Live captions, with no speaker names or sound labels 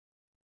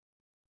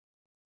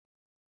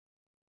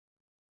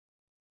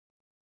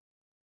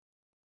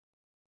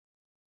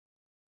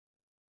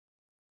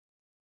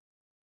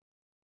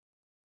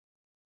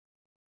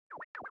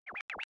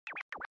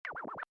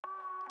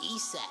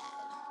East side.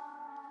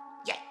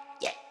 Yeah,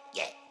 yeah,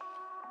 yeah.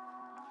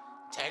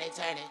 Turn it,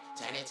 turn it,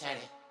 turn it, turn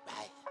it.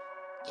 Right.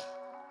 Yeah.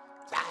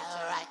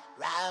 Right,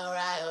 right,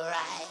 right,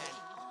 right.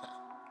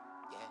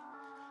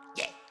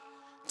 Yeah. Yeah.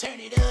 Turn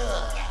it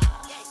up. Yeah,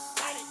 yeah.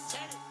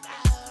 Turn it,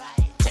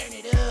 right. Turn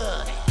it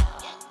up.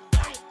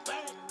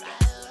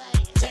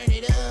 Turn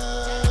it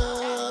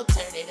up,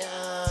 turn it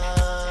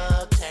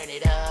up, turn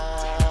it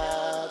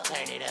up,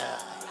 turn it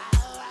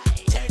up,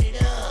 turn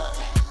it up.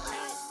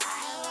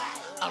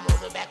 I'm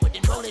rolling backward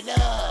and roll it up.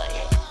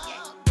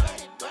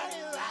 Turn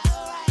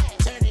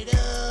it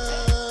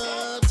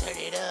up, turn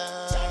it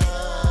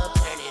up,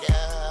 turn it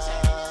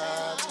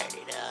up, turn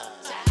it up.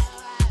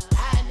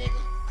 High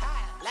nigga,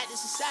 like the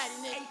society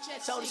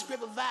nigga, told the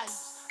script of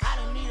values. I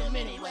don't need them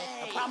anyway.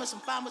 I promise I'm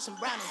fine with some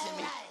brownies in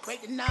me.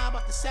 Break the knob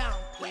off the sound,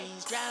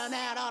 please. Drown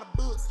out all the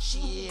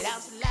bullshit.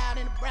 Out so loud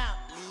in the brown.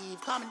 Leave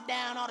calming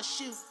down all the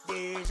shooters.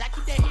 I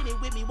keep that hitting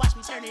with me, watch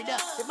me turn it up.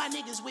 If my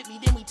niggas with me,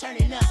 then we turn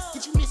it up.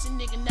 Get you missing,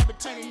 nigga, never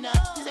turning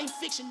up. This ain't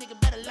fiction, nigga,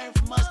 better learn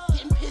from us.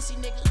 Getting pissy,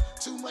 nigga.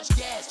 Too much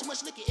gas, too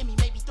much liquor in me,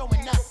 maybe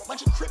throwing up.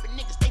 Bunch of crippin'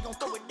 niggas, they gon'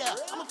 throw it up.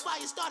 I'm a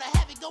fire starter,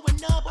 have it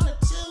going up on a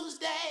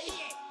Tuesday.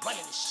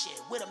 Running the shit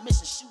with a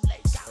missing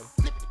shoelace.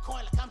 Flipping the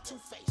coin like I'm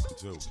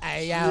Two-Faced.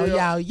 Hey,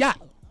 yo.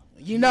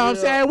 You know what I'm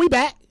saying? We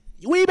back.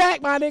 We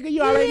back, my nigga.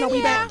 You already know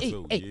we back.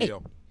 Hey.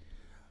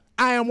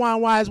 I am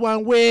One Wise,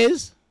 One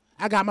Wiz.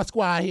 I got my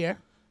squad here.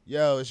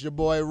 Yo, it's your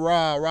boy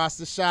Ra,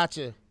 Rasta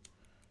Shacha.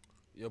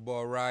 Your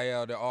boy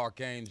Rael, the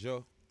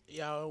Archangel.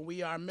 Yo,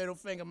 we are Middle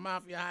Finger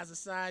Mafia High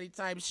Society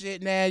type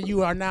shit now.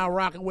 You are now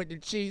rocking with the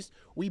Chiefs.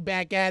 We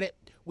back at it.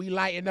 We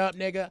lighting up,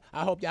 nigga.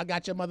 I hope y'all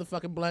got your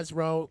motherfucking blunts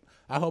rolled.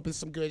 I hope it's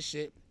some good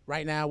shit.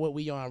 Right now, what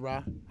we on,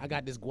 Ra? I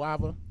got this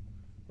guava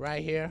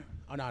right here.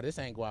 Oh, no, this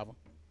ain't guava.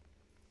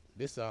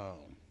 This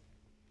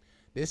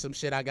some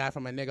shit I got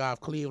from a nigga off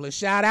Cleveland.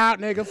 Shout out,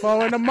 nigga,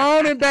 4 in the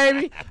morning,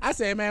 baby. I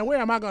said, man, where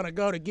am I going to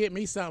go to get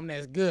me something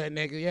that's good,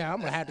 nigga? Yeah, I'm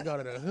going to have to go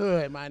to the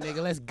hood, my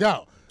nigga. Let's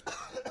go.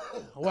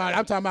 Well,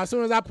 I'm talking about as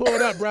soon as I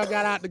pulled up, bro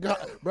got out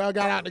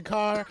the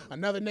car.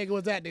 Another nigga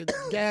was at the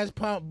gas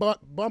pump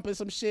bumping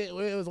some shit.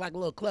 It was like a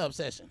little club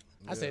session.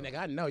 I said, nigga,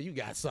 I know you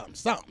got something.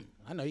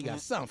 I know you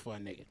got something for a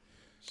nigga.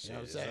 Shit, you know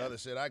what I'm saying? Other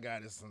shit I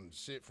got is some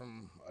shit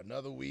from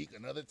another week,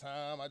 another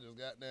time. I just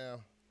got down.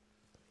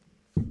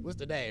 What's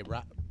the day,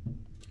 bro?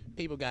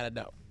 People gotta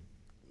know.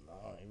 No,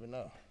 I don't even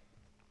know.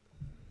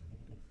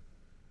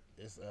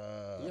 It's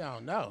You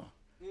don't know.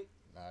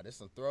 Nah, this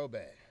some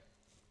throwback.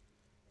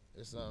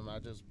 It's something I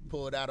just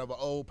pulled out of an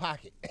old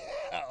pocket,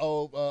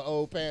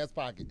 old pants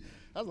pocket.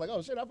 I was like,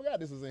 oh shit, I forgot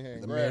this was in here.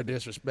 The mere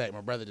disrespect.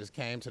 My brother just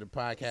came to the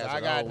podcast. So I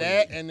got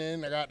that, and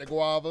then I got the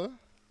guava.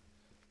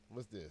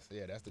 What's this?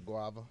 Yeah, that's the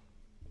guava.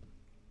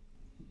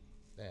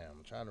 Damn,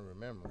 I'm trying to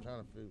remember. I'm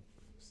trying to feel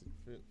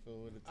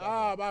what it's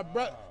Oh, my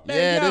brother.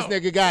 Yeah, this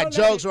nigga got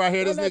jokes right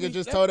here. This nigga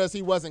just told us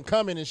he wasn't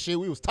coming and shit.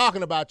 We was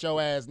talking about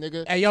your ass,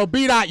 nigga. Hey, yo,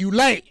 B-Dot, you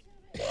late.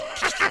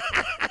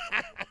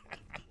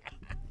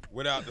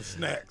 Without the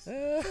snacks.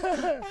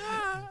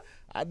 I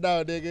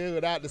know, nigga.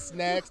 Without the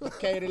snacks, the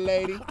cater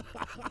lady.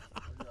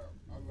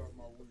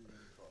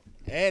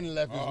 And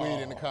left his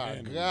weed in the car.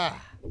 God.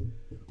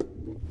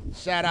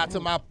 Shout out to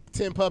my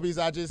 10 puppies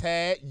I just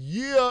had.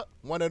 Yeah.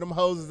 One of them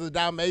hoes is a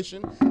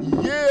Dalmatian.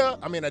 Yeah.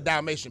 I mean, a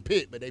Dalmatian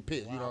pit, but they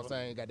pit. You know what I'm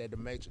saying? Got that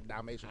Dalmatian.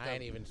 I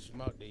ain't even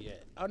smoked it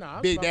yet. Oh, no.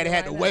 Big Daddy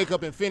had to wake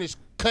up and finish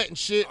cutting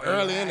shit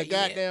early in the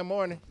goddamn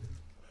morning.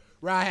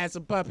 Rod had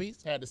some puppies.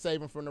 Had to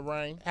save them from the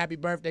rain. Happy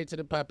birthday to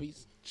the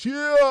puppies.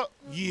 Chill.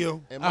 Yeah.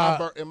 In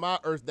my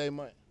Earth Day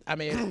month. I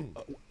mean,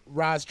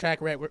 Rod's track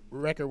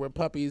record with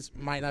puppies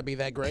might not be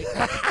that great.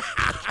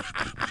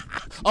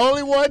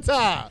 Only one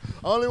time.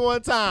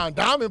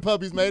 Diamond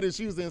Puppies made it.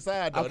 She was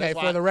inside, though. Okay,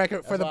 for the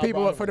record, for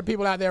the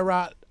people out there,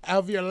 Rod,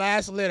 of your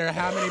last litter,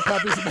 how many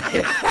puppies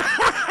made it?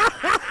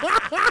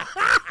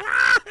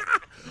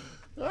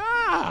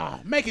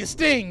 Make it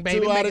sting,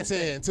 baby. 2 out of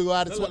 10. 2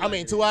 out of 12. I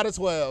mean, 2 out of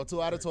 12.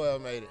 2 out of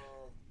 12 made it.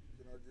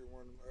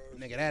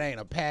 Nigga, that ain't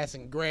a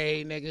passing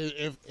grade,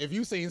 nigga. If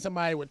you seen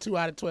somebody with 2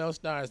 out of 12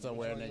 stars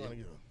somewhere, nigga.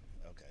 Okay.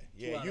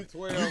 Yeah, you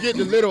get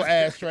the little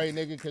ashtray,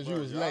 nigga, because you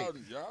was late.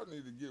 Y'all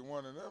need to get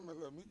one of them and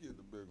let me get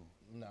the big one.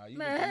 Nah, you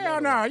Man, hell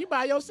no. You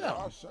by yourself.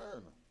 Y'all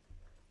sharing them.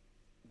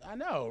 I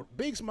know.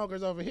 Big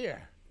smokers over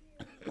here.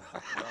 Y'all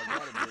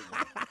got a big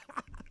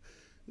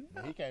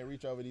one. He can't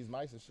reach over these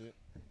mice and shit.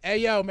 Hey,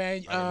 yo,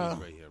 man.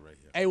 Right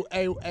here.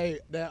 Hey,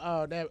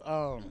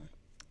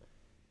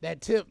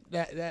 that Tip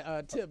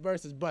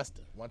versus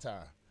Buster.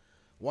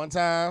 One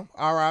time,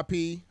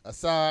 R.I.P.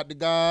 Assad to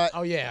God.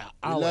 Oh yeah,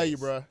 we love you,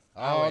 bro.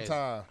 All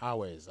time.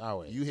 Always.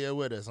 You here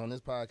with us on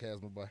this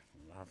podcast, my boy.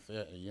 I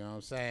feel, you know what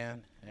I'm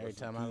saying? Every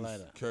time I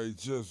light up. K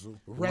Jizzle.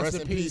 Rest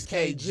in peace,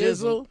 K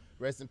Jizzle.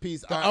 Rest in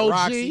peace, the Aunt OG.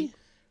 Roxy.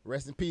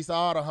 Rest in peace,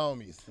 all the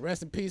homies.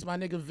 Rest in peace, my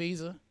nigga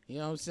Visa. You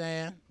know what I'm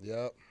saying?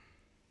 Yep.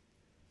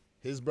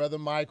 His brother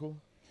Michael.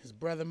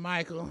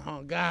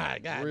 Oh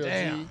God Real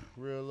damn. G.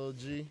 Real little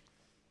G.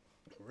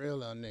 Real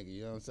little nigga.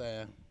 You know what I'm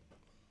saying?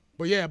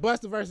 But yeah,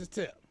 Buster versus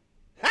Tip.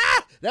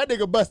 Ha! That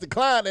nigga busted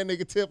clown that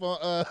nigga Tip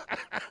on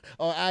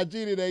on IG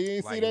today. You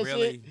ain't see Like, that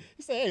really? shit?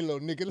 He said, "Hey, little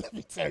nigga, let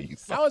me tell you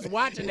something." I was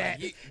watching that.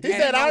 He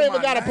said, "I don't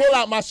even gotta pull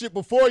out my shit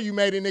before you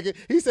made it, nigga."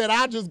 He said,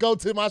 "I'll just go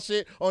to my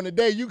shit on the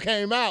day you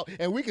came out,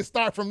 and we can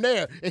start from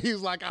there." And he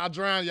was like, "I'll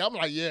drown you." I'm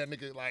like, "Yeah,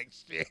 nigga, like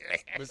shit."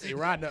 But see,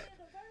 Rodney,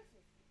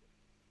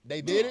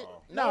 They did it?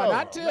 No,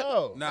 not Tip.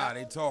 No. Nah,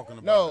 they talking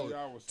about No, it.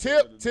 Y'all was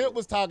scared to do Tip it.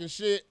 was talking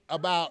shit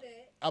about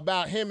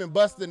him and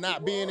Busta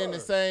not being in the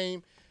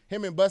same.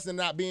 Him and Busta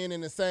not being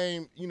in the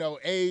same,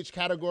 age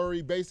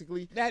category,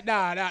 basically.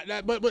 nah.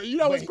 But you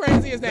know what's But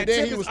crazy is but that then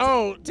Tip he is was-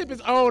 old. Tip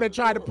is old and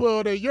tried to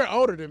pull the "you're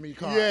older than me"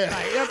 card. Yeah.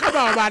 Like, yo, come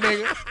on, my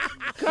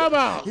nigga. Come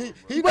on.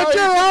 He But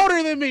know you're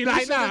older than me. He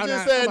Like, should've nah,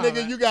 just nah, said, come on, "Nigga,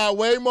 man. you got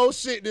way more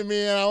shit than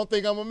me, and I don't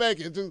think I'm gonna make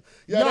it." Just,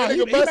 No, that he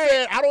nigga Bus made-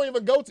 said, "I don't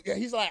even go to."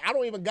 He's like, "I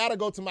don't even gotta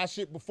go to my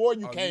shit before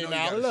you Oh, you came know you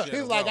out." gotta share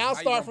He's the like, wealth. "I'll How you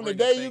start gonna from the bring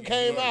the day thing you in?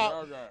 came Yeah, out,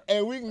 y'all got-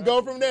 and we can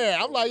go from there."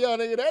 I'm like, "Yo,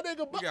 nigga, that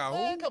nigga Bus, got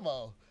man, who? come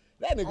on,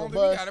 that I nigga don't think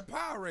Bus." you got a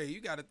Powerade.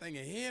 You got a thing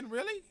of hen,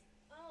 really?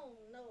 I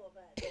don't know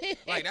about that.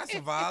 Like, that's a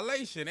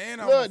violation.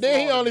 And I'm Look, then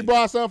he Florida only nigga.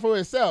 brought something for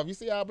himself. You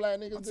see how black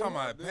niggas I'm do? talking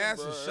about pass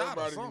a Bro, shot or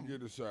everybody something. can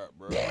get a shot,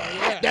 bro.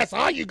 That's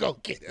all you go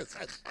get.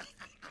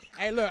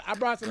 Hey, look, I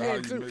brought some How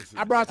head you too. mix it?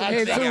 I brought some I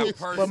head got too,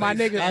 purse but my and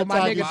nigga, shit. but my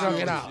I'm nigga talking drunk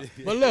it about out.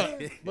 shit.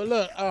 But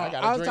look, gotta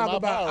I was drink talking my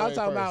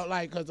about, Powerade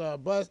like,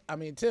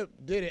 cause Tip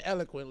did it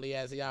eloquently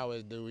as he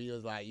always do. He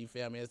was like, you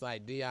feel me? It's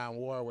like Dionne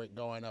Warwick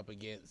going up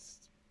against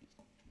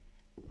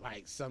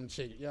like some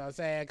chick, you know what I'm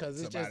saying?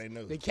 Cause it's Somebody just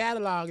new. the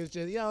catalog is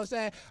just, you know what I'm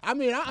saying? I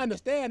mean, I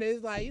understand it.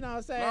 It's like, you know what I'm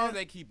As long as saying?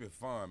 they keep it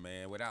fun,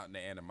 man, without the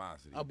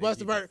animosity. A They Busta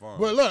keep verse. it fun.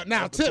 But look,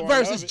 now That's the Tip point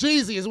versus of it.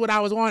 Jeezy is what I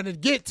was wanting to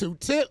get to.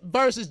 Tip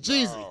versus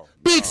Jeezy. No,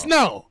 Big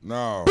Snow.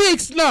 No, Big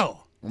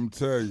Snow. I'm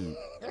telling you.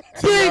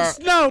 Big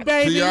Snow,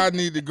 baby. T.I.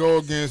 need to go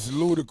against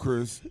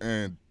Ludacris,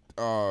 and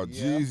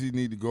Jeezy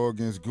need to go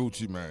against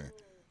Gucci Mane.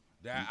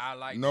 That, I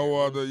like No that.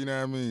 other, you know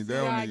what I mean? They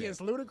T.I. don't need against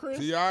Ludacris.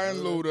 T.I. and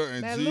Luda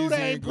and Man, Jeezy Luda and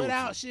ain't put Gucci.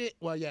 out shit.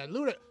 Well, yeah,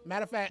 Luda.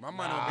 Matter of fact, My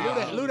money will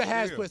be on Luda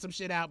has still. put some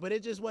shit out, but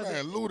it just wasn't.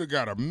 Man, Luda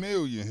got 1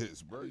 million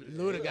hits, bro.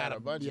 Luda got a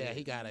bunch bunch. of Yeah,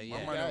 he got a. My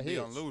Yeah. money will be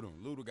on hits. Luda.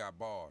 Luda got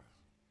bars.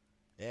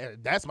 Yeah,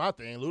 that's my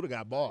thing. Luda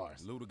got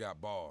bars. Luda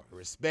got bars.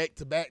 Respect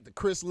to back to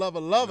Chris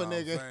Lover, Know what I'm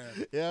nigga.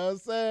 saying? You know what I'm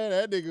saying?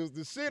 That nigga was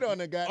the shit on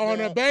the goddamn. On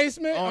the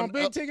basement, on on-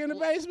 Big Tick in the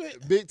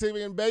basement. Big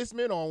TV in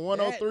basement on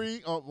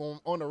 103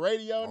 on the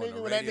radio, On nigga.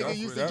 the when that radio. nigga That's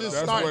used That- to just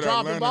that's start what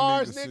dropping Atlanta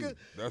bars, need to see. nigga.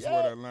 That's yeah.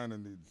 what Atlanta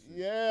needs to see.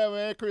 Yeah,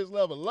 man, Chris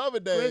Lover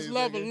days. Chris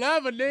Lover, nigga.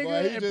 Lover, nigga,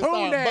 Boy, he and just Poon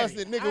started Daddy.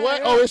 busting, nigga. I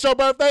What? know. Oh, it's your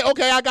birthday?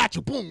 Okay, I got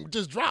you. Boom,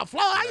 just drop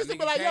flow. I That used to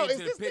be nigga like, yo, came is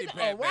to this the Pity nigga a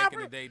Pat back in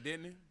rapper? the day,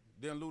 didn't he?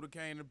 Didn't Luda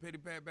came to the Pity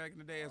Pat back in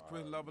the day as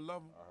Chris Lover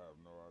Lover? I have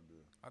no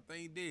idea. I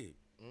think he did.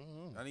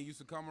 Mm-hmm. And he used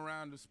to come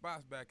around the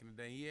spots back in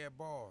the day. He had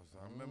bars.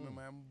 I remember Mm-hmm.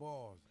 him having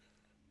bars.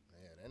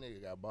 Yeah, that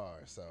nigga got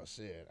bars. So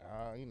shit.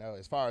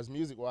 As far as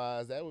music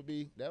wise, that would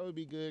be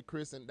good,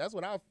 Chris. And that's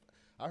what I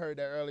heard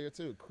that earlier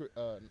too.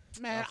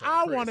 Man, I'm sorry,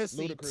 I Chris, want to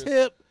see Ludacris.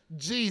 Tip,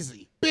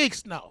 Jeezy, Big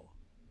Snow.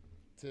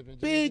 Tip and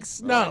Big Jeezy?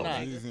 Snow. Why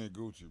not? Jeezy and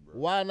Gucci, bro.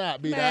 Why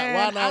not be Man,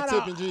 that? Why not I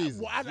Tip don't- and Jeezy?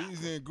 why-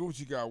 Jeezy and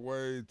Gucci got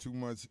way too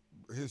much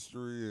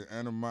history and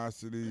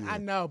animosity. And I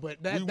know, but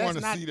we that's want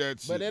to not. see that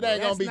shit. But it bro.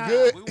 ain't gonna be That's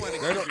good. We want to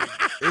They keep don't- it.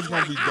 It's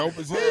gonna be dope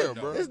as hell,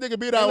 bro. This nigga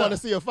B-Dog want to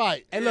see a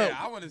fight. Hey, Yeah,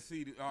 look, I want to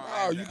see.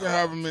 Oh, you can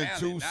have them in talent,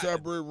 2 not-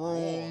 separate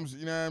rooms.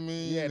 You know what I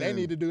mean? Yeah, they And-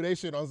 need to do their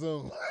shit on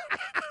Zoom.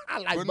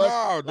 like But Bus-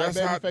 no, like that's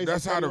how Babyface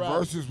that's and how the Teddy Riley.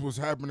 verses was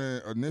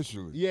happening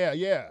initially.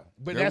 Yeah.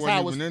 But They that's wasn't how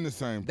it was. even in the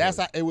same. That's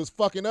place. how it was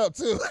fucking up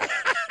too.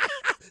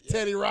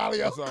 Teddy Riley,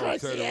 That's oh, all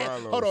crazy Teddy ass.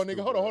 Riley Hold was on, nigga.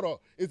 stupid. Hold on.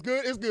 It's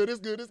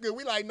good.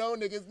 We like, no,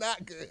 nigga, it's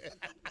not good.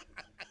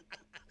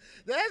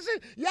 That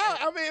shit,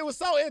 I mean, it was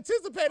so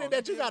anticipated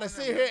that you gotta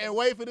sit here and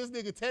wait for this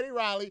nigga Teddy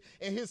Riley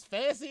and his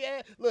fancy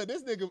ass. Look,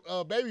 this nigga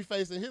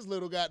Babyface in his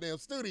little goddamn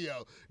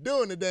studio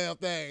doing the damn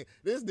thing.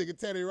 This nigga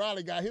Teddy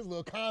Riley got his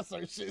little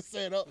concert shit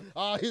set up,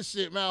 all his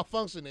shit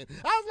malfunctioning.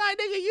 I was like,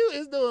 nigga, you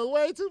is doing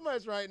way too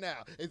much right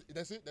now.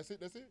 That's it.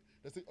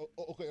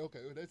 Oh, okay.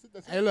 That's it.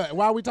 hey, look.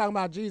 While we talking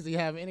about Jeezy,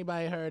 have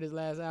anybody heard his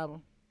last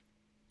album?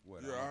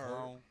 What, Yeah, I heard.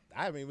 Clone?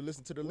 I haven't even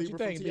listened to the What you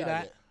Libra think, from T.I.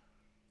 B-Dot? yet.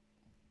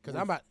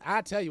 Because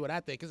I'll tell you what I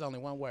think. It's only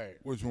one word.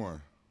 Which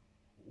one?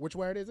 Which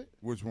word is it?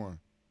 Which one?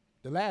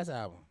 The last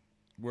album.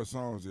 What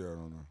songs? Yeah, I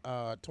don't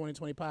know.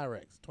 2020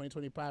 Pyrex.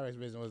 2020 Pyrex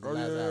vision was the Oh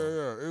last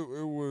album. yeah.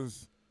 It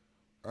was.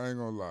 I ain't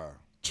gonna lie.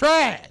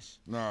 Trash.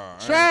 Nah. I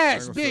ain't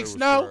Trash, gonna say Big it was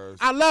Snow. trash.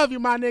 I love you,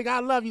 my nigga. I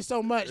love you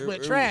so much, It-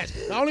 but it trash.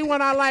 The only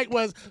one I like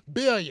was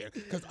Billion,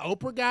 because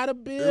Oprah got a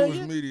It billion.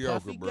 was mediocre,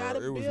 Puffy bro. got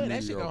a It was billion. mediocre.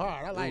 That shit go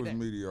hard. I like It was that.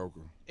 mediocre.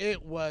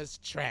 It was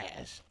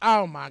trash.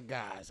 Oh my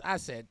gosh. I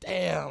said,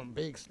 damn,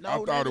 Big Snow. I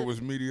thought nigga. it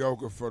was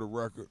mediocre for the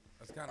record.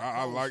 That's kinda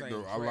I cold like saying the.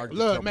 I trash. like the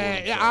Look, couple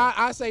man, of yeah, songs.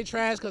 I say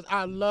trash because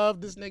I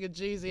love this nigga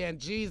Jeezy, and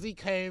Jeezy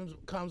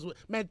comes with,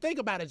 man, think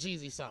about a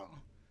Jeezy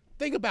song.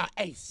 Think about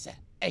ASAP.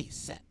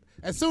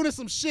 As soon as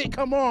some shit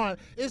come on,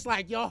 it's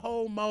like your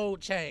whole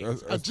mode change.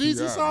 That's A Jeezy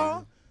T.I.,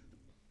 song?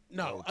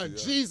 No, Oh, a T.I.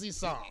 Jeezy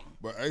song.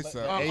 But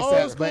ASAP. old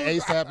ASAP, school- but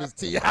ASAP is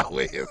T.I.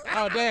 with.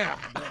 Oh, damn.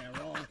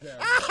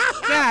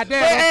 God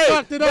damn, I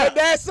fucked it up. But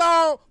that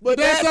song will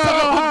get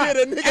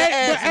a nigga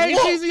ass Ain't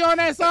whooped. Jeezy on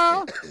that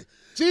song?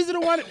 Jeezy the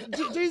one.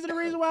 Jeezy the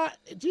reason why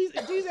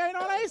Jeezy ain't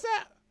on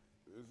ASAP.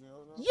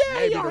 Yeah,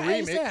 Maybe he on the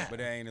remix. ASAP. But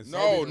that ain't a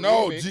No,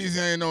 remix.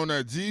 Jeezy ain't on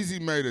that.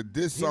 Jeezy made a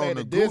diss He song made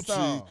to a diss Gucci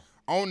song.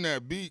 on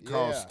that beat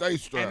called Yeah. Stay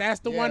Strapped. And that's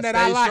the Yeah, one that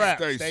Stay I like.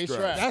 Strapped. Stay Stay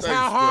Strapped. Strapped. That's Stay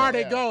how hard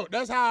Strapped. it go.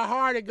 That's how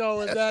hard it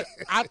go. Is that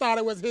I thought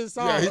it was his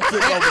song. Yeah, he took over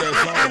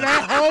that song. And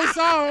that whole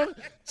song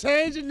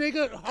changed a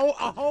nigga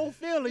a whole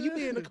feeling. You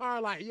be in the car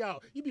like, yo,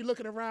 you be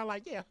looking around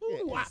like, yeah, who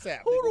do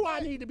I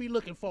need to be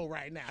looking for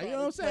right now? You know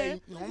what I'm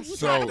saying? You So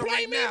trying to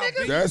play me,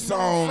 nigga? that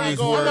song is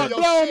Go where on I'ma your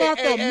blow him shit off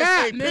the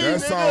map, ASAP, nigga. that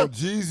nigga. song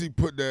Jeezy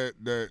put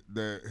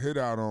that hit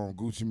out on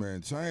Gucci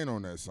Man Chain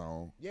on that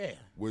song, Yeah.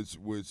 which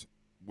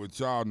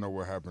y'all know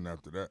what happened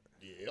after that.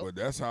 Yep. But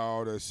that's how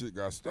all that shit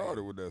got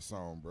started with that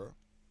song, bro.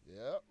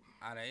 Yep.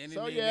 Out of any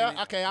So nigga,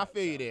 yeah, okay, I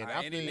feel you then. out I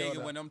of any feel you. nigga,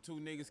 on when that. them two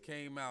niggas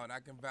came out, I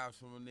can vouch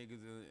for them niggas.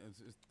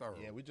 It's thorough.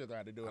 Yeah, we just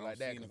had to do it I like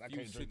that seen because a I few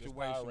can't drink this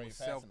situations Powerade with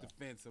fast enough.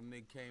 self-defense, some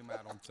nigga came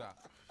out on top.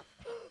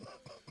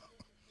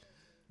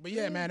 But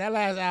yeah, man, that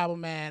last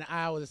album, man,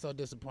 I was so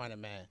disappointed,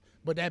 man.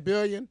 But that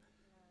Billion,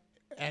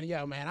 and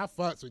yo, man, I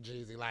fucks with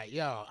Jeezy. Like,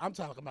 yo, I'm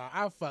talking about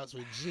I fucks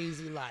with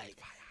Jeezy like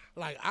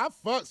I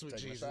fucks with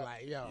Take a Jeezy. shot.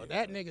 Like, yo,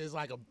 that nigga is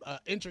like a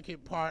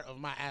intricate part of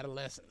my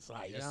adolescence.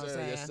 Like, you Yes, know what I'm sir,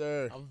 saying? yes,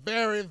 sir. A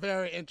very,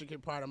 very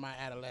intricate part of my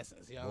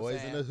adolescence. You know what I'm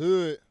Boys saying? in the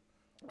hood.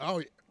 Oh,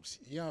 you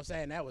know what I'm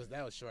saying? That was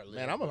short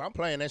lived. Man, I'm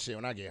playing that shit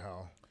when I get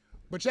home.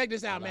 But check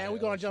this out, man. like We're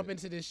that gonna shit. jump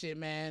into this shit,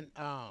 man.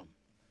 I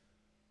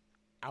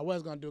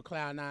was gonna do a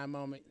Cloud 9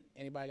 moment.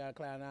 Anybody got a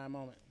Cloud 9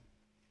 moment?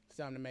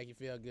 Something to make you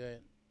feel good.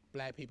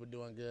 Black people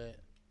doing good.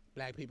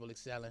 Black people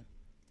excelling.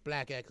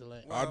 Black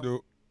excellent. I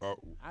do.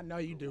 I know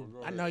you do.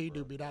 I know you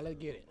do, B-Dot. Let's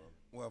get it.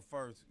 Well,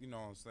 first, you know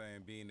what I'm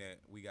saying, being that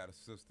we got a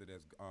sister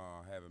that's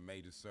having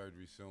major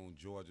surgery soon,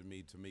 Georgia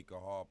Me, Tamika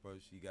Harper.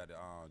 She got the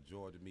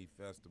Georgia Me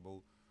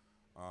Festival.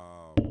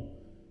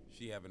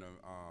 She having a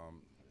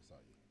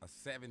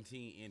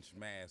 17-inch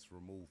mass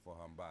removed for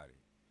her body.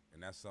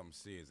 And that's something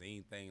serious.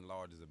 Anything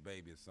large as a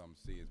baby is something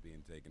serious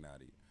being taken out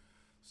of you.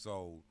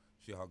 So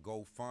her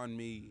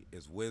GoFundMe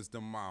is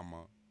Wisdom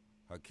Mama.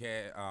 Her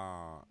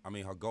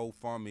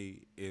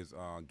GoFundMe is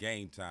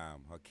Game Time.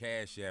 Her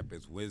Cash App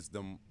is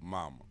Wisdom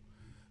Mama.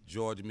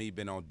 Georgia Me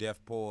been on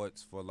Def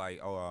Poets for like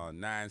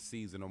 9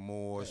 seasons or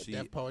more.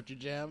 Def Poetry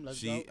Jam. Let's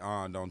She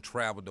go. done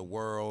traveled the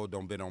world,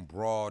 done been on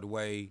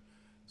Broadway.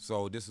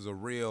 So this is a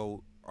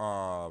real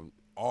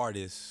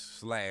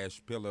artist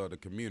 / pillar of the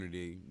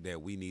community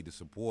that we need to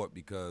support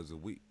because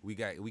we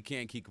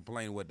can't keep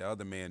complaining what the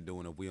other man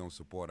doing if we don't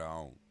support our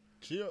own.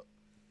 Chill.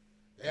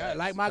 Yeah,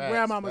 like my Facts,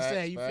 grandmama facts,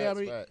 said, you feel facts,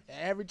 me? facts.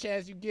 Every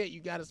chance you get, you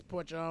got to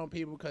support your own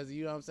people because,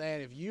 you know what I'm saying?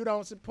 If you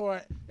don't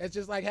support, it's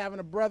just like having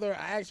a brother, an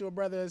actual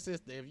brother or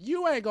sister. If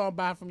you ain't going to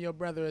buy from your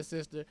brother or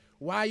sister,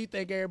 why you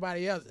think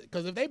everybody else?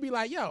 Because if they be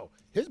like, yo,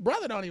 his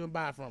brother don't even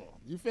buy from him.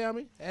 You feel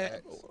me?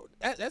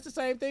 That's the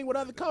same thing with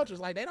other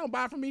cultures. Like, they don't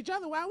buy from each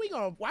other. Why we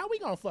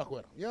gonna fuck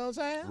with them? You know what I'm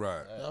saying?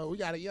 Right. So we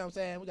got to, you know what I'm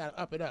saying? We got to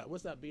up it up.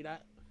 What's up,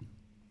 B-Dot?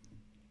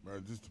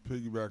 Man, just to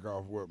piggyback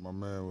off what my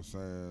man was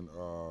saying,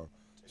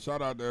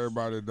 shout out to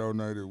everybody that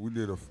donated. We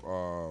did a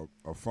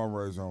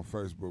fundraiser on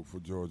Facebook for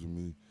Georgia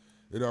Me.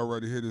 It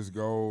already hit its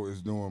goal.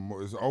 It's doing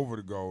more. It's over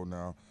the goal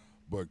now.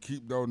 But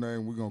keep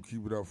donating. We're going to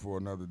keep it up for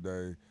another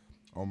day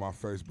on my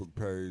Facebook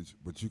page.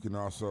 But you can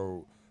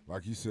also,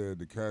 like he said,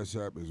 the Cash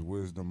App is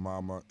Wisdom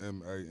Mama,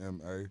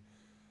 MAMA.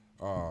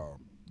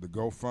 The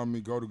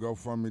GoFundMe, go to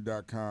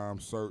GoFundMe.com,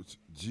 search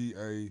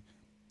GA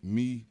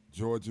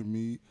Georgia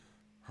Me.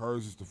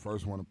 Hers is the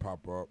first one to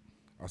pop up.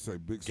 I say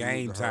big salute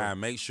Game to her. Time.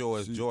 Make sure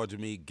it's She- Georgia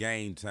Me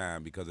Game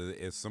Time because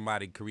if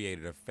somebody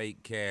created a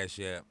fake Cash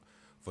App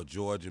for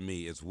Georgia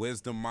Me, it's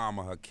Wisdom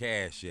Mama, her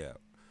Cash App.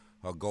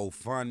 Her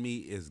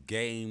GoFundMe is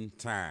Game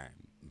Time.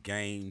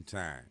 Game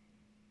Time.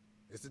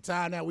 It's the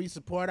time that we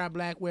support our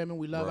black women.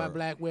 We love our Right.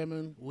 black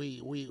women.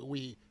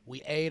 We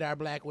aid our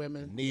black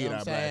women. Need you know what our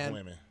I'm black saying?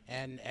 women.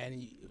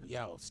 And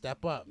yo,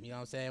 step up. You know what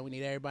I'm saying? We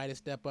need everybody to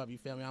step up. You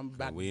feel me? I'm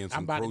about we in I'm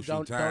some about to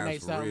crucial times donate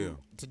for something real.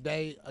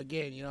 today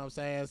again. You know what I'm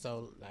saying?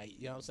 So like,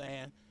 you know what I'm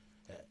saying?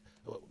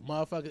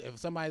 Motherfucker, if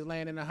somebody's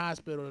laying in the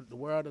hospital, the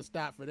world will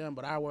stop for them,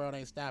 but our world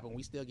ain't stopping.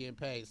 We still getting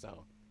paid.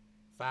 So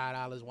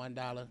 $5,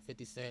 $1,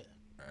 50 cents.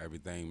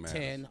 Everything matters.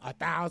 10,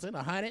 1,000,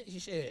 100,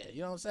 shit.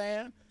 You know what I'm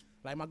saying?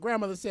 Like my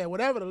grandmother said,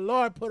 whatever the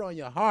Lord put on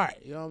your heart,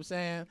 you know what I'm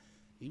saying?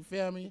 You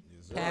feel me?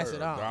 Pass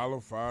it on.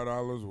 $1,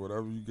 $5,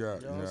 whatever you got. You know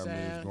You know what I'm what I mean?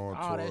 saying? It's going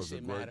All that towards a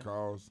shit great matter.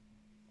 cause.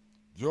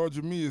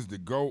 Georgia Me is the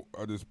GOAT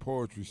of this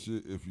poetry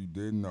shit, if you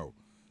didn't know.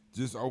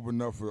 Just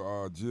opened up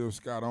for Jill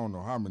Scott. I don't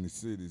know how many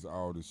cities,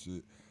 all this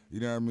shit. You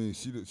know what I mean?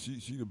 She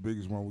the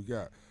biggest one we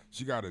got.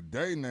 She got a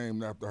day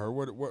named after her.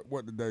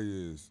 What the day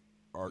is?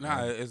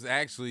 Nah, it's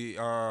actually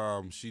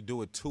she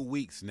do it 2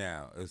 weeks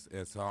now.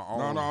 It's her own.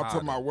 No, I'm talking holiday.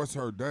 about what's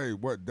her day.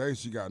 What day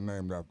she got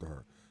named after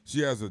her?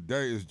 She has a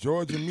day. It's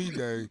Georgia Me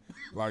Day,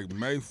 like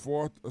May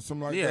 4th or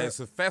something like Yeah, that. it's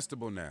a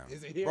festival now.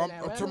 Is it here I'm in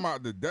Atlanta? talking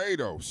about the day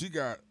though. She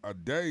got a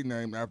day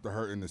named after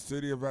her in the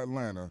city of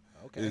Atlanta.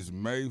 Okay. It's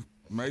May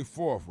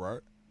 4th,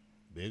 right?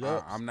 Big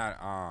ups. I'm not.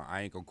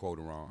 I ain't gonna quote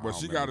her wrong. I But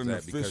don't she remember got an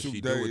exactly because official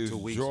she day. do it It's 2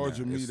 weeks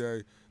Georgia now. Me It's-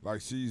 Day.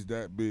 Like she's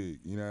that big.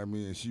 You know what I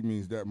mean? And she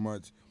means that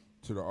much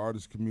to the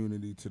artist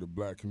community, to the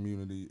black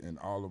community, and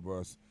all of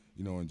us.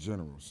 You know, in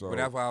general. So But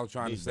that's what I was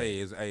trying to say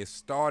is it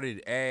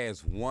started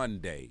as one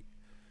day,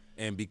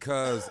 and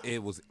because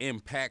it was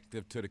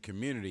impactful to the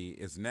community,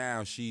 it's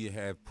now she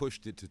have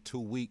pushed it to 2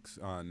 weeks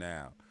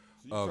now.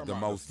 you Of talking the about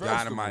the most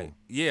dynamite, festival.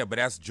 yeah, but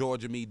that's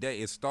Georgia Me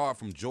Day. It started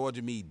from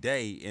Georgia Me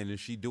Day, and then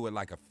she do it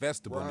like a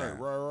festival now.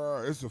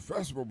 Right. It's a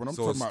festival, but I'm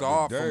So it talking about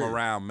starts the day. from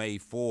around May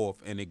 4th,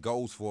 and it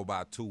goes for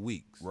about 2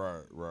 weeks.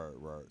 Right. So You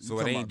it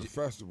talking ain't about the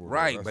festival, though.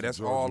 right, but the that's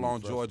Georgia all Me on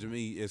Festival. Georgia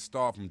Me. It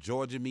starts from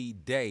Georgia Me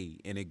Day,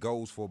 and it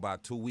goes for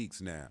about 2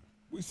 weeks now.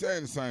 We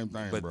saying the same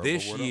thing, But bro.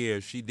 this what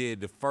year, she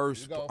did the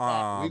first, We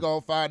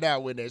gonna find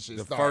out when that shit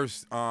the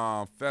starts.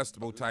 first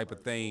festival type of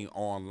thing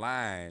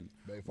online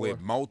May 4th. with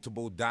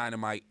multiple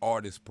dynamite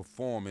artists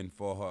performing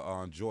for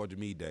her Georgia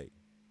Me Day,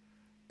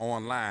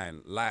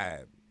 online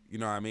live. You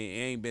know what I mean? It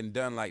ain't been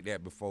done like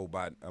that before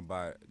by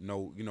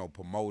no,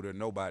 promoter,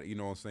 nobody, you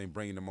know what I'm saying,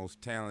 bringing the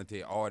most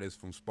talented artists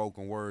from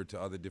spoken word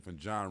to other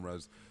different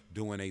genres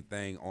doing a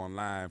thing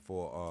online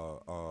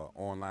for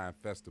online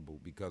festival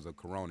because of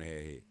Corona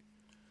had hit.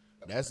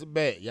 That's a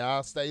bet.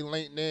 Y'all stay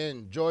linked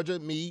in. Georgia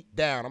Me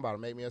Down. I'm about to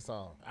make me a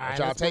song. All right,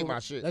 Y'all let's take move my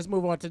on- shit. Let's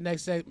move on to the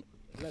next segment.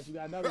 Unless you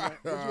got another one.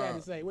 What you had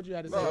to say? What you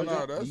had to say?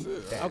 No, that's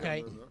it.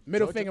 Okay,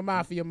 middle finger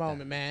mafia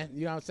moment, man.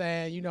 You know what I'm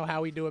saying? You know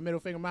how we do a middle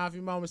finger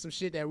mafia moment, some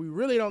shit that we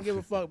really don't give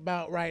a fuck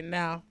about right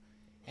now,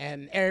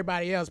 and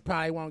everybody else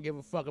probably won't give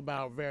a fuck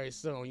about very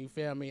soon. You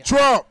feel me?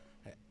 Trump.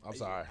 I'm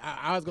sorry.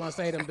 I was gonna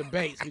say them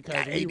debates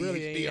because we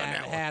really ADHD ain't on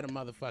that had them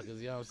motherfuckers.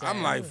 You know what I'm saying?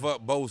 I'm like,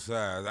 fuck both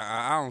sides.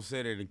 I don't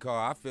say that in the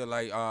car. I feel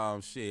like,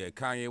 shit,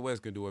 Kanye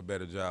West can do a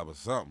better job or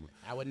something.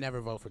 I would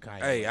never vote for Kanye.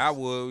 Hey, West. I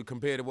would,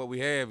 compared to what we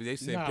have. They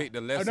said pick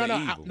the lesser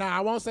evil. I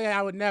won't say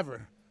I would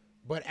never,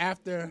 but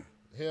after,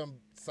 Him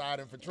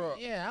siding for Trump.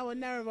 yeah, I would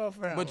never vote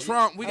for him. But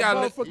Trump, we A gotta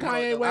vote for look-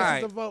 Kanye West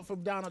Alright. is a vote for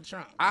Donald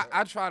Trump.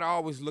 I try to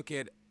always look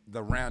at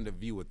the rounded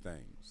view of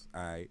things.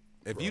 All right.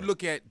 If you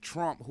look at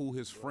Trump, who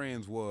his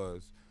friends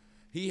was,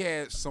 he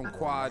had some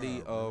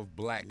quality of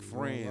black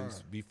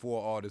friends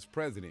before all this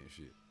president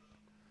shit.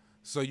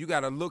 So you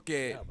got to look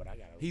at,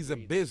 he's a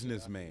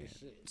businessman.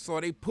 So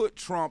they put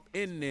Trump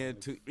in there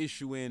to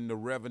issue in the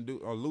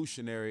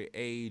revolutionary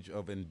age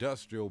of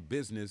industrial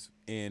business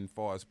in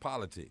far as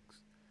politics.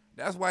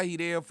 That's why he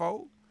there,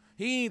 folks.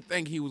 He didn't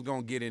think he was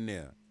going to get in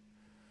there.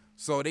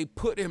 So they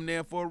put him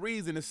there for a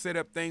reason to set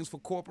up things for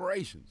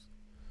corporations.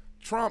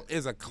 Trump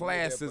is a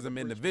classism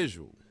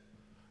individual.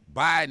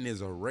 Biden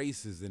is a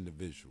racist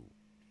individual.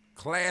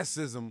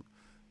 Classism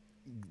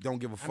don't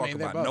give a fuck mean,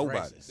 they're about both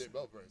nobody. racist.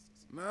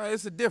 No,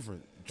 it's a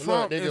different. Look,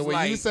 Trump nigga, is when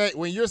like, you say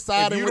when you're if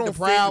siding you with the don't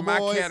fit Proud my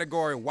Boys,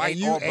 category, white and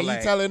you or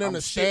black, telling them I'm to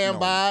shitting stand on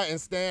by and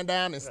stand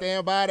down and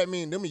stand by, that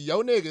mean them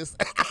your niggas.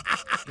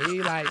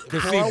 He like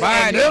Cause poor see, white-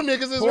 Biden- Them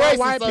niggas is poor racist,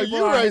 white so people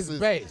you are his racist.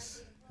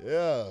 base.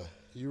 Yeah.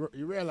 You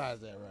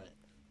realize that, right?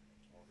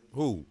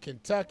 Who?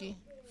 Kentucky.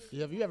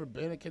 Have you ever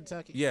been to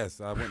Kentucky?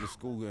 Yes, I went to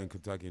school in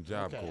Kentucky in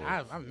Job Okay, Corps.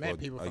 I've met for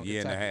people a from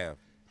year Kentucky. and a half.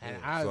 And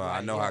Yeah. I was So I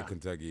like, know how yeah.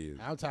 Kentucky is.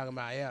 I'm talking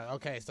about, yeah.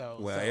 Okay, so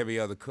Well, so, every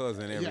other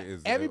cousin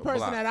is every a person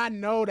block. that I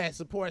know that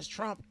supports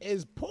Trump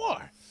is poor.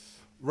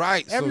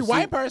 Right. so Every see-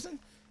 white person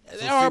so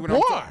they see are what I'm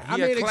poor. talking- I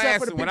he mean, a except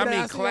for the classi- people when I that mean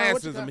I see on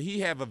what you classism, got- he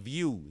have a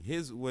view.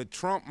 His with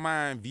Trump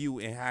mind view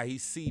and how he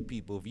see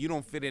people. If you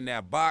don't fit in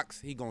that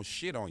box, he gonna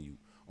shit on you,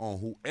 on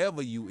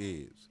whoever you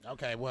is.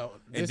 Okay, well,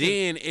 And this is-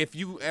 then if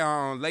you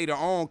later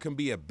on can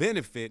be a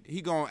benefit, he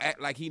gonna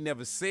act like he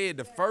never said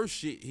the first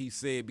shit he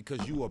said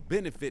because you a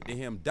benefit to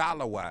him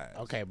dollar wise.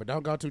 okay, but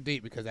don't go too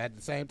deep because at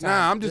the same time,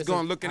 Nah, I'm just this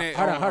going is- looking at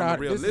hold on on. the This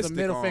is a realistic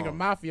middle finger arm.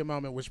 mafia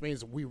moment, which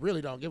means we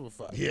really don't give a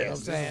fuck. You know what I'm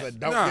Yes, saying? this is a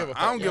don't Nah, give a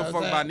fuck. I don't give a You know fuck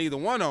what I'm about saying? neither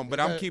one of them, but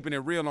I'm Because- keeping it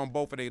real on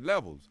both of their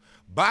levels.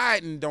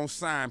 Biden don't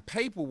sign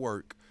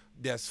paperwork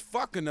that's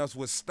fucking us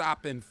with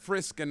stop and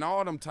frisk and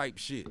all them type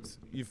shits.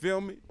 You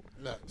feel me?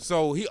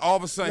 So he all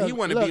of a sudden he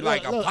want to be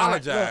like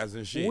apologize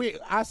and shit.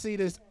 I see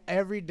this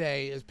every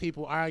day as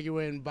people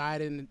arguing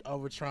Biden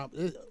over Trump.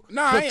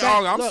 Nah, I ain't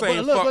arguing. I'm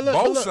saying fuck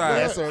both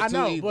sides. Lesser I of two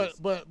know, evils.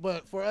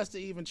 but for us to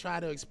even try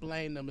to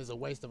explain them is a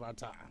waste of our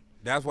time.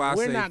 That's why I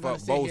We're say not gonna fuck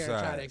sit both here and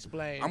try to sides.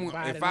 explain I'm,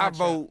 Biden if I not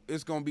vote, Trump.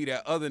 it's gonna be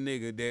that other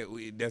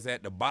nigga that's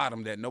at the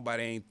bottom that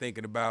nobody ain't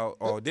thinking about.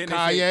 Or then they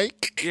Kanye? say-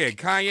 yeah,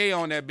 Kanye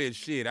on that bitch.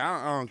 Shit,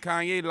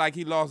 Kanye like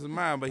he lost his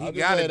mind, but he I'm just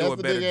gotta saying, do a that's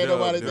the better nigga ain't job.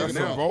 nobody than That's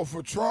thinking a him. vote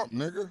for Trump,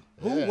 nigga.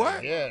 Who Yeah,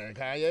 what? Yeah,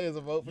 Kanye is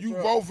a vote for You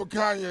Trump. vote for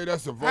Kanye,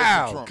 that's a vote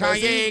How? for Trump.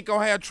 Kanye ain't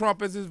gonna have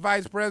Trump as his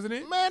vice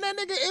president. Man, that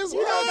nigga is You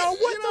don't know what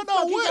you the don't fuck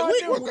know he what. gonna We,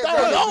 do. don't- What that got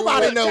to do nobody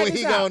with it? know Check what this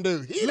he out. gonna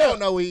do. He don't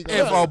know what he gonna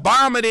If do.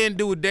 Obama didn't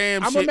do a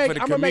damn I'ma shit make- for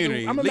the I'ma make a-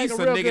 community, I'ma at make least a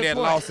a real nigga good that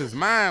point. lost his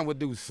mind would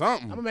do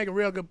something. I'm gonna make a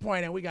real good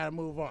point, and we gotta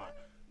move on.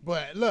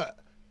 But look,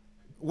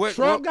 What,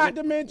 Trump got what-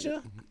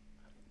 dementia,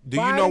 Do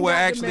you know Biden what got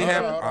actually dementia.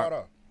 happened? Hold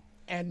on.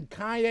 And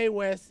Kanye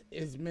West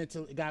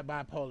got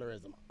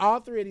bipolarism. All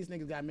three of these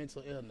niggas got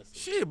mental illness.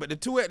 Shit, but the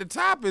two at the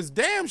top is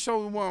damn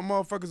sure one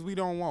motherfuckers we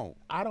don't want.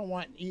 I don't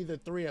want either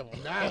three of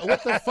them.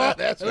 What the fuck?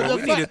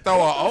 We need to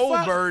throw an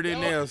old bird in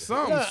there or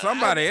something. Look,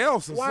 Somebody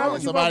else or why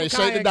would something. you Somebody vote for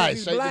shake the Kanye 'cause dice.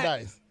 he's Shake black? the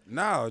dice.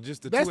 No,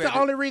 just the That's two the at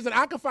only reason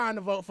I could find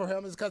to vote for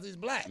him is because he's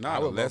black. Nah, I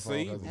the would vote lesser for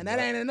him evil. 'cause And that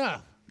ain't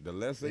enough. The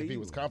lesser If he evil.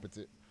 was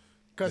competent.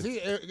 Because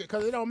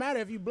it don't matter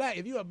if you black.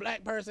 If you a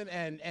black person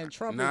and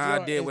Trump is your,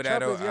 Nah, I did and without.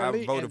 Trump is your I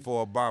lead- voted and-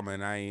 for Obama,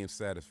 and I ain't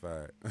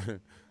satisfied.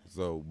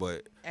 So,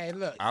 but Hey,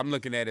 look. I'm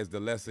looking at it as the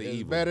lesser It's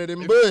evil. better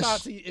than If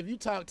Bush. you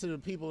talk to the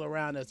people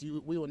around us,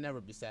 we will never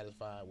be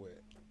satisfied with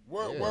it.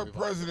 What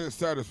president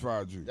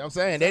satisfied you? I'm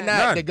saying they not.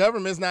 None. The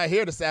government's not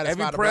here to satisfy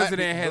Every the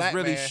president has black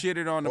really man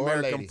shitted on the or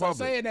American lady. public.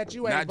 So saying that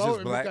you ain't Not just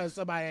voting black. because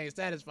somebody ain't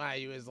satisfy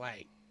you is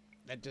like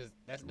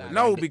that's not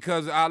No, right.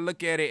 because I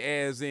look at it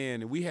as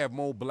in we have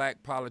more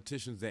black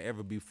politicians than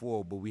ever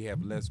before, but we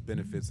have less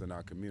benefits in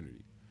our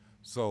community.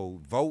 So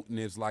voting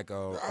is like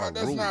a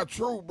That's rule. not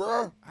true,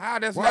 bro. How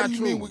that's Why not you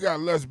true? mean we got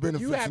less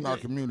benefits have in our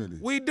to- community?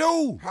 We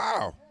do.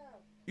 How?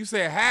 You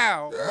said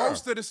how? Yeah.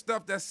 Most of the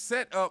stuff that's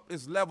set up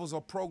is levels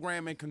of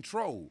program and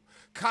control.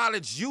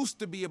 College used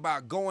to be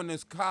about going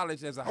to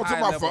college as a I'm high talking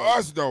about level. for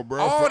us though,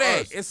 bro. All for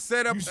that us. is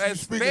set up you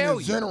as speaking failure.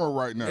 in general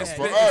right now. It's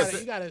For fa- us,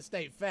 you gotta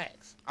state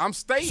facts. I'm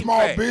stating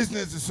Small facts.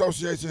 Business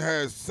Association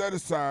has set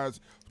aside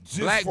just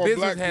Black for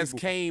business black has people,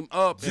 came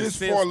up and just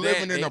since for that,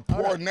 living in they- a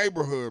poor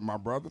neighborhood, my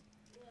brother.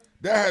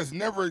 That has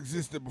never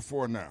existed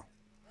before now.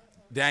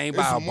 That ain't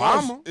It's by more-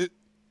 Obama.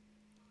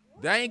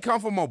 That ain't come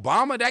from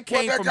Obama. That What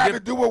came that from got to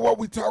diff- do with what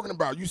we talking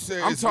about? You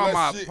said I'm it's talking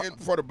less about shit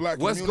for the black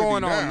what's community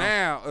going on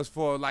now is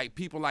for like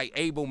people like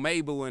Abel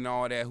Mabel and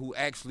all that who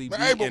actually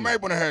Man, be Abel in-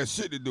 Mabel has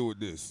shit to do with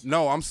this.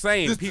 No, I'm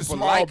saying This the people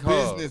Small like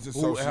her Business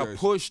who have Association.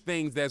 pushed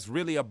things that's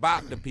really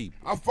about the people.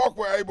 I fuck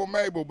with Abel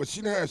Mabel, but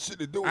she didn't have shit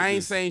to do with I ain't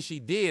this. saying she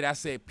did. I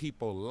said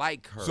people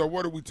like her. So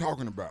what are we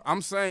talking about?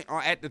 I'm saying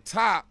at the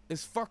top,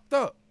 it's fucked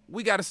up.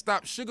 We got to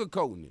stop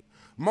sugarcoating it.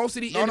 Most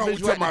of the No, we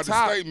individuals talking at the about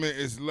top, the statement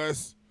is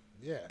less.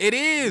 Yeah. it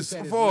is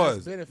said it's for less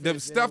us. benefits The than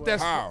stuff it was.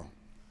 that's How?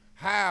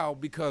 How?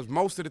 Because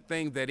most of the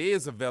things that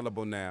is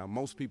available now,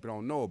 most people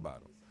don't know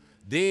about them.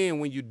 Then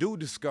when you do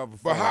discover,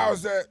 But for how them,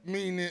 does that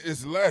mean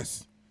it's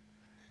less?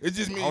 It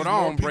just means Hold more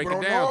on, people break it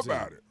don't down know to you.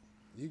 about it.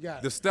 You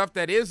got the stuff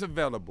that is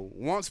available,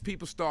 once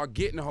people start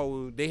getting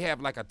hold, they have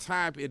like a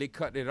time period, they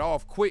cut it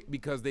off quick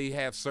because they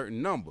have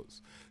certain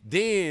numbers.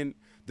 Then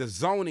the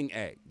zoning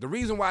act. The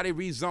reason why they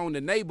rezone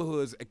the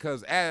neighborhoods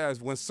because as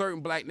when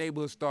certain black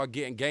neighborhoods start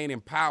gaining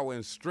power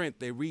and strength,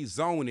 they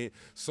rezone it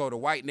so the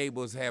white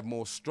neighborhoods have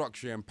more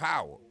structure and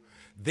power.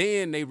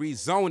 Then they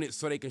rezone it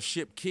so they can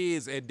ship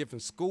kids at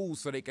different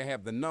schools so they can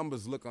have the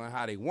numbers look on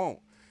how they want.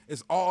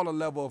 It's all a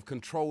level of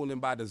controlling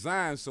by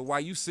design. So while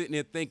you sitting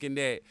there thinking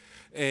that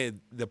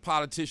the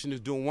politician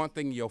is doing one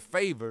thing in your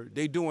favor,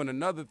 they doing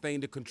another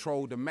thing to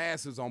control the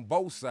masses on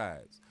both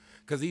sides.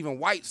 Because even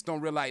whites don't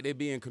realize they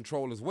be in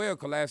control as well,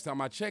 because last time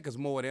I checked, it's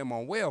more of them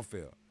on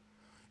welfare.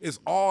 It's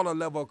all a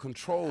level of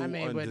control I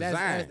mean, and but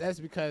design. that's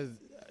because,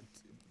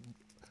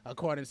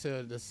 according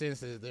to the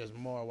census, there's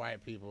more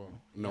white people.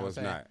 You know No, what it's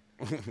I'm saying? not.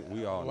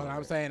 We all Well, know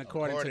I'm that. saying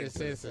according to the According to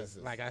the census,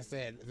 census. like I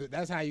said,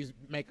 that's how you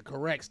make a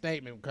correct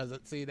statement because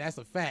see, that's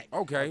a fact.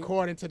 Okay.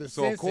 According to the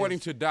So census. according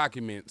to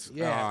documents,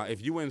 Yeah.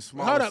 if you in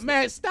small... Hold up,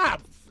 man,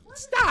 stop.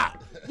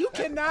 You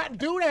cannot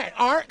do that,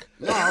 Ark.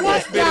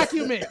 What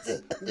documents?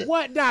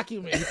 What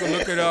documents? You can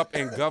look it up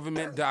in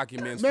government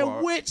documents. Man,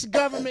 for, which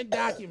government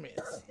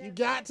documents? You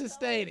got to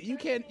state it. You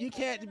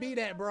can't be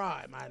that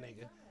broad, my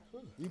nigga.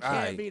 You can't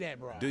Alright. be that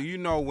broad. Do you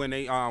know when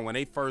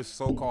they first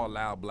so-called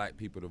allowed black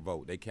people to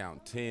vote, they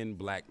count 10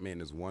 black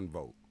men as one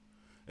vote.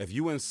 If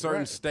you in certain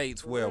Right.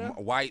 states where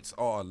whites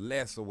are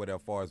less or whatever,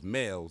 as far as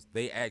males,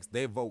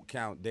 their vote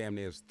count damn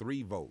near is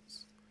 3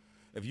 votes.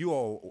 If you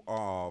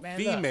are Man,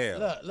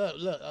 female,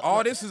 Look.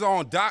 all this is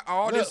on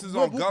this is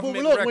on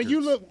government look,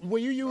 records.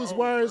 when you use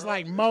words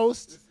like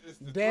most, It's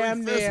the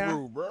damn 3/5 near,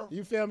 rule, bro.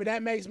 you feel me?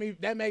 That makes me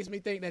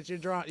think that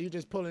you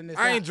just pulling this.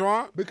 I out. ain't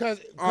drunk.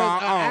 because My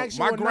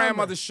actual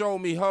grandmother number- showed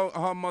me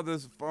her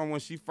mother's from when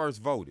she first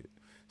voted.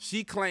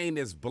 She claimed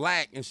as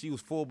black and she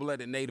was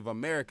full-blooded Native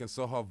American,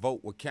 so her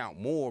vote would count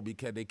more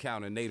because they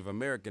count a Native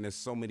American as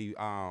so many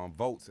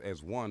votes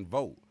as one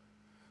vote.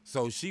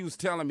 So she was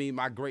telling me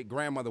my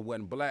great-grandmother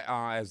wasn't black,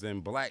 as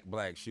in black.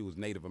 She was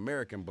Native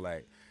American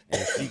black.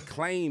 And she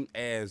claimed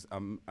as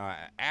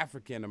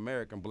African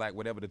American black,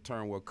 whatever the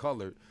term was,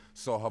 colored,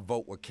 so her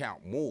vote would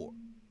count more.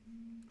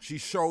 She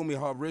showed me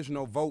her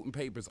original voting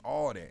papers,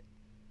 all that.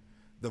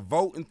 The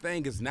voting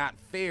thing is not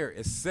fair.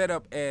 It's set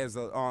up as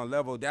a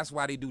level. That's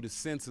why they do the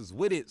census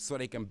with it, so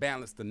they can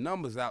balance the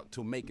numbers out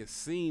to make it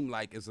seem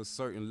like it's a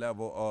certain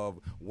level of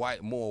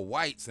more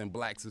whites and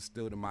blacks is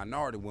still the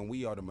minority when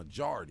we are the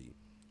majority.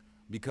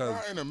 because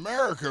Not in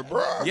America,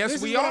 bro. yes,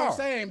 This we is what are. I'm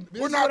saying. This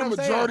We're is not what the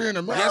I'm majority saying. in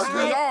America. Yes,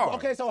 we are.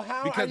 Okay, so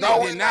how Because are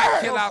they you did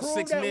not kill so out prove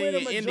 6 that we're the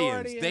million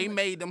majority Indians. in They the-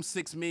 made them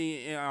 6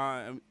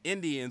 million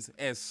Indians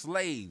as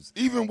slaves.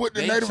 Even with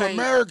the They Native changed-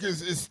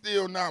 Americans, it's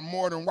still not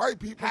more than white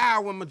people.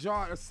 How when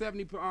majority of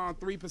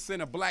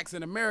 73% of blacks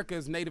in America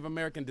is Native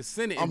American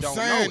descendant I'm and don't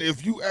saying know it.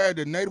 if you add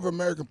the Native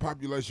American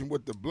population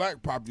with the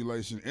black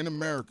population in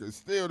America, it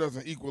still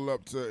doesn't equal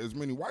up to as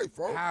many white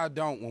folks. How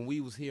don't when we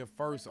was here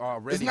first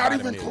already? It's not by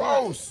the even million?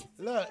 close.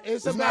 Look,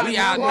 it's It's about not We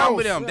even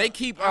outnumber close. them. They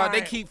keep All they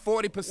right. keep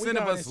 40% of going in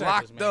us circles,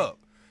 locked man. up.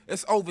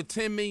 It's over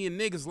 10 million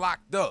niggas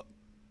locked up.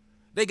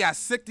 They got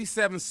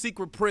 67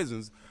 secret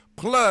prisons.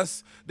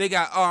 Plus they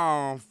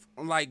got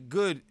like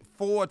good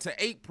 4 to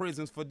 8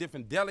 prisons for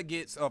different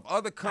delegates of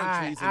other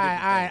countries all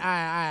and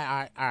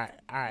different things.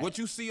 right. What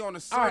you see on the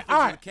All surface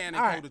right, is can't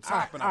all go right, to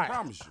top, and all I right.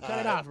 promise you. Cut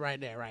it off right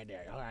there.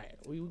 All right,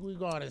 we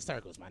going in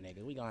circles, my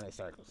nigga. We going in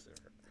circles.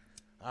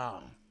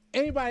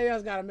 Anybody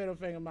else got a middle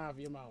finger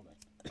mafia moment?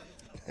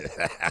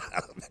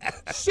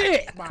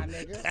 Shit, my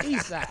nigga.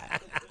 East side.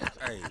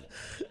 Hey,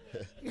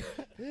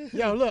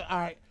 Yo, look, all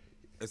right.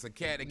 it's a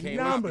cat that came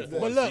Numbers. out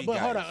before But look, Z but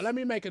hold guys. on. Let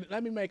me make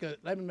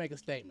a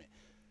statement.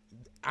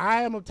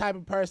 I am a type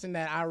of person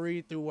that I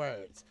read through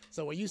words.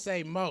 So when you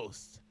say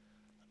most,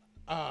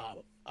 kind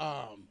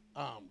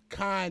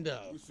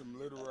of, Some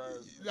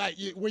literized. like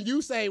when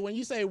you say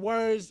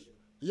words,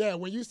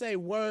 when you say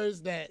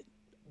words that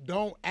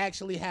don't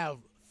actually have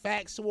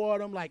facts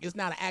toward them, like it's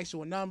not an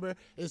actual number,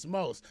 it's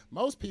most.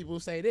 Most people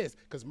say this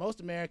because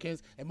most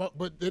Americans,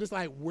 but it's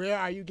like, where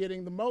are you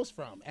getting the most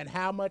from, and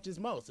how much is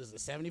most? Is it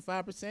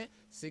 75%,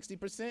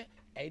 60%,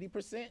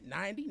 80%,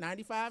 90,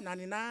 95,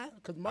 99?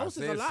 Because most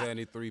I is a said lot.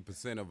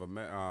 73% of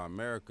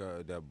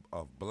America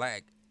of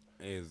black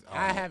is.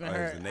 I haven't is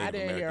heard. a Native I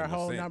didn't hear a American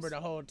whole descent. number the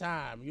whole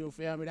time. You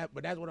feel me?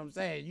 But that's what I'm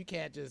saying. You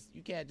can't just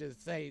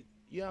say.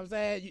 You know what I'm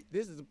saying?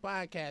 This is a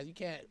podcast. You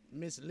can't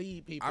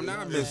mislead people. I'm you know not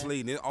what I'm saying?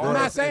 misleading. I'm All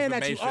not this saying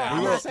that you information are. I I'm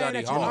will not saying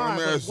study that you hard. are. Let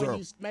me But ask when something.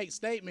 you make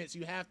statements,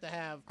 you have to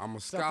have. I'm a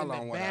something scholar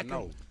to on what I back 'em.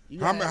 know. You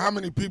How have-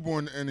 many people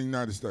in the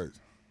United States?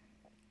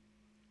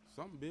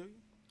 Something billion.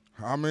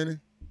 How many?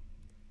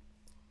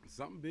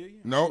 Something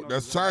billion. I No, don't know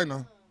that's exactly.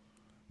 China.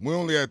 We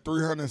only had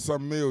 300 and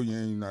some million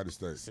in the United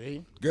States.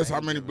 See? Guess how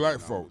ain't many giving black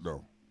no folk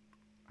though?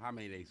 How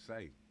many they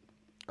say?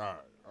 All right.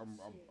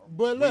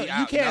 But look, you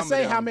can't outnumber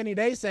say how them. many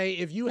they say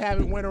if you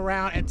haven't went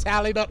around and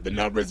tallied up the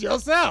numbers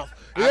yourself.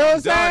 You know what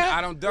I'm saying?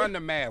 I don't done the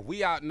math.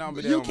 We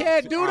outnumber them. You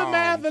can't do the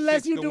math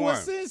unless you do a 6-1.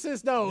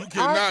 census, though. You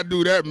cannot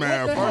do that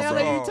math. the first hell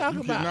of are you all. talking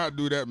You about? cannot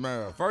do that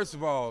math. First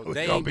of all,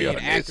 they gonna ain't be being on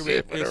this shit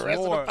accurate. for the It's rest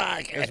of the more,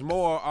 podcast. it's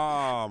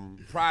more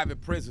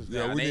private prisons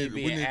Yeah, now. we They need- ain't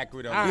we being need-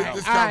 accurate on All the right,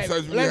 This all right,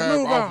 conversation we let's have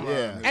move on.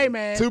 offline. Hey,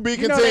 man. To be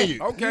you know continued.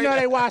 they- Okay. You know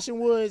they washing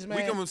woods, man.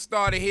 We can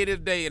start it here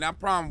today, and I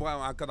promise,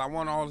 because I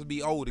want all to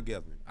be old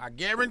together. I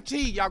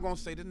guarantee y'all gonna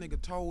say this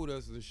nigga told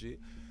us and shit.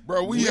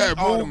 Bro, we had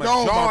are the moved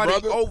on, my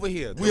majority brother. over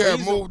here. We The had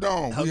reason- moved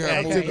on. We Okay,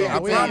 had okay, moved yeah, I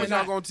on. we promise ain't y'all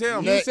not- gonna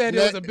tell You me. said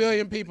there was a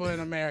billion people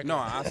in America. No,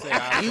 I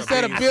said You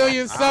said a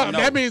billion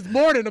something. That means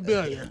more than a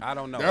billion. I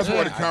don't know. That's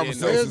where the I didn't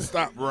know. conversation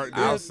stopped right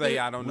there. I'll say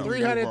I don't know.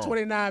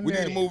 329 We need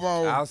to million. move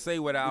on. I'll say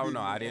what I don't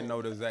know. I didn't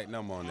know the exact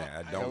number on that.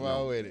 I don't Come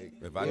know. on with it.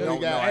 If I Yeah, don't we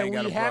know, got- I And ain't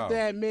got we a have problem.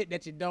 to admit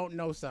that you don't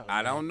know something.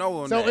 I don't know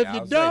on So that. if you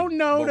I'll don't say.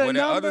 know but the with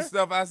the other number-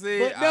 stuff I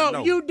said, But I know.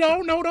 no, you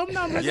don't know them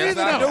numbers Yes,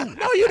 either, I though. do.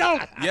 No, you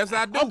don't. Yes,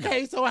 I do.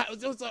 Okay, so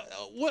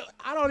what?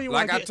 I don't even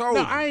Like wanna I get, told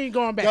no, you. I ain't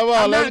going back. Come on,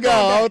 I'm let's not go.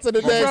 going back. On to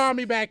the You next- drawing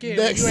me back in.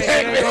 next You ain't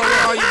segment. gonna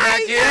Draw you back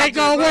in. It ain't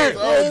gonna work.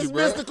 His you,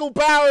 bro. mystical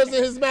powers and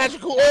his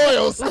magical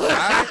oils.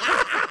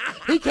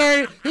 He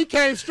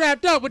came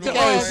strapped up with the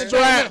came oil.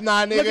 strapped,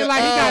 nah, nigga. Looking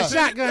like he got Uh.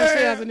 shotgun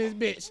shells in this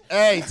bitch.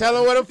 Hey, tell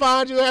him where to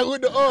find you at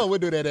with the oil. We'll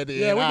do that at the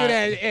Yeah, end. we All do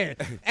that right. at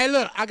the end. Hey,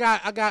 look, I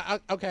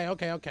got.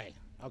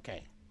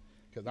 Okay.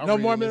 'Cause I'm No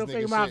reading more this middle nigga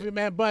finger shit. mafia,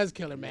 man. Buzz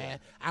killer, man.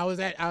 I was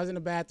in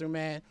the bathroom,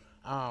 man.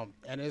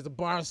 And there's a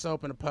bar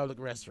soap in a public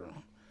restroom,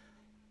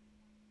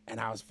 and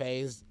I was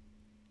phased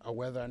of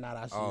whether or not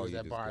I should Oh, use you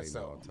that just bar gave me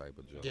all soap type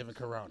of jokes. given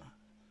Corona.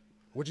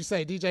 What'd you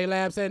say? DJ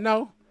Lab said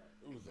no,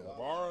 It was a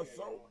bar of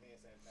soap.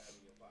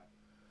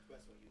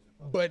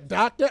 but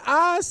Dr.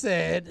 Oz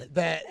said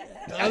that.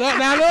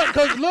 Now look,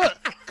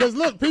 cause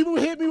look, people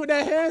hit me with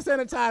that hand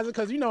sanitizer,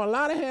 because you know a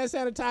lot of hand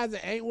sanitizer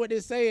ain't what they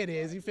say it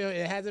is. You feel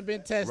it hasn't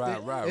been tested.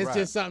 Right, It's right.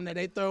 just something that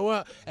they throw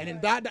up. And then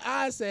Dr.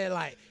 Oz said,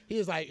 like, he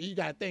was like, you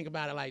gotta think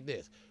about it like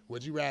this.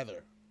 Would you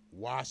rather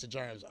wash the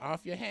germs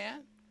off your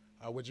hand,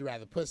 or would you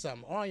rather put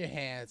something on your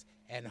hands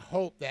and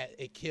hope that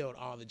it killed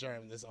all the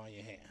germs that's on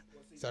your hand?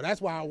 So that's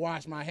why I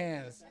wash my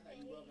hands.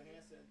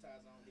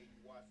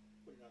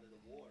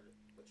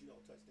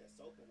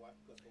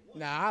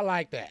 Nah, I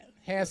like that.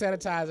 Hand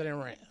sanitizer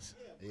and rinse.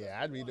 Yeah,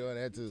 I'd be doing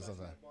that too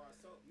sometimes.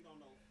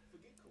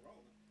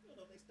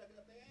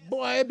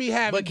 Boy, it be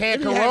having. But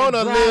can it be having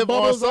Corona dry live on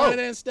bubbles soap? it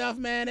and stuff,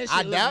 man? That shit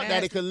I look doubt that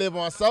nasty. it could live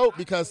on soap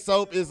because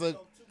soap is a.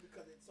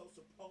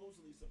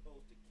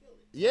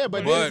 Yeah,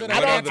 but But there's- it's I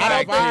another don't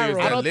think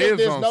bacteria I don't think lives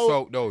there's on no.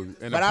 soap though. In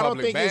But a I don't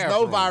public think there's no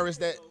bathroom. virus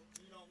that.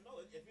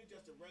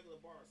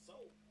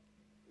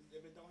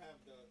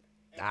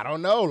 I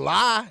don't know.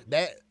 Lie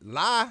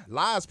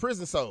is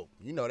prison soap.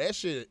 You know that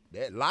shit.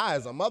 That lie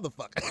is a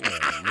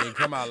motherfucker. Man,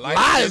 come out like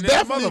Lie is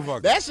definitely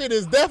motherfucker. that shit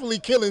is definitely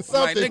killing Like,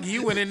 something. nigga,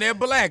 you went in there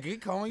black. He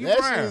calling you That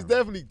brown. shit is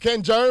definitely.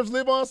 Can germs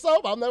live on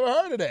soap? I've never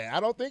heard of that. I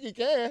don't think it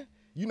can.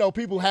 You know,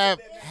 people have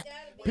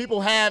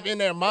in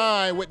their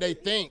mind what they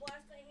think, Wash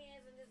their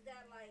hands and it's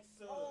got like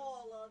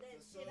all of that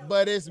shit on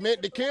but it. it's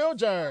meant to kill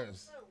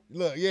germs.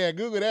 Look, yeah,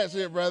 Google that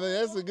shit, brother.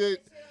 That's a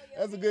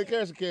good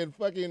character kid.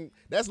 Fucking,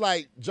 that's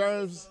like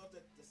germs.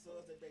 The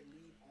suds that they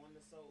leave on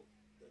the soap,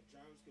 the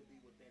germs could be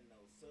within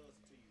those suds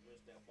until you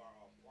rinse that bar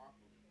off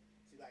properly.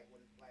 See, like with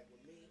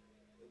me,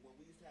 when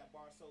we used to have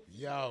bar soap.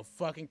 Yo,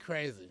 fucking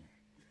crazy.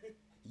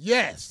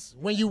 Yes,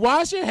 when you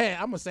wash your hair,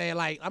 I'm gonna say it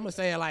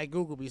like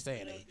Google be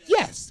saying it.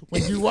 Yes,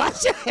 when you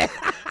wash your hair.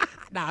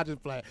 Nah, I'll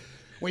just play.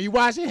 When you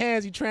wash your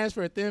hands, you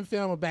transfer a thin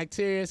film of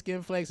bacteria,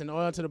 skin flakes, and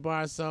oil to the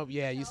bar of soap.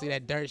 Yeah, you see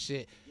that dirt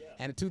shit.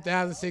 And a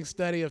 2006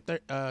 study of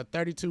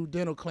 32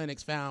 dental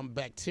clinics found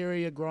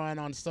bacteria growing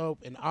on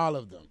soap in all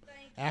of them.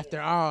 After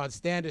all,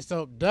 standard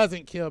soap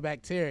doesn't kill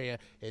bacteria;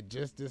 it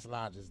just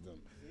dislodges them.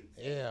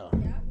 Yeah.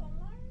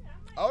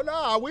 Oh no,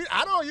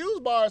 I don't use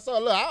bar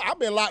soap. Look, I've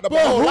been locked up a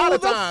But whole who lot of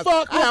the times.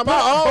 fuck I have would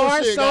put my own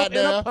bar shit, soap in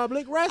a goddamn.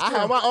 public restroom? I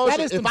have my own That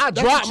shit. is If some- I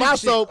that's drop some my cheap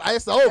shit. soap,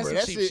 it's over. That's some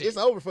That cheap shit, shit. it's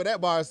over for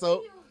that bar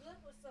soap. We use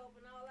liquid soap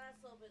and all our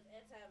soap is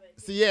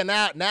antibacterial. See,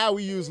 yeah, now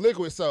we use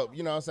liquid soap.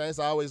 You know what I'm saying? It's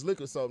always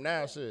liquid soap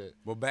now, shit.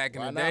 But back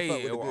in Why the not fuck day,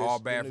 with the all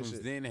good- the new bathrooms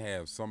shit? didn't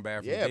have. Some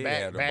bathrooms Yeah, did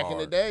have the back in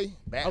the bars. day.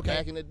 Okay.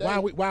 Back in the day.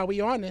 While we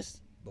on this,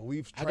 But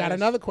we've I got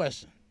another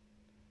question.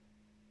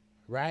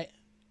 Right?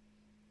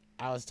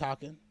 I was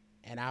talking,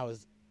 and I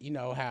was, you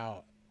know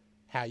how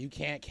you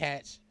can't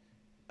catch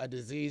a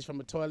disease from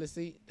a toilet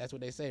seat? That's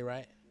what they say,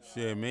 right?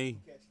 Shit, me.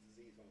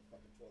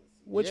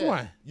 Which Yeah,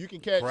 one? You can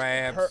catch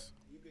Crabs.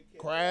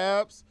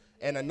 crabs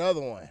and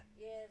another one.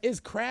 Is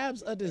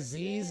crabs a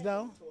disease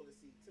though?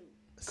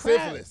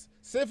 Syphilis.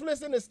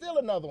 Syphilis and it's still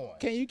another one.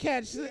 Can you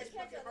catch?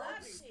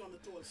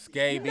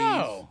 Scabies.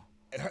 No.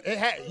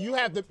 You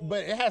have to,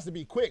 but it has to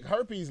be quick.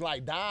 Herpes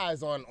like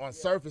dies on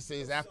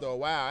surfaces after a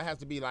while. It has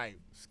to be like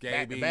back to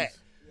Scabies. back.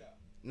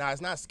 No,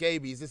 it's not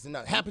scabies. It's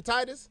another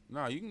hepatitis.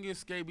 No, you can get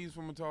scabies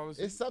from a toilet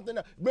seat. It's something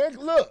else. Man,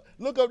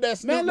 look up that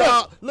Snoop Man,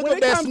 Dogg. look. Look when up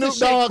it that comes Snoop to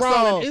shit Dogg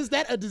crawling, song. is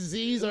that a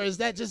disease or is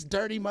that just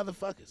dirty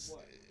motherfuckers?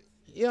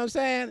 You know what I'm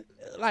saying?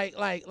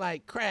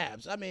 Like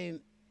crabs. I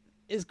mean,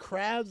 is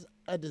crabs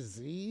a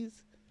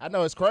disease? I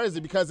know it's crazy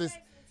because it's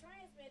Even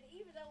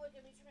though it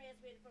can be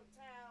transmitted from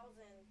towels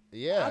and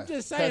yeah. I'm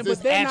just saying, 'cause but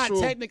it's they're actual-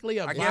 not technically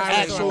a I virus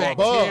guess or a actual bugs.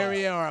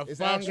 bacteria or a It's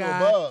fungi.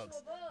 actual bugs.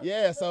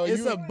 Yeah, so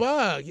It's you a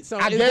bug. So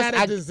I is guess that a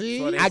I-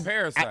 disease? So they're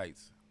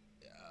parasites.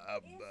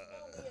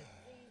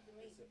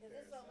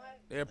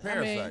 They're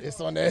parasites. it's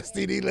on the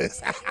STD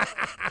list.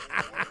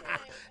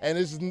 and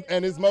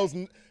it's most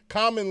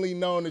commonly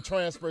known to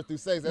transfer through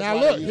sex. That's Now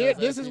why they look, use here. it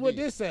as This is what STD.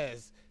 this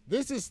says.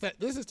 This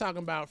is talking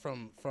about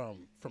from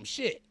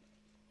shit,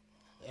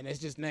 and it's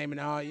just naming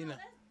all you know.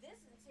 that's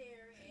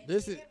dysentery and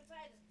This is-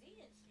 hepatitis D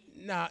and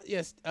shit. Nah,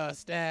 yes,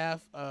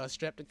 staph,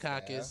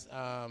 streptococcus,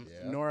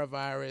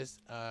 norovirus,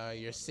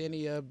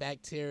 Yersinia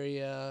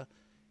bacteria,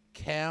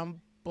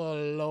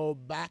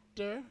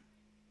 Campylobacter,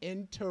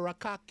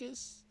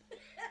 Enterococcus,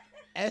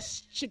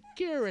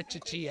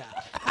 Escherichia.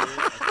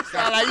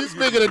 Sound like you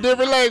speaking a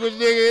different language,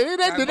 nigga.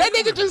 That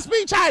nigga just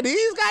speak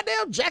Chinese,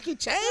 goddamn Jackie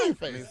Chan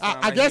face.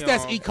 I guess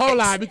that's E.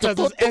 coli because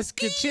it's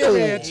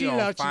Escherichia. You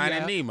don't find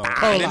a Nemo.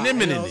 Coli, And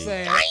you know what I'm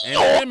saying? the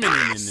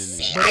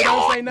But it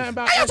don't say nothing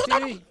about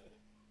STD.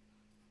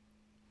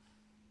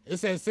 It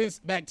says since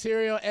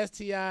bacterial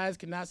STIs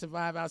cannot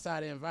survive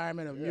outside the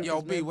environment of mucous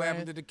Yo, B, what membrane.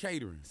 happened to the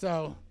catering?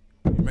 So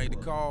You made the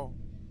call?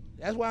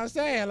 that's what I'm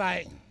saying.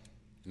 Like,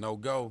 No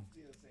go.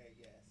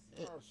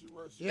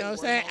 you know what I'm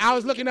saying? I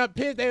was looking up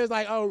piss. They was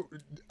like, oh,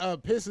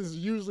 piss is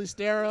usually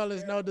sterile.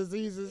 There's no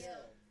diseases.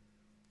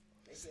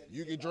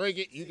 You can drink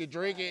it. You can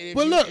drink it. If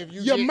But you- look, if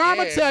you your get-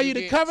 mama if tell you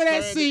to get cover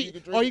that stranded, seat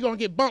you can or drink you're going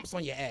to get bumps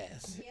on your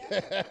ass.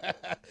 it.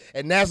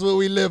 And that's what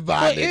we live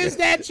by. But is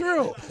that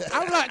true?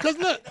 I'm like, because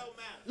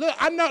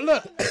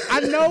I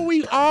know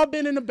we all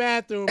been in the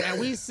bathroom and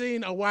we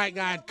seen a white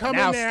guy come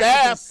now in there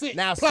and just sit,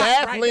 staff plop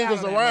right down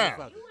lingers on that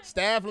around. motherfucker.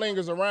 Staff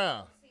lingers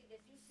around.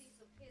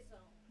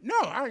 No,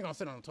 I ain't gonna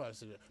sit on the toilet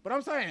seat. But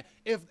I'm saying,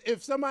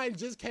 if somebody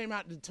just came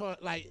out the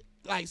toilet,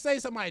 like say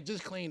somebody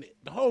just cleaned it,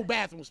 the whole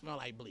bathroom smell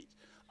like bleach.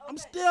 I'm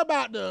still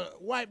about to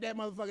wipe that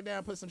motherfucker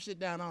down, put some shit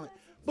down on it.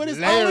 But it's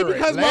Layer only it,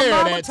 because my layer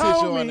mama that tissue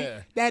told on me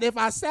there. that if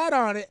I sat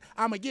on it,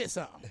 I'ma get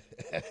something.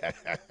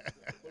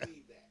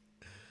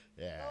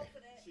 Yeah.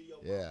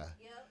 Yeah.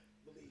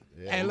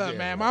 Hey, look,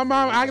 man, my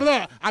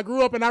mama. I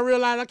grew up and I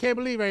realized I can't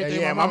believe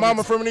everything. Yeah, my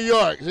mama from New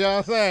York. You know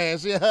what I'm saying?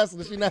 She a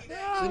hustler. She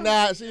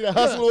the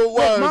hustler with Look,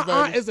 words, my baby.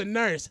 aunt is a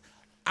nurse.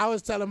 I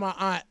was telling my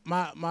aunt,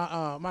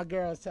 my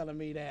girl was telling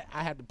me that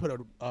I had to put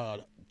a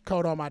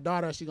coat on my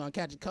daughter. She gonna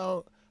catch a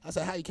cold. I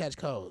said, how you catch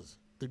colds?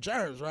 Through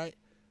germs, right?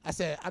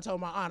 I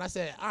told my aunt, I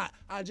said,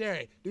 Aunt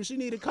Jerry, do she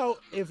need a coat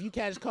if you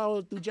catch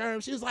cold through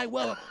germs? She was like,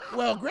 well,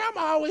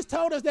 Grandma always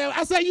told us that.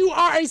 I said, you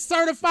are a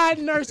certified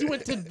nurse. You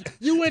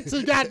went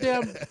to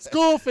goddamn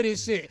school for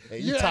this shit. Hey,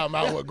 you talking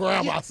about what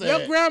Grandma said?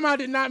 Your grandma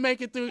did not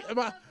make it through.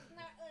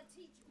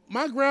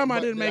 My grandma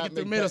didn't make it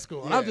through middle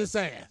school. Yeah. I'm just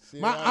saying.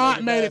 My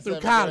aunt made it through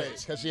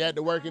college. Because she had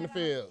to work in the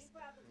fields.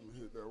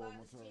 Hit that one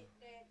more time.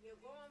 That your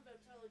grandmother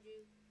told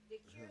you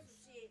to cure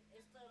some shit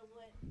instead of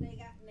what they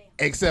got now.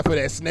 Except for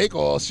that snake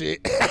oil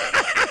shit.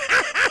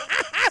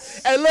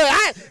 Hey, look,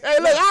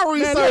 I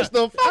researched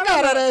the fuck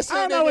out of that shit.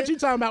 I don't know what nigga. you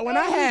talking about. When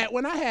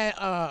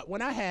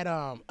I had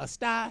a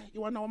sty, you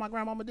wanna know what my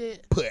grandmama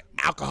did? Put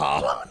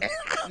alcohol on it.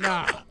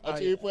 Nah.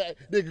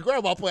 Nigga,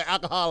 grandma put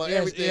alcohol on Yes,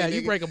 everything. yeah,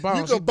 you nigga. break a bone,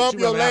 You she can bump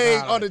put your leg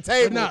alcohol on the it.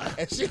 table, But nah.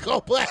 and she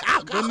gonna put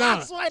alcohol. But no,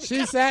 I swear to she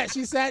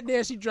God. sat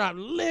there. She dropped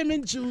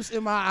lemon juice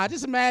in my eye.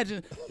 Just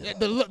imagine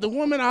the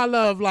woman I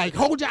love. Like,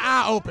 hold your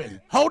eye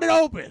open, hold it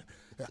open.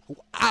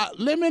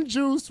 Lemon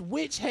juice,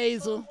 witch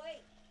hazel.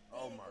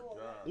 Oh my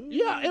God.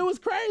 Yeah, it was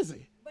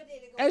crazy. But did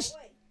it And go sh-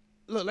 away?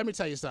 Look, let me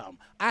tell you something.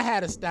 I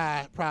had a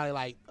sty probably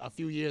like a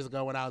few years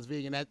ago when I was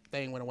vegan. That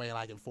thing went away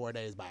like in 4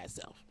 days by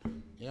itself. You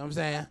know what I'm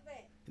saying?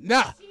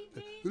 Nah.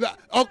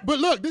 Oh, but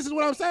look, this is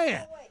what I'm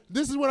saying.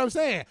 This is what I'm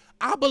saying.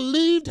 I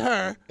believed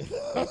her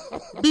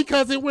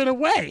because it went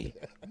away.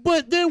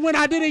 But then when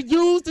I didn't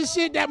use the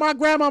shit that my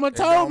grandmama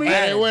told me,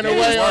 And it went away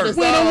it on the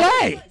went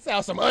side. away.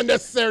 Sounds some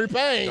unnecessary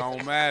pain.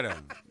 Don't matter.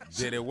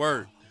 Did it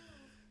work?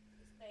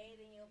 Stayed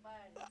in your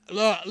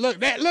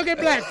body. Look at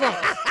black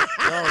folks.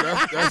 No,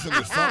 that's an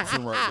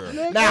assumption right there.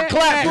 Look Now at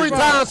clap black 3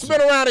 folks. times,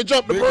 spin around, and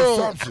jump the Big broom.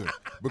 assumption.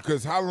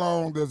 Because how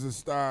long does it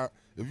start?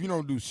 If you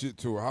don't do shit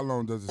to it, how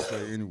long does it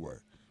stay anyway?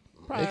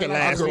 Probably It can like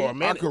last a for week. a I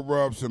minute. could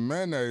rub some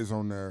mayonnaise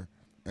on there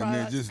and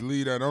then just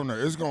leave that on there.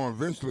 It's going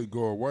to eventually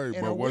go away.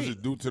 In But a was week.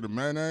 it due to the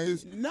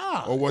mayonnaise?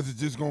 No. Or was it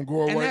just going to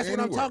go away And that's what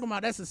anyway? I'm talking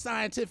about. That's a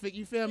scientific,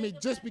 you feel me?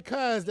 Just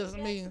because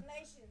doesn't mean.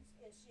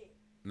 Vaccinations and shit.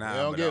 Nah, They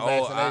don't but get the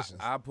old, vaccinations.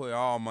 I put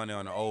all money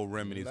on the old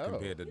remedies No.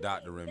 compared to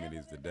doctor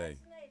remedies today.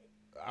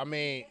 I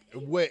mean,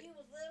 what? You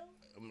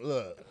was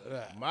little.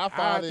 Look, my I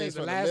father think is the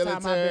from the last time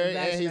I've been military,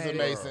 and he's a vaccinated-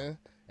 Mason.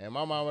 And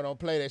my mama don't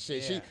play that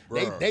shit.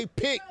 Yeah. They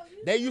pick.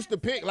 They used to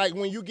pick like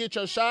when you get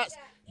your shots.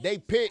 They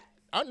pick.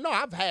 No,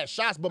 I've had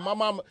shots, but my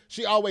mama,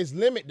 she always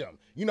limit them.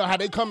 You know how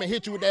they come and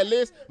hit you with that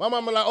list. My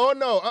mama like, oh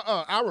no,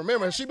 I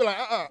remember. She be like,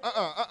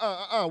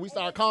 We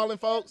start calling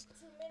folks,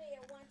 Too many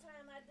at one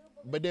time, I do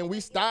believe. but then we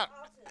stopped.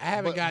 I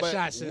haven't got but-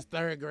 shots since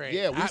 3rd grade.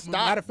 Yeah, we stopped.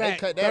 Matter of They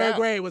fact, cut that 3rd out.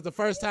 grade was the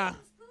first time.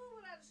 School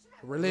without a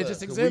shot. Religious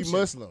Look, 'cause exemption. we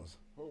Muslims.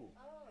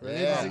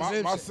 Religious Yeah. My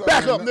exemption. son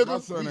Back ain't up, ne- my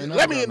son nigga. ain't Let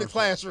never me got in the no shot.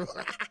 classroom.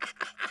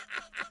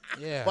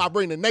 Yeah. Before I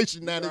bring the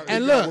nation down there.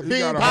 And look, he bean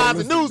got a pies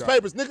and holistic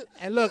newspapers, nigga.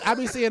 And look, I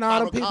be seeing all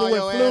them I'ma people call with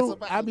your ass flu.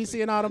 up. I be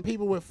seeing all them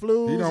people with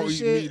flus He don't and eat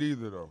shit. meat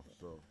either, though.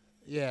 So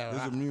Yeah.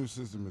 his immune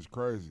system is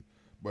crazy.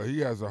 But he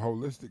has a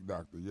holistic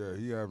doctor. Yeah,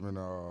 he haven't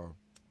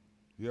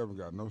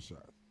got no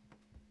shots.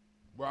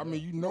 Well, I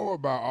mean, you know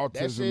about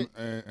autism shit-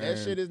 and that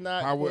shit is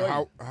not how for it, how,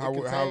 you. It how it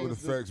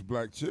contains the- affects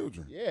black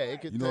children. Yeah,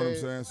 it could. You know what I'm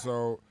saying?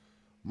 So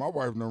my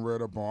wife done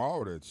read up on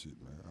all that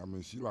shit, man. I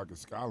mean, she like a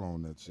scholar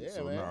on that shit. Yeah,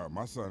 so man. nah,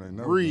 my son ain't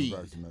never Breed. been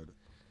vaccinated.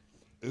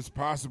 It's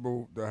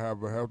possible to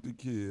have a healthy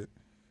kid.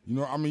 You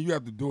know, I mean, you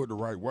have to do it the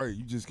right way.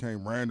 You just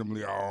can't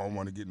randomly, I don't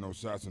want to get no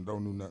shots and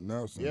don't do nothing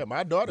else. And, Yeah,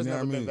 my daughter's you know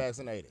never what I been mean?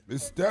 vaccinated.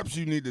 There's steps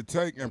you need to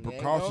take and You ain't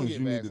precautions gonna get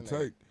you need to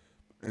vaccinated. take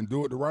and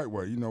do it the right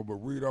way, you know, but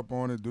read up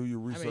on it, do your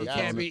I research mean, you on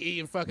can't it. be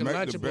eating fucking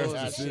Make the best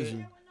Lunchables and shit.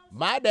 decision.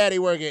 My daddy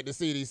work at the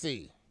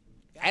CDC.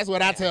 That's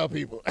what I tell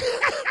people,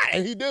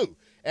 and he do.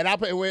 And I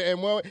put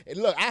and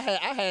look, I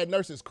had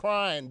nurses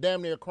crying,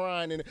 damn near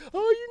crying, and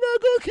oh, you're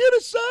not gonna get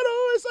a shot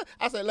on it.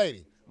 I said,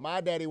 lady, my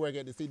daddy work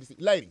at the CDC.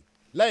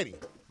 Lady,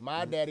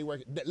 my daddy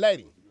work.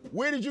 Lady,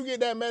 where did you get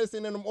that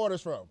medicine and them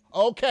orders from?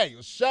 Okay,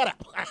 shut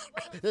up,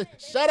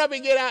 shut up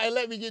and get out and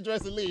let me get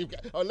dressed and leave,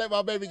 or let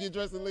my baby get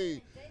dressed and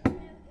leave. They do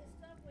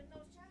stuff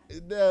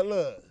with no shot.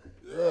 Look.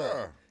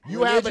 Yeah.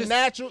 You have a Religious-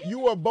 natural. You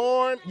were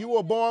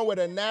born with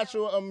a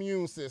natural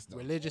immune system.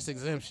 Religious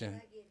exemption. I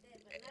get that.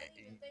 But not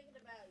even thinking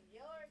about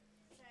your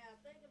child.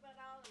 Think about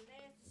all the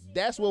nasty shit.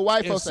 That's what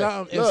white If folks say.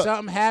 something, if Look,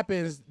 something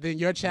happens, then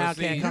your child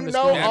see, can't you come to you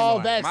school. know That's all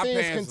why. My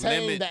vaccines parents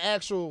contain limit- the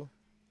actual.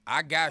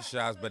 I got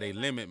shots, but they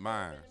limit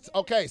mine.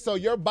 Okay, so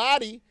your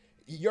body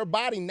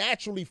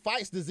naturally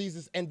fights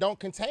diseases and don't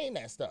contain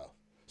that stuff.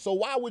 So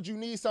why would you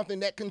need something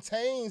that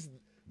contains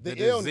the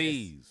illness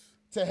disease.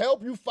 to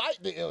help you fight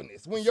the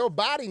illness when your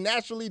body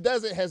naturally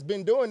does it? Has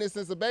been doing this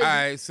since a baby. All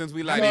right, since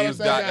we like You know to what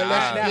use I'm saying? Dr.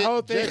 Unless Oz, That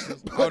whole thing, Jason,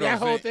 hold on, that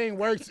whole see. thing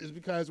works is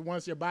because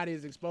once your body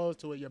is exposed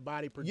to it, your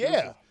body produces.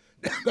 Yeah.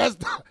 that's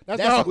the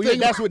whole thing.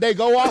 That's what they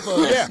go off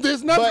of. Yeah,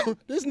 There's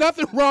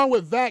nothing wrong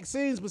with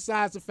vaccines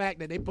besides the fact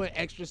that they put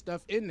extra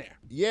stuff in there.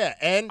 Yeah,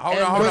 and Hold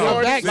and on, hold on.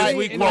 majority- Vaccine Since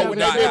we in quote there,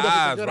 Dr. that's a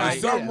Oz, good right?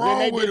 idea. Something When wrong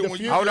they with did it the when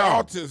flu- you Hold get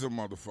on. autism,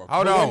 motherfucker.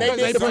 Hold on. When they did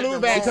the Because flu they-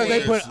 vaccine, because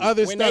they put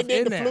other when stuff they did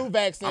in the there. flu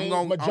vaccine, I'm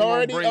gonna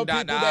majority bring of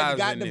people Dr. that Oz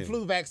got in the this.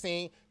 flu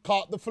vaccine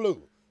caught the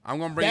flu. I'm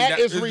gonna bring That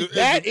is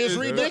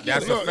ridiculous.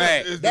 That's a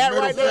fact. Is the That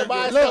middle right there finger-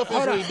 by Look, itself is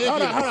hold on,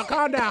 ridiculous.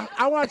 calm down.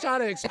 I want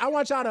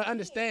y'all to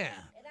understand.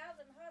 And I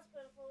was in the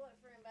hospital for what,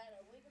 for about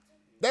a week or two?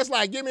 That's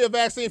like, give me a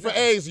vaccine for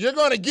AIDS. You're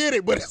gonna get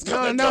it, but it's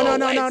gonna No, go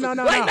no, away. no, no,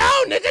 no, Like,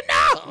 no. no, nigga,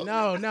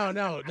 no.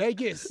 No. They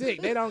get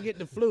sick. They don't get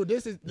the flu.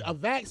 This is a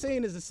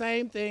vaccine is the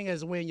same thing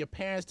as when your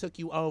parents took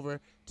you over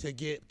to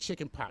get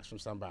chicken pox from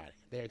somebody.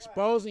 They're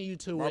exposing you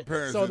to My it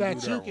parents so didn't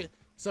that do you that can. one.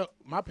 So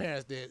my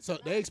parents did. So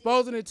they're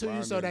exposing it to you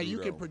Mine so didn't that do you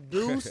that can one.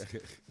 produce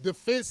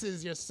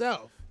defenses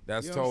yourself.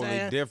 That's You know what I'm totally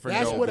saying? different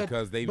That's though what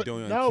because they but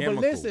doing no,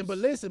 chemicals. but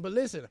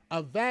listen.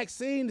 A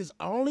vaccine is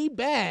only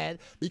bad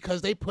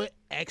because they put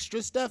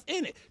extra stuff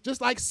in it.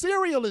 Just like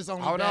cereal is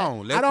only Hold bad.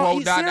 on, let's I don't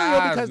quote eat Dr. cereal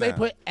Oz because they now.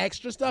 put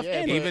extra stuff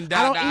Yeah, in but it. Even I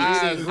don't Dr. eat Oz,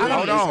 cereal. I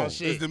hold don't eat on. some Is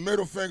shit. the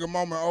middle finger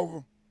moment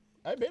over?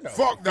 I been over.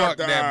 Fuck Fuck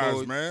Dr. that Oz,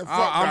 bullshit. man. Fuck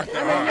I'm- Dr.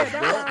 I mean, Oz, yeah,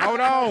 bro. Dr. Hold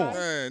on.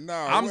 Man,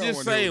 nah, I'm we don't just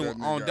wanna saying hear what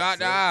that on nigga Dr. got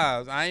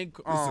to Oz, I ain't.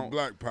 a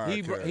black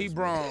He podcast,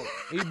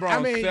 brought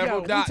I mean,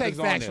 several we doctors take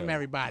on facts there. from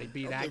everybody,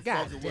 be say. that. I'm God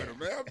fucking damn. with him,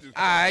 man. I'm just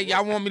All right,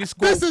 y'all want me to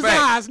quote This is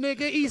facts, Oz,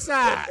 nigga. East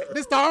side.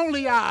 This the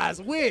only Oz.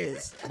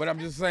 Wiz. but I'm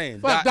just saying.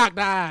 Fuck Doc-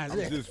 Dr. Oz.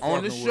 Yeah. just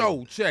on the fucking with show,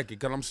 him. check it,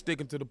 because I'm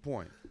sticking to the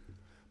point.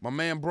 My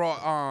man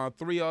brought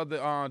 3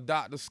 other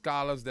doctor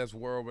scholars that's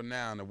world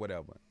renowned or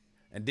whatever.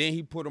 And then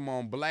he put them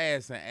on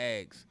blast and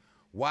asked,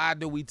 why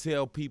do we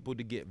tell people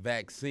to get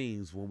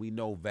vaccines when we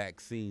know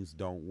vaccines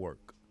don't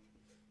work?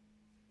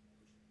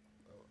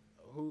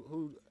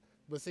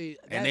 But see,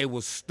 And they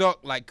was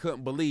stuck like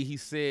couldn't believe he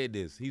said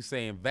this. He's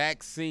saying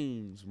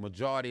vaccines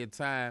majority of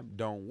time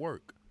don't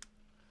work.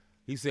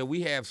 He said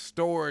we have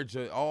storage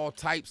of all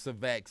types of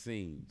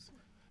vaccines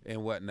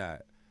and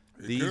whatnot.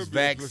 These could be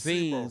a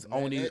vaccines placebo.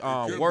 only It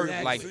could be work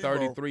a like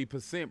placebo.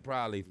 33%,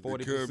 probably It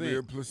could be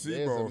a 40%.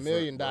 placebo. There's a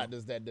million effect, bro.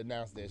 doctors that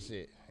denounce that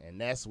shit,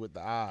 and that's what the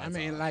odds. I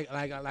mean, are.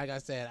 like I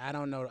said, I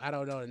don't know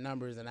the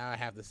numbers, and I would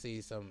have to see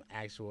some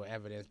actual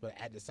evidence. But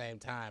at the same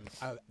time,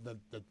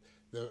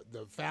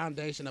 the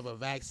foundation of a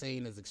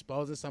vaccine is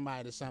exposing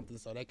somebody to something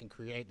so they can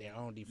create their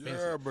own defense.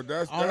 Yeah, but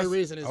that's Only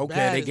reason it's Okay,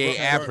 bad they is gave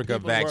because Africa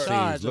people in charge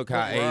vaccines. are Look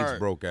how putting- AIDS Right.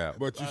 broke out.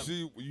 But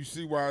you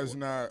see why it's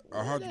not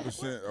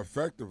 100%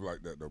 effective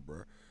like that though,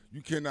 bro.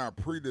 You cannot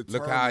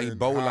predetermine. Look how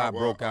Ebola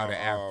broke out a- of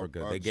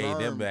Africa. a They gave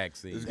them germ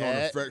vaccines. It's going to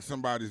That- affect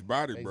somebody's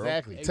body, bro.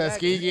 exactly.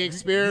 Exactly. Tuskegee You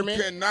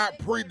experiment. cannot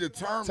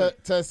predetermine.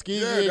 Tuskegee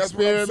Yeah, that's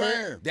what I'm experiment.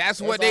 saying.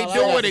 That's what That's they all I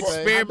doing. gotta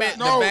say. Experiment.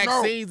 No, the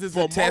vaccines is For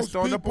a test most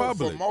on the people-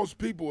 public. For most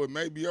people, it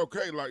may be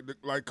okay,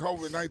 like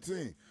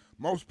COVID-19.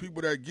 Most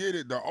people that get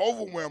it, the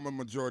overwhelming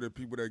majority of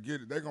people that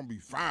get it, they're going to be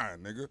fine,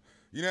 nigga.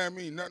 You know what I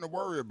mean? Nothing to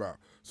worry about.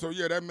 So,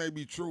 yeah, that may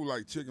be true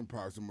like chicken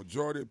pox. The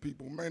majority of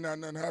people may not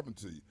nothing happen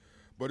to you.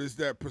 But it's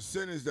that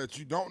percentage that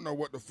you don't know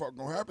what the fuck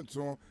going to happen to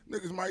them.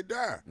 Niggas might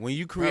die. When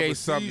you Have create a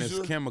something that's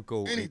seizure,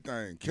 chemical,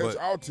 anything. Catch but-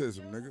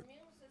 autism, nigga. Your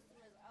immune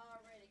system is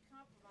already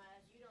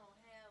compromised. You don't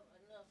have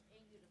enough in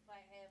you to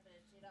fight half of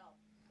that shit off.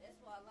 That's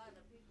why a lot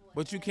of people.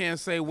 But you can't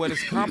say what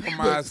is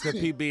compromised because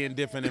people be in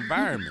different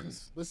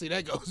environments. But see,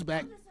 that goes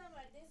back. I'm just talking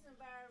about this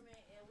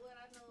environment and what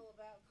I know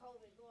about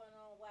COVID going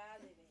on where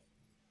I live at.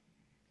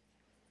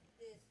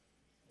 This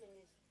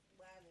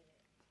where I live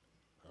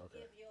at.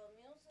 Okay. If your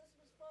immune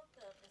system's fucked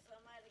up and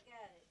somebody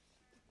got it,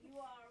 you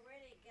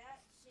already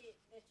got shit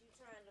that you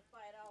trying to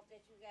fight off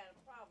that you got a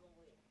problem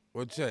with.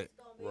 Well, check. It's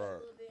gonna be a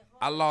Right. little bit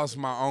I harder lost to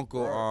my get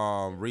uncle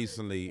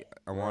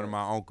one of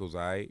my uncles,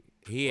 all right?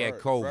 He had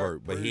Right.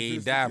 covert, but he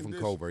ain't Pre-existing died from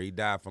condition. covert. He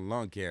died from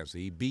lung cancer.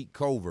 He beat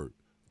covert.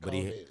 But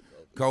COVID.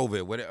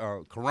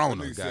 COVID,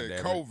 corona, Nigga said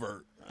goddamn.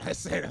 covert. I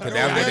said, But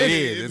that's what it It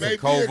is. It's may a be a-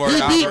 covert He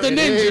beat the operation.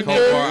 ninja,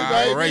 Covert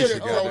nigga. operation,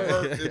 It may be a goddamn.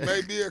 covert. It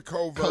may be a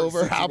covert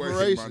Covert situation,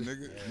 operation. my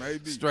nigga.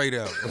 Maybe. Straight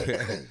up.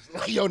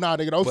 Yo, nah,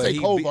 nigga, don't But say he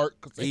covert.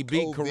 beat- 'cause say He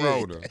beat COVID.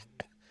 corona,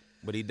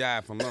 but he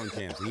died from lung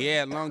cancer. He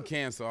had lung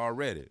cancer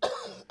already,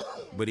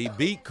 but he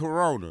beat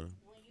corona,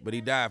 but he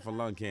died from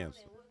lung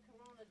cancer. what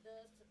corona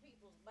does to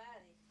people's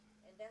bodies,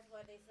 and that's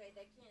why they say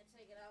they can't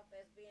take it off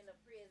as being a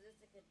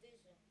pre-existing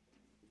condition.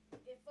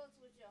 It fucks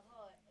with your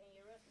heart and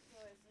your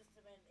respiratory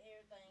system and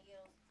everything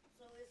else,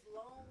 so it's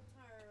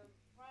long-term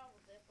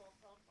problems that's gonna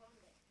come from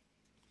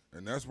that.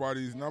 And that's why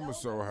these numbers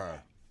so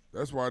high.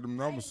 That's why them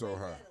numbers so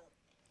high.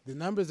 the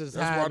numbers is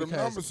That's high why them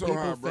because numbers so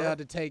people high, bro. failed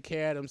to take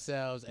care of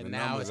themselves, and The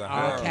now numbers it's are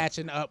all high.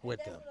 catching up with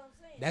That's them. what I'm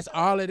saying. That's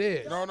all it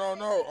is.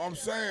 No. I'm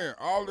saying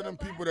all of them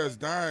people that's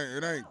dying,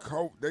 it ain't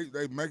COVID.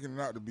 They making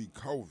it out to be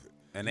COVID.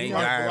 And they You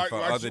dying for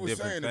like other she was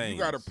different saying, if things. you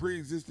got a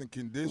pre-existing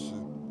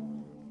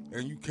condition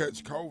and you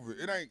catch COVID,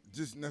 it ain't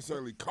just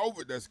necessarily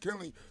COVID that's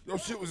killing you. Your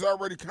shit was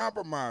already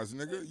compromised,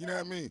 nigga. You know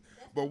what I mean?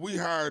 But we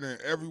higher than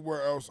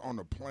everywhere else on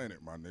the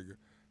planet, my nigga.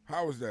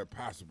 How is that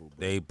possible, bro?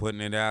 They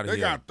putting it out They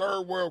here. got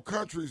third world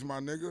countries, my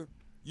nigga.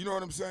 You know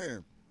what I'm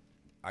saying?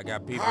 I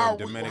got people How in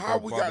we- Dominican how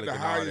we got Republic the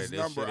and all that. highest That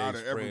number shit out ain't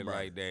of spread everybody?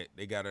 like that.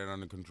 They got it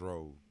under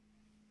control.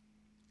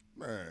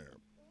 Man.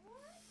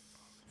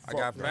 I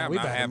got Fuck family. We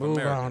I about to have move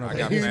American. on I over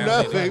got He's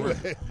family.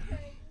 nothing.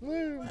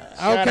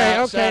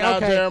 Okay, Shout out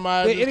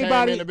Jeremiah Did just came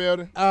anybody in the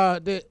building.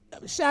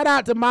 shout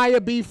out to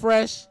Maya B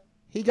Fresh.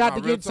 He got Nah,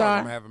 the real talk, guitar.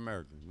 I'm half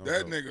American. No That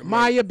joke. nigga late.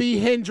 Maya B.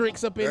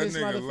 Hendricks up in That this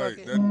nigga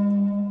late.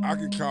 motherfucker. I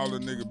can call a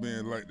nigga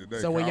being late today.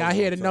 So when 'cause I y'all was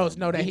hear on the time. notes,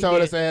 know that He he told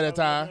did. us ahead of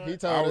time. He I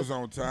told was us.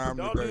 on time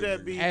Don't today. do that,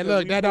 nigga. B. Hey, 'cause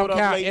look, we that don't pulled up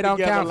count. late It don't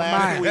together count for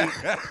last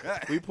mine.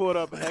 week. We pulled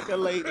up hecka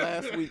late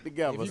last week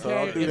together, If you so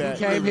don't came- do if you that.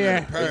 came living here- in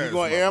the If past, you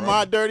gonna air my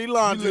brother. dirty You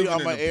laundry, living I'm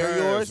in gonna the air past,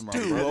 yours my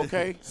too, brother.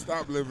 okay?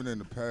 Stop living in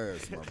the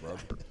past, my brother.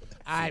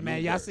 All right, man.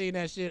 Salute Y'all that. seen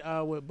that shit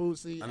with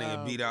Boosie? That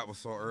nigga beat out was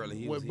so early.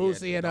 He with was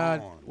he Boosie had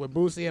and the dawn. with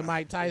Boosie and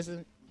Mike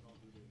Tyson.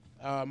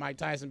 Mike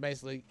Tyson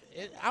basically.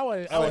 I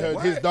would Oh,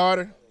 his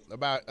daughter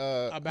about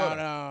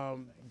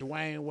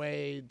Dwayne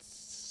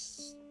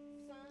Wade's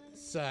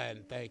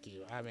son. Thank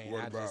you. I mean,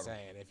 What I'm about just him?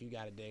 saying, if you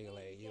got a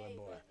ding-a-ling, you a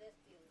boy.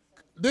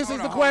 This Hold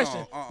is the on, question.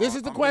 hold on. This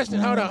is the I'm question.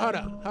 just- Hold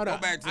up. Go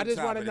back to I the just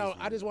top want to of know. this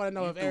I just want to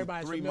know You if threw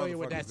everybody's three familiar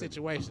with that motherfuckers in.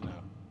 situation,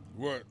 though.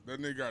 What? That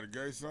nigga got a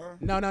gay son?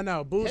 No.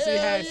 Boosie Hell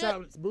had yeah.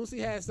 something. Boosie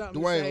had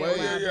something Dwayne to say Wade.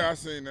 about, Yeah, I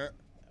seen that.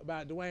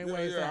 about Dwayne Yeah,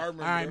 Wade's yeah, I son.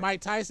 remember All right, that.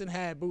 Mike Tyson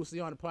had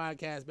Boosie on the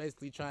podcast,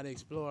 basically trying to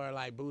explore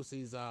like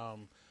Boosie's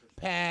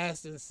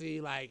past and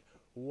see like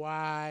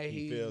why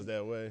He feels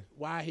that way.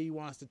 why he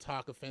wants to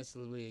talk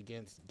offensively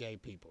against gay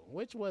people,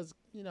 which was,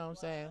 you know what I'm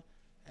saying?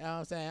 You know what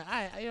I'm saying?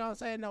 You know what I'm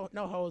saying?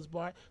 No holds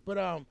barred.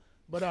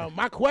 But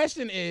my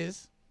question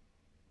is,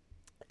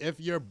 if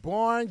you're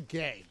born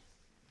gay,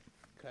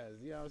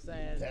 because, you know what I'm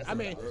saying? I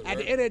mean, at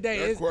the end of the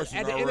day, That question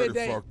at the end of the already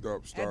day, fucked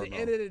up at starting the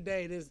end of the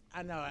day, this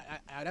I know.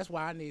 That's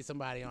why I need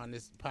somebody on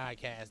this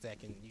podcast that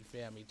can, you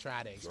feel me,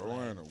 try to explain.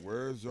 Joanna,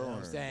 where's Joanna?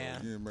 I'm saying?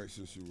 You didn't make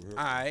sure she was here.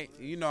 All right,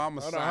 you know I'm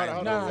a Hold on, sign. hold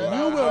on, No, hold on.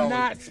 you will always-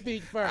 not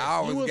speak first. I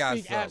always You will got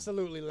speak something.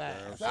 absolutely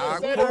last. I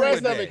Say cool the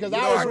rest with of it, because that.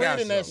 You I know was I got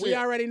reading that something. We shit.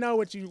 already know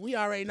what you. We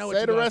already know what Say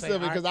you the gonna rest say,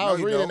 of it, because all I No, was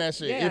you reading don't. that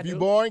shit. Yeah, I If you do.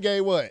 born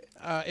gay, what?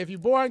 right? If you're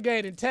born gay,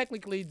 then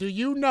technically, do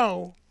you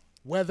know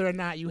whether or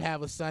not you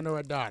have a son or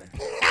a daughter?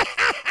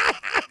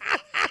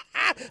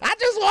 I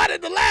just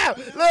wanted to laugh.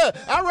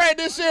 Look, I read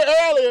this shit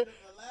earlier.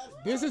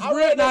 This is I real.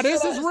 read Now that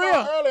this shit is on real.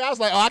 Insta earlier. I was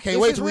like, oh, I can't This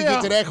wait is till we real.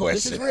 get to that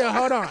This is question. real.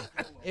 Hold on.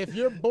 If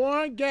you're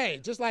born gay,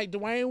 just like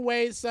Dwayne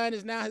Wade's son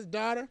is now his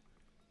daughter,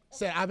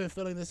 said, I've been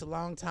feeling this a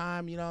long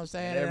time. You know what I'm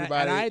saying? And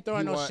And I ain't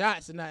throwing he no want-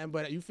 shots or nothing,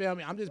 but you feel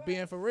me? I'm just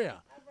being for real,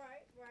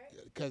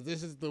 Right. because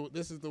this is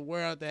the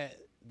world that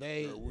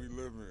they. That we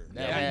live in.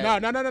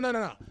 That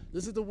No.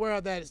 This is the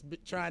world that's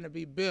trying to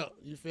be built.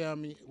 You feel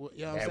me?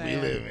 You know what I'm That we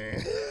saying? live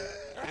in.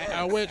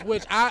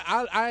 Which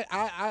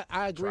I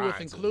agree with Trying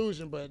to.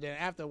 inclusion, but then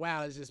after a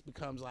while it just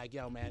becomes like,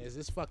 yo, man, is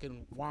this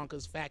fucking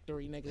Wonka's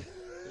factory, nigga?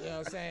 You know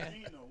what I'm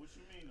saying?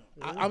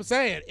 I'm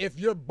saying, if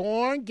you're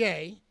born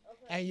gay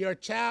and your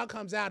child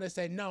comes out and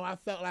say, no, I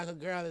felt like a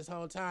girl this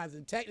whole time,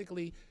 then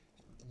technically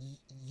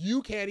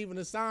you can't even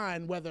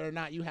assign whether or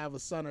not you have a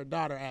son or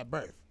daughter at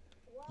birth.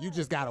 You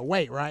just gotta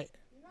wait, right?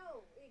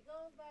 No, it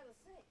goes by the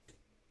sex.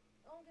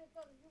 I don't give a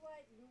fuck if you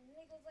like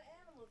niggas or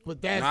animals.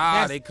 But that's Nah,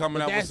 that's, they coming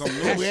but up with that's- some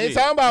new that's- We ain't shit.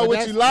 talking about but what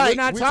that's- you like. We're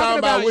not We talking talking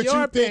about what your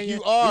you think opinion.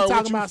 you are, We're what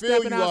talking you about feel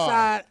stepping you are.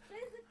 outside.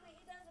 Physically,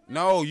 it doesn't matter.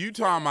 No, you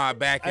talking about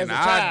back As in a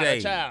our child, day.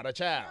 a child. No, I'm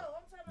talking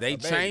They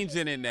about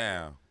changing it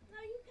now. No,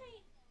 you can't,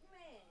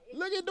 man. If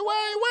Look you at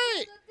Dwayne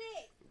Wade. suck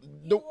a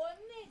dick, Du- you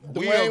a nigga.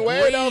 We Dwayne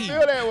Wade don't agree.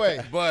 feel that way.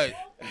 But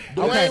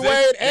Dwayne Okay.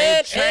 Wade They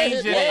and changing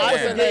his it what's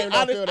now. his name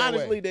don't feel that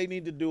Honestly, way. they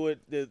need to do it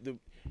the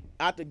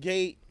out the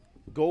gate.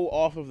 Go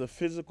off of the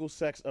physical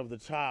sex of the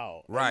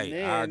child. And Right, I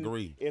then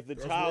agree. If the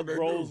That's child what they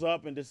grows do.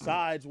 up and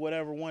decides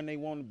whatever one they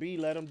want to be,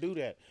 let them do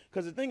that.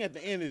 Because the thing at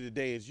the end of the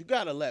day is you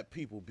got to let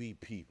people be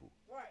people.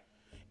 Right.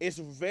 It's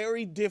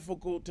very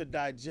difficult to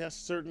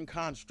digest certain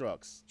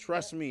constructs.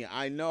 Trust me,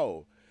 I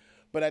know.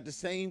 But at the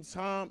same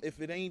time,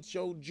 if it ain't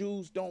your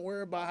juice, don't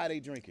worry about how they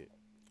drink it.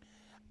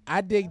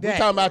 I dig We that.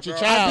 talking about your I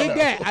child. dig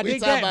that. though. I We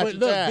dig talking that. about But your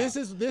look,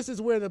 child. this is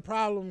where the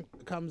problem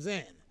comes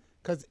in.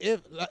 Because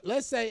if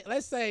let's say,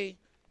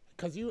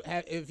 because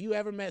if you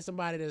ever met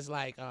somebody that's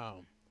like,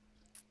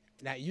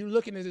 now you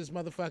looking at this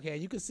motherfucker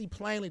and you can see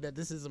plainly that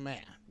this is a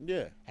man,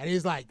 Yeah. and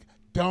he's like,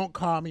 don't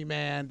call me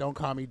man, don't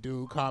call me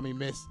dude, call me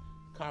miss,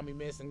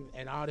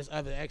 and all this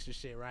other extra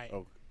shit, right?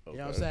 Okay. You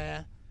know what I'm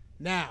saying?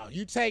 Now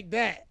you take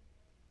that.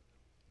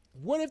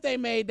 What if they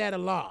made that a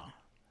law?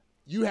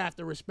 You have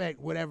to respect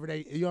whatever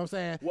they. You know what I'm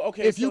saying? Well,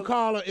 okay, If you so-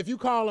 call a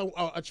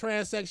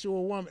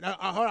transsexual woman,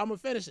 hold on, I'm gonna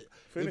finish it.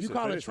 Finish if you it,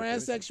 call finish a it,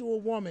 finish it.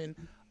 transsexual woman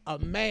a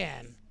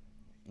man,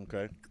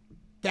 Okay.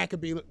 that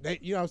could be. You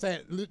know what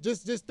I'm saying?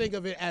 Just think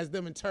of it as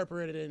them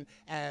interpreting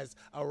as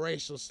a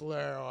racial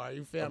slur, or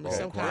you feel me? Okay.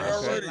 Some kind They of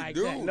shit already like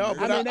do. that. No,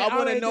 but mean, they I want to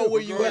already know do.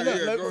 where you Go at.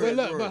 ahead, Let- go But ahead,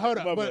 look, go but ahead. hold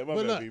up, My but bad, my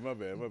look,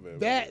 bad, my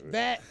bad.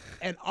 that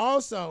and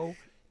also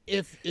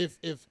if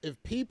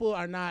people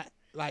are not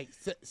like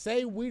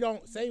say we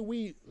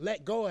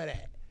let go of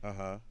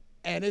that,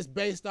 and it's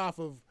based off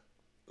of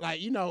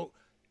like, you know,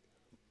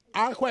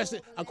 a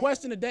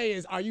question today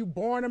is, are you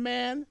born a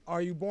man or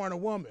are you born a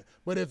woman?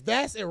 But if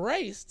that's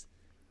erased,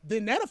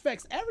 then that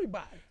affects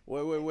everybody.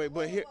 Wait,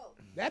 but here.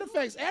 That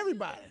affects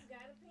everybody. You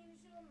got a penis,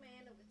 you a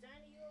man, a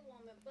vagina, you a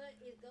woman, but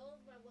it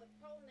goes by what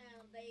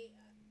pronoun they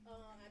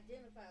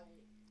identify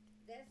with.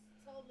 That's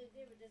totally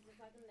different, just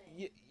like a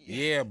name.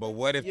 Yeah, but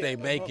what if they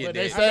make it? But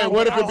they that- say,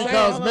 what if it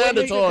becomes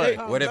mandatory?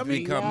 What if it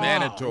become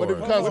mandatory? What if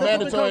it becomes What if it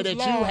mandatory that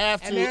becomes you law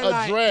have and to they're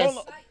like, address?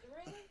 Like,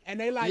 really? And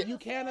they like, you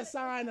can't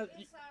assign a. It's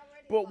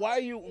already But law. why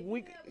you If we?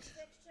 you have a sex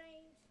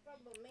change from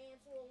a man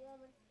to a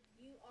woman,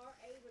 you are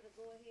able to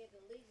go ahead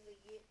and legally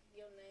get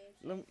your name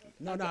Let me- changed.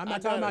 No, I'm I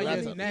not talking got about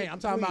it. your name. I'm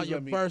talking about Please your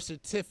let me- birth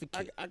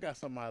certificate. I got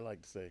something I'd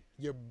like to say.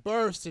 Your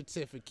birth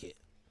certificate.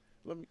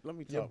 Let me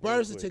talk. Your real birth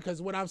quick. certificate.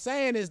 Because what I'm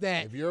saying is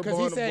that If you're because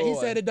born a he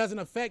boy- said it doesn't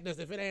affect us.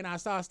 If it ain't our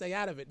saw, stay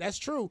out of it. That's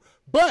true.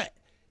 But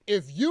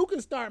if you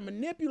can start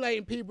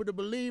manipulating people to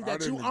believe I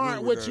that you didn't aren't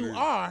agree what with you that either.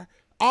 are,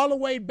 all the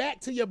way back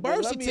to your But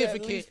birth let me at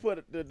certificate. least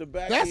put the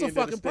back That's end a of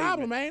the fucking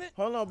problem, statement. ain't it?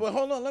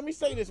 Hold on. Let me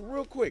say this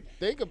real quick.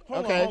 Think of,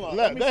 Hold okay, on. look,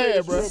 Let me go say ahead,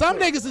 this bro. real Some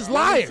quick. niggas is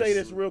Let me say liars.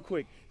 this real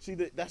quick. See,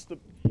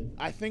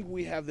 I think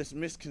we have this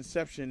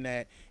misconception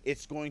that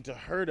it's going to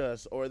hurt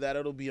us or that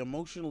it'll be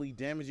emotionally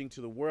damaging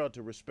to the world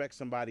to respect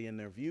somebody and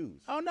their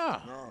views. Oh no.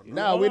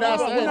 No, we're not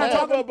Hold on,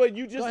 saying that. But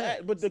you just. Go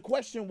ahead. But the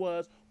question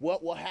was,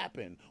 what will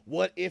happen?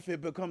 What if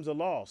it becomes a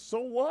law? So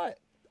what?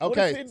 What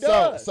Okay, if it so-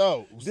 does?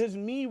 so- does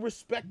me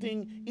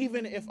respecting,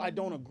 even if I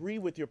don't agree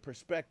with your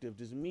perspective,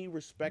 does me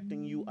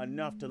respecting you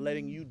enough to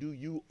letting you do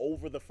you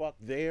over the fuck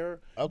there?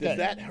 Okay. Does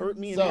that hurt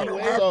me in So- any I way?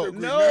 don't have so- to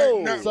agree.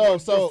 no. Now, So- but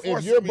so you're if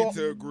forcing you're me born-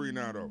 to agree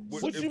now, though.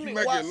 But What if you you mean?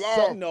 make Why- it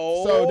law,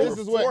 no. So this you're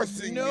is what-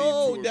 forcing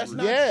No, me to that's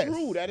agree. not Yes.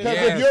 true. That is Because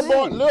not if you're true.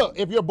 born, look,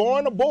 if you're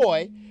born a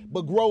boy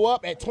but grow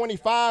up at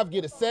 25,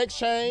 get a sex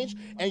change,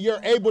 and you're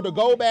able to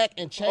go back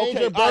and change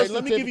Okay, your birth all right, certificate.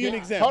 let me give you an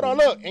example. Hold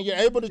on, look, and you're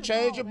able to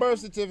change your birth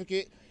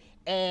certificate,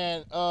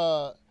 and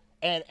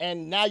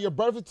now your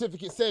birth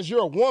certificate says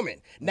you're a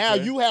woman. Now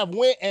Okay. you have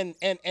went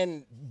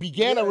and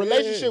began a Yeah,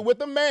 relationship yeah.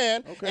 with a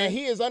man, Okay. and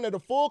he is under the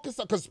full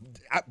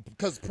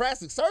because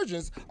plastic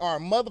surgeons are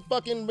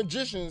motherfucking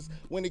magicians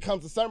when it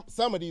comes to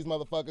some of these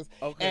motherfuckers.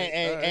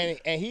 Okay, all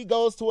right. And he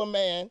goes to a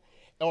man,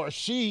 or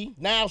she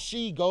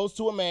goes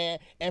to a man,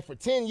 and for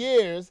 10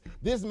 years,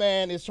 this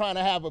man is trying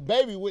to have a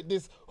baby with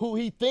this who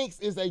he thinks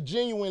is a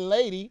genuine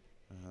lady.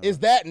 Is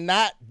that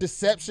not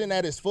deception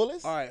at its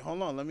fullest? All right,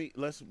 hold on.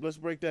 Let's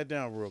break that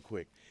down real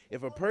quick.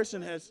 If a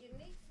person has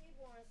Unique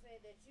Seaborn said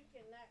that you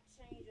cannot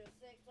change your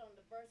sex on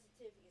the birth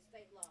certificate,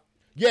 state law.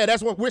 Yeah,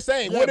 that's what we're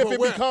saying. Yeah, what if but it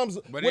we're- becomes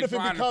But what they if it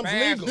trying to becomes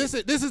pass legal? This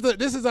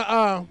is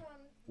a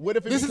What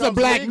if it this is a becomes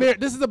black legal? mirror.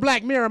 This is a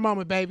Black Mirror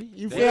moment, baby.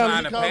 You They feel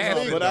trying me? to pass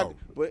it, but though.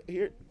 but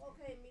here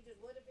Okay, Demetrius,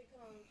 what if it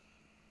comes?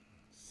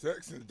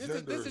 Sex and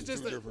gender This is is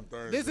just two a, different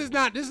things. this is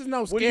not this is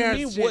no What do you scare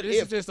mean, shit. what This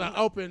if? is just an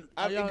open.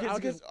 all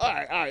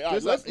right.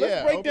 Just Let's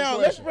yeah, break open down.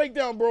 question. Let's break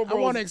down, bro. I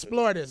want to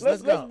explore this.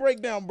 Let's Let's go.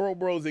 break down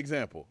bro's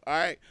example. All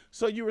right.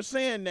 So you were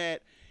saying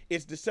that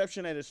it's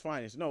deception at its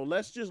finest. No,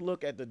 let's just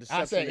look at the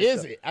deception. I said, itself.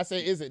 is it? I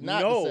said, is it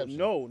not No, deception?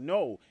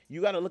 no.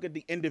 You got to look at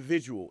the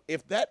individual.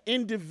 If that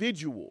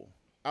individual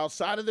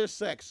outside of their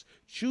sex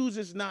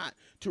chooses not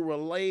to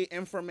relay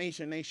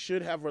information they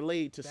should have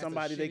relayed to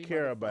somebody they shitty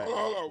care about,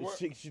 Hold on, what?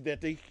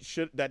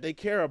 that they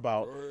care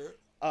about, Go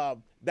ahead.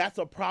 that's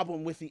a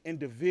problem with the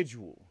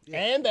individual.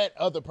 And that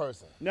other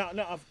person. No.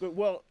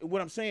 Well,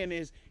 what I'm saying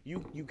is you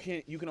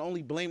can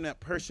only blame that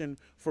person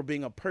for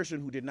being a person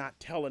who did not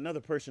tell another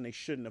person they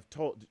should have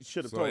told.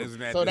 So them. isn't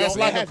that So that's It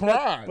like a has no-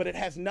 crime. but it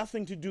has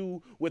nothing to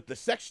do with the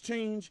sex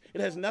change.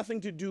 It has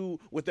nothing to do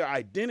with their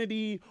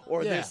identity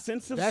or Yeah, their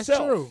sense of that's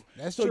self. true.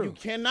 That's so true. you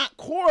cannot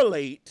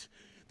correlate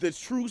the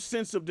true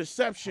sense of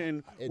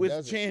deception It with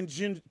doesn't.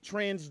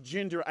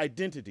 transgender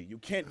identity. You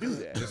can't do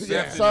that. Deception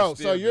So- is so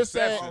still you're I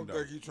saying- don't deception, though.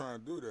 think he's trying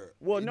to do that.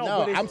 Well, no, No,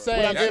 but I'm what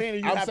saying, I'm saying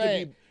is you have to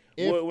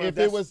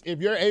be. if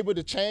you're able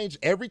to change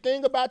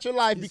everything about your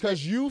life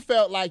because you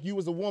felt like you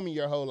was a woman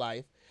your whole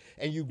life,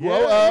 and you grow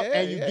Yeah, up yeah,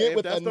 and you yeah. get If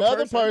with that's the another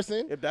person,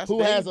 person if that's who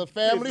their has a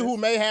family who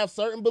business. may have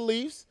certain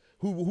beliefs,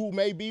 who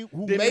may be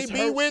Then may it's be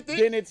her- with then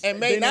it it's- and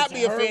may then not it's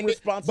be her offended. But if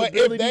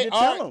responsibility they to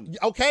tell are 'em.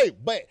 okay,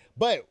 but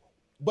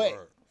Right.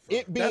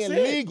 it being That's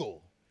it.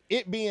 legal,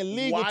 it being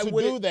legal Why to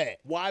would do it, that.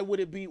 Why would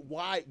it be?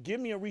 Why? Give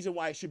me a reason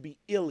why it should be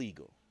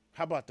illegal.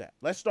 How about that?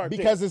 Let's start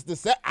Because there.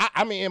 it's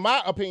I mean, in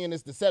my opinion,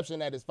 it's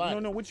deception at its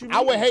finest. No, what you I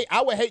would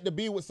mean? hate to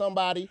be with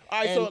somebody. All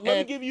right, so let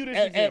me give you this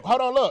and example.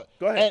 hold on, look.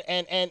 Go ahead.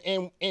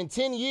 And in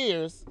 10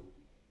 years,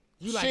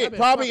 You like, I've shit, been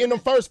probably in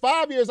fucking- the first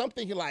 5 years, I'm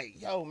thinking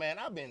like, yo, man,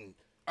 I've been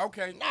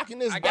Okay. knocking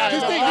this I guy. got it. out.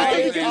 Just think- All just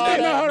think- right, just all think-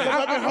 that. no, hold on. You know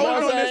what Hold on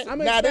I'm this. saying? I'm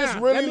Now this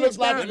expound. really Let me looks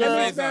like a expound. Let me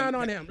girl. expound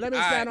on him. Let me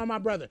All expound right. on my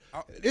brother.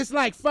 It's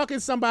like fucking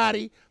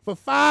somebody for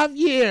 5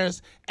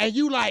 years and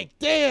you like,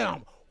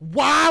 damn,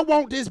 why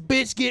won't this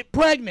bitch get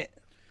pregnant?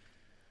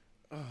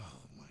 Oh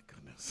my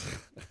goodness.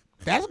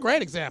 That's a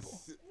great example.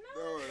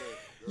 No,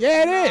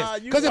 Yeah, Nah, it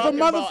is. you Because if a talking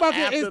about motherfucker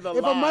after is, the if a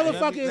lie.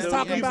 motherfucker is We've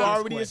talking We've about,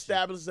 already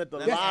established that the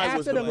that's lie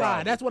was after the lie.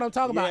 problem. That's what I'm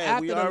talking about. Yeah,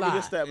 After we the already lie.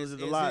 established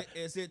the lie.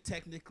 Is it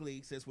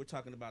technically, since we're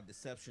talking about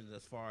deception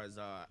as far as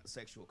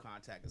sexual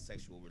contact and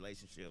sexual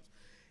relationships,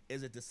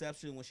 is it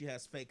deception when she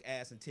has fake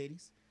ass and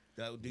titties?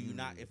 Do you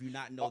not, if you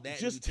not know that,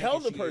 Just you take tell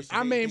it the she person.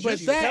 I mean, she but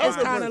is that trying is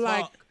to kinda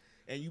fuck, like-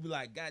 and you be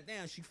like, God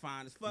damn, she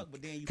fine as fuck.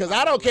 But then you Cause find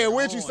I out don't care later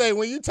what you on- say.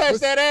 When you touch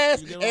that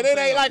ass You get and what it I'm ain't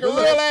saying? like a Look,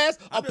 real ass,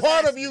 a I'm just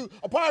part of asking. you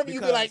be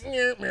Because- like,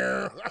 meow,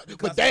 meow.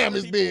 Because But damn, other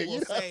it's people big. will You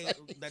know? say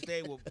that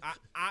they will.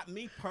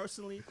 Me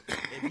personally,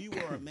 if you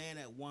were a man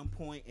at one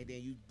point and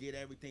then you did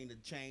everything to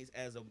change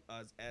as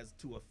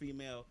to a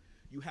female,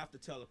 you have to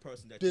tell a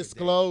person that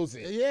Disclose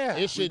it. Yeah.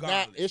 It should not.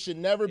 Regardless. It should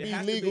never It be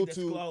has legal to be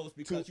to disclosed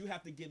because you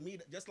have to give me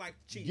just like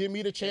cheating. give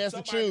me the chance to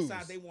if somebody choose.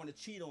 decides they want to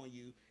cheat on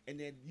you, and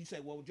then you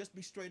say, "Well, just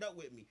be straight up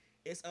with me."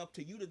 It's up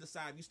to you to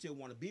decide if you still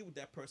want to be with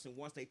that person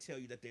once they tell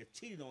you that they're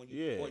cheating on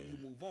you, or Yeah. you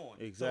move on.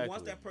 So Exactly.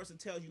 once that person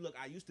tells you, "Look,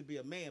 I used to be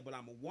a man, but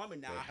I'm a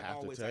woman now. They I have have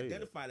to always tell you that.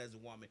 identified as a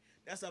woman."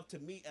 That's up to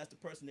me as the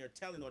person they're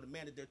telling or the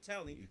man that they're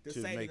telling to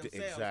To say make to the-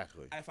 themselves,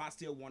 exactly. "If I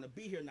still want to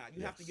be here now."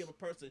 You have to Yes. give a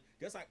person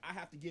just like I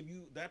have to give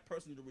you that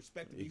person the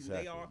respect to be who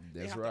Exactly. they are. They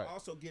That's have right. to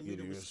also give me Give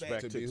the you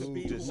respect to be who-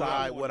 be who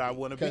decide wanna what I be.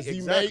 want to be. Because you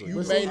Exactly.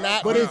 may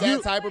not But be if that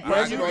you- type of I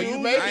person, or agree. you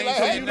may I be ain't like,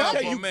 saying hey, you nothing know,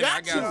 for a you minute. got I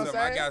to. got something.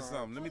 I got Saying?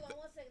 something. Let me. Hold on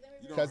one second. Let me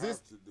You read don't Because have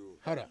it's- to do it.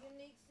 Hold up.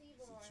 Unique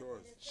Seaborn. choice.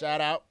 And it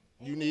Shout says, out,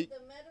 in Unique. the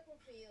medical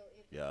field,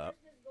 if the Yup.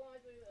 person is going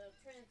through a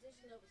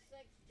transition of a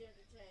sex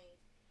gender change,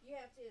 you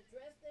have to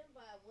address them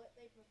by what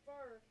they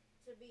prefer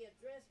to be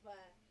addressed by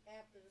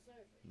after the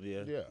surgery.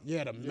 Yeah.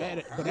 yeah,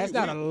 Yeah, but that's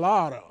not a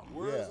law though.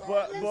 Where's Yeah. all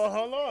But this?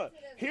 hold on.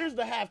 Here's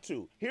the have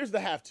to. Here's the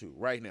have to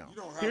right now. You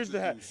don't have Here's to the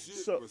do have. shit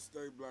So but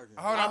stay black and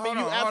Hold I on, mean, you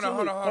hold on,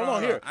 absolutely. hold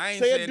on here. I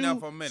ain't Say a saying nothing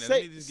dude- for a minute.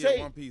 Say, Let me just say, get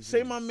one piece. say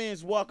in. my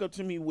man's walk up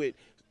to me with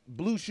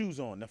blue shoes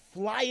on, the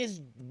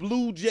flyest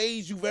blue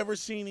J's you've ever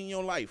seen in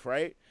your life,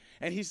 right?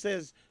 And he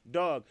says,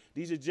 "Dog,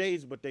 these are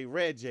J's, but they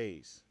red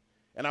J's.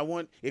 And I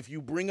want, if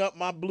you bring up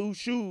my blue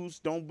shoes,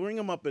 don't bring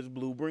them up as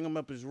blue, bring them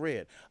up as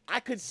red." I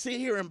could sit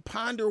here and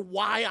ponder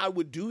why I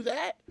would do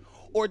that,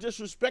 or just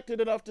respect it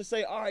enough to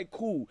say, "All right,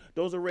 cool,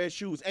 those are red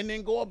shoes," and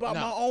then go about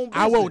my own business.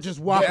 I won't just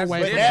walk That's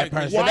away from different,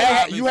 that person. Why-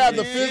 that, you have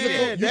the Yeah,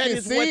 physical. You that can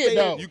is see what it they-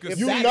 though. You You, can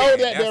see know it. that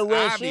That's they're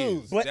red obvious.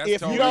 shoes. But That's if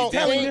totally you don't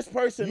tell different. this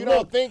person, You look,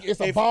 don't think it's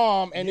a if-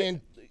 bomb, and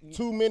then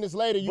 2 minutes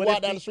later you But walk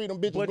if down the- the street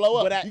and bitches but- blow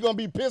up. but at- You gonna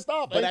be pissed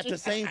off, But ain't at you? the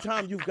same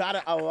time, you've got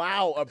to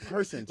allow a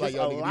person, Like, just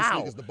yo, nigga, these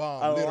allow, niggas the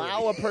bomb, allow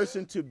literally. a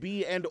person to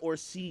be and or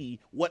see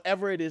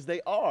whatever it is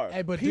they are.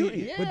 Hey, but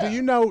Period. do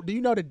you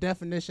know the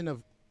definition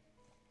of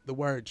the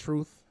word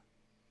truth?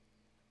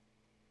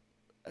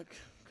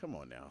 Come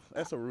on now,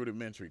 that's a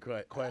rudimentary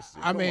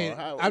question. I Come mean, on,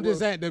 how- I'm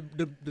just what- saying the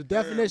hit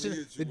definition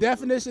you the with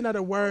definition of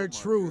the word my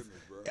truth.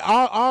 goodness,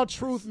 bro. All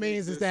truth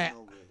means is that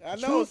I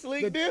know, truth-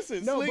 sleek the-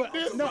 dissing, no, sleek but,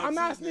 dissing. no, I'm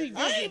not sneak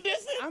I dissing. ain't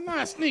dissing. I'm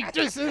not sneak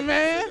dissing,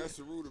 man. That's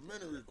a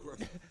rudimentary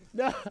question.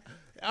 No.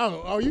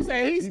 Oh, you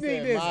say he He sneak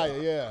said dissing?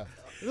 Maya, yeah.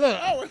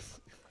 Look,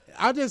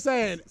 I'm just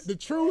saying the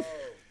truth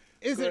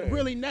isn't ahead.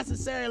 really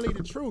necessarily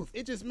the truth.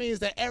 It just means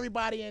that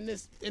everybody in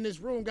this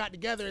room got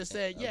together and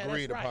said, "Yeah,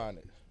 Agreed that's right." upon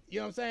it. You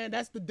know what I'm saying?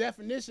 That's the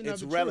definition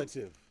It's of the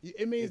relative. truth.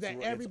 It means It's that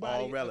it's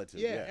everybody, all relative,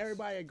 yeah, yes.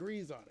 everybody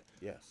agrees on it.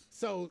 Yes.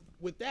 So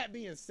with that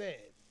being said,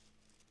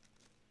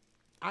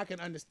 I can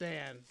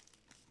understand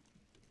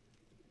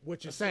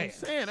what you're saying.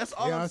 That's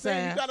all You know what I'm I'm saying.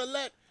 saying? You gotta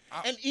let.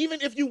 And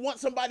even if you want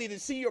somebody to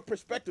see your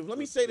perspective, let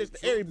me say this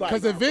to everybody.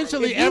 Because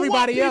eventually If you want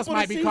everybody else people to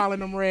might be see- calling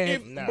them red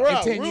If, in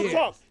bruh, 10 real years.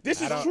 talk.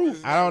 This is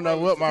truth. I don't know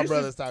what my This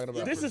brother's is- talking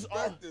about. This is all.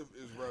 Perspective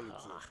is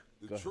relative.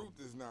 The truth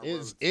is not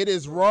relative. It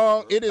is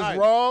wrong. It is Alright.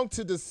 wrong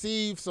to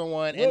deceive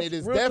someone, Real- and it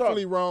is real talk.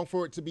 definitely wrong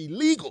for it to be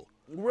legal.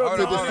 Real Hold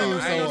to on, hold on. deceive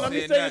I ain't someone. Let me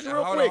said say this nothing.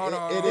 real Hold quick. on,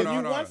 hold on, If If hold you on,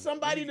 want hold on.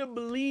 somebody to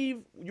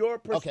believe your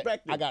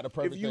perspective, I got the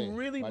perfect if you thing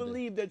really right there.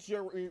 believe that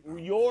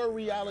your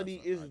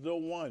reality is the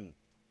one,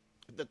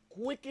 the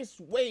quickest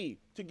way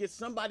to get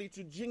somebody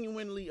to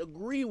genuinely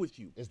agree with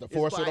you Is to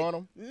force it by- on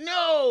 'em?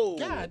 No.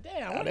 God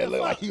damn, what That the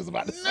looked fuck? like he was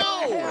about to say.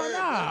 No. Hell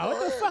nah.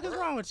 What the fuck is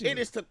wrong with you? It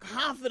is to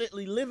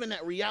confidently live in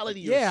that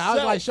reality Yeah, yourself. I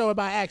was like, show it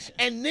by action.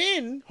 And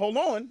then, hold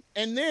on,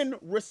 and then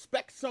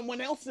respect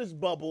someone else's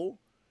bubble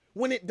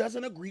when it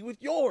doesn't agree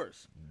with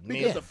yours.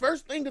 Because Yeah. the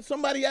first thing that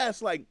somebody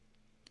asks, like,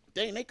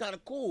 dang, they kind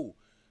of cool.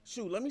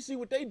 Shoot, let me see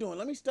what they doing.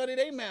 Let me study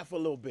their math a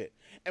little bit.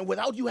 And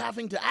without you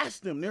having to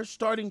ask them, they're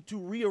starting to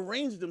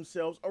rearrange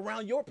themselves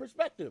around your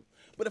perspective.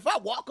 But if I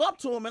walk up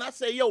to them and I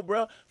say, yo,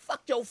 bro,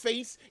 fuck your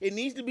face, it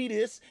needs to be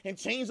this, and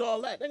change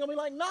all that, they're going to be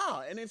like,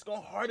 nah. And it's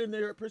going to harden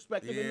their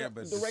perspective Yeah, in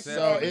but the direction. So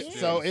that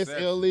it's they're in. it's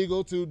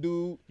illegal to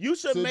do. You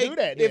should to make do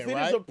that if then,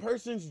 it is right? a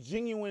person's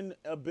genuine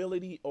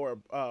ability or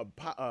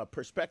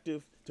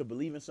perspective to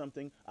believe in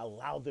something,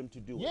 allow them to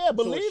do it. Yeah, So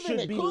believe in should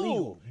it, be cool.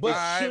 legal. But- It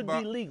Alright, should but-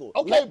 be legal.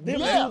 Okay, Let them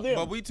yeah. do them.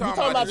 But we You talking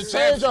talking about to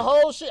deception. change your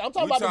whole shit? I'm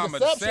talking We about the talking about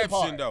deception deception,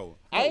 part. though.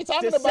 I ain't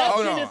talking Deception about.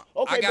 Hold on. is- okay,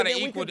 I but gotta then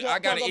we equal- could I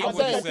gotta talk equal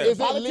about I'm saying, deception. is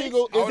it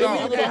legal? Is it Hold on.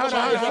 legal Okay, to hold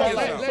on, change hold your on.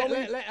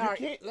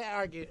 life? Let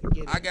argue.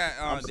 I got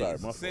I'm sorry,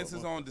 my senses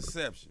fault. on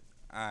deception.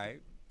 All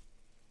right.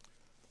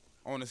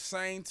 On the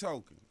same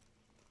token,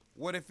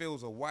 what if it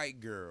was a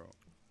white girl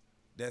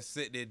that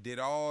did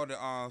all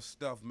the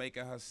stuff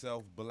making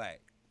herself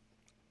black,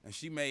 and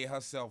she made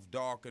herself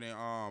darker than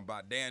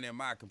about damn near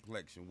my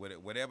complexion with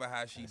it, whatever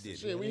how she did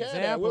Shit, it, we had that.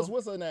 Example.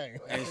 What's her name?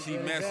 and she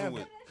messing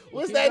with.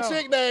 What's Keep that going.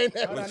 chick name?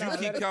 Hold But on, you no,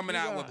 keep let it coming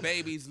keep out with going.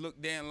 babies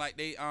look damn like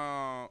they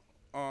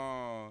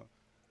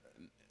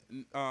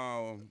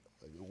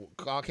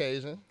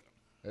Caucasian.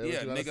 That's Yeah,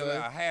 what you gonna nigga, say?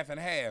 a half and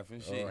half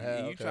and shit. half,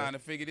 and you okay. trying to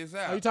figure this Oh,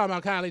 out. you talking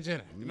about Kylie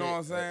Jenner? You know what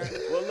I'm saying?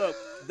 Well, look,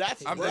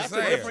 that's I'm that's just a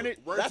saying.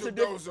 different. That's a Rachel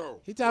different. Dozo.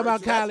 He talking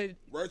about Kylie.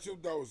 Rachel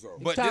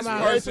Dozo. But talking this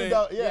about person,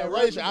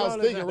 Rachel. I was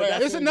thinking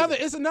Rachel.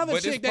 It's another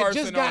but this chick that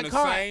person just got on the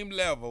caught. same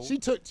level She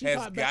has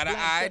caught got an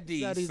black ID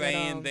studies at,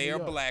 saying they're New a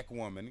York. black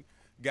woman,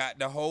 got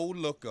the whole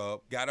look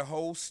up, got a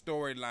whole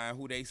storyline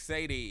who they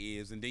say they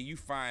is, and then you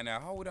find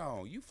out, hold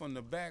on, you from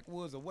the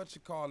backwoods or what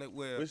you call it,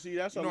 where But see,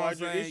 that's you a know what I'm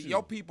larger saying? issue.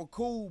 Your people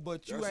cool,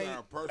 but you That ain't.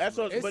 sound personal. That's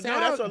a, It but sounds, no,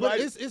 that's a but large.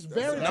 it's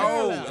very No,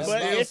 parallel. it's But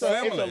still it's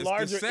a similar. It's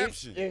larger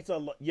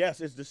deception.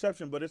 Yes, it's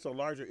deception, but it's a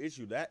larger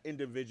issue. That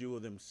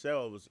individual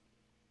themselves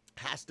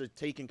has to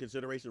take in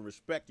consideration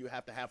respect you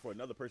have to have for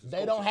another person's They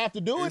culture. don't have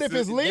to do it if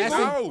It's it's legal.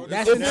 No,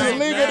 That's If the it's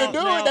thing. illegal to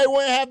do Now- it, they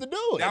wouldn't have to do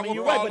it. That I mean, would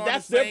you're fall right, but on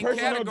that's the their same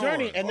personal category.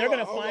 journey, and they're Hold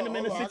going to on, find them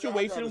in hold a on, I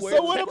situation gotta where.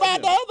 So what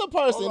about the other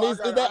person? Hold on, Is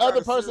I got that a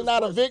other person serious not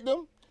a question.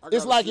 victim? I got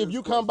It's a like if serious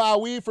you come buy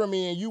weed from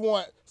me and you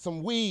want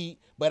some weed,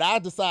 but I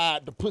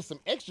decide to put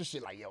some extra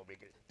shit like, yo,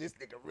 nigga, this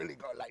nigga really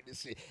gonna like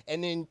this shit,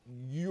 and then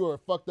you are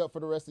fucked up for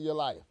the rest of your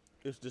life.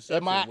 It's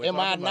deception.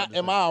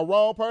 Am I a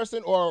wrong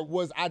person, or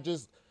was I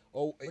just?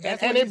 Oh,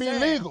 that's and what it be he's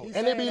saying. legal, He's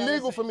and it saying be that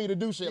legal it's for me to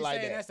do shit He's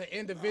like saying that. that's an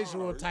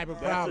individual type of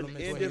That's problem.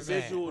 an is what he's saying.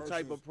 individual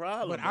type of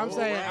problem. But I'm bro.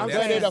 saying, I'm But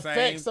saying it That's the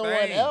affects same someone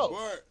thing. else.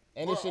 But-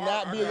 And it should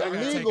well, not be I gotta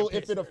illegal take a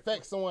if it picture.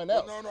 affects someone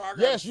else. no, I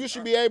gotta Yes, see- you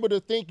should be able to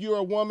think you're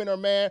a woman or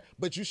man,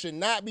 but you should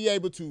not be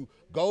able to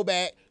go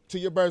back to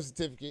your birth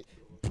certificate.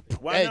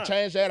 Why Hey, not?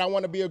 change that. I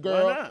want to be a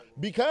girl. Why not?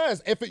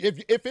 Because if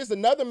it's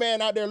another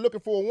man out there looking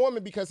for a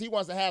woman because he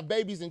wants to have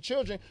babies and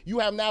children, you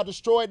have now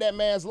destroyed that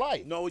man's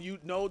life. No,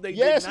 they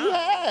Yes, did not. you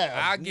have.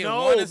 I get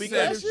No, one because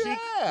Yes, exception. you she,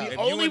 have. If the you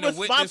only in the witness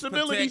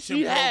responsibility protection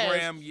she has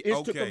program, is to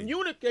okay.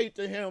 communicate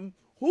to him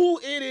who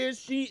it is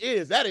she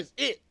is. That is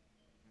it.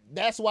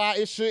 That's why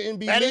it shouldn't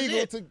be That is legal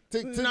it.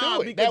 to Nah,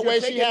 do it. because That you're way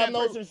she taking have that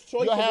no. person's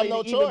choice You'll have away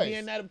no to even choice. be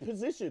in that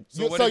position.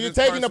 You- what so if you're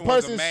this taking the person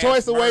was a person's mass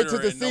choice away to murderer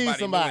and deceive nobody knew it,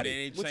 somebody. They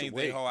didn't What change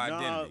you- their whole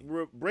nah,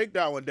 identity. break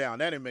that one down.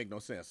 That didn't make no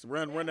sense.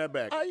 Run that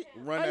back. Are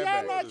Run y'all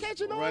that not back.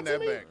 catching on Run to that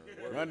me? back.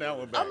 Run that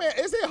one back. I mean,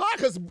 is it hard?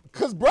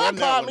 Cause bro Run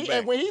that called one me, back.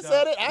 and when he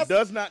said it, I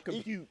does not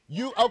compute.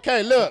 You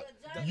okay? Look,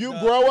 you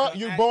grow up.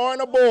 You're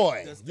born a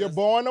boy. You're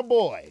born a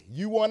boy.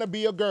 You want to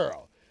be a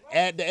girl.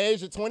 At the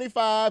age of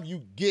 25,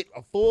 you get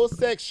a full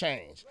sex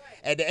change.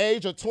 At the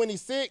age of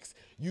 26,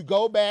 you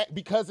go back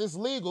because it's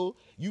legal.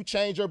 You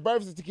change your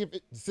birth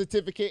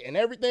certificate and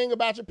everything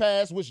about your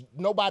past, which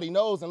nobody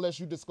knows unless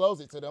you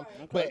disclose it to them.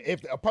 But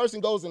if a person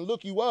goes and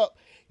look you up,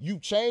 you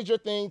change your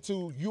thing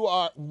to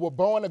were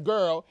born a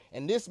girl,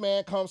 and this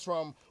man comes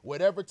from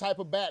whatever type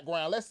of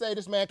background. Let's say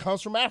this man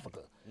comes from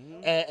Africa,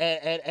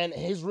 and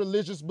his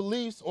religious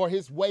beliefs or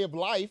his way of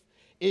life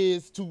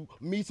is to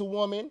meet a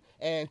woman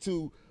and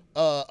to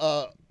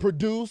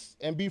produce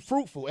and be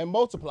fruitful and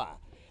multiply.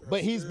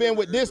 But he's been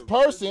with this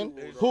person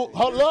who,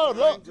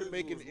 look, To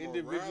make an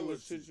individual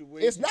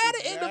situation. it's not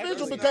an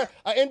individual because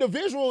an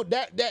individual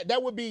that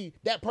would be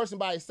that person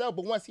by itself.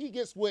 But once he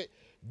gets with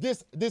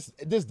this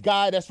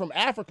guy that's from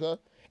Africa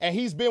and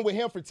he's been with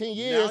him for 10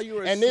 years,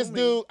 you're and this assuming-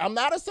 dude, I'm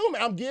not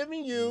assuming, I'm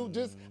giving you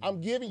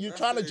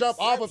trying to jump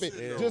off of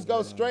it. Just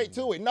go straight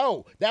to it.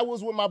 No, that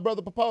was what my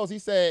brother proposed. He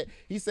said,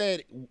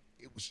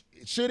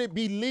 should it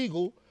be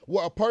legal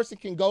where a person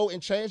can go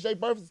and change their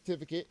birth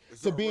certificate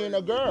to being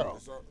a girl?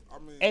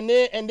 And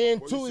then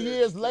Well, 2 you said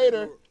years you later,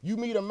 can't do it. you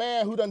meet a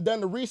man who done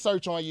the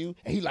research on you,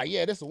 and he like,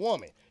 yeah, this a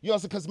woman. You know,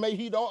 because maybe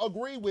he don't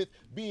agree with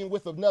being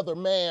with another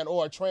man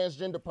or a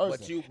transgender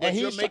person, but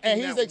you're making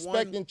he's that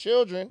expecting one-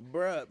 children.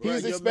 Bruh,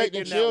 He's you're expecting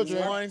making children.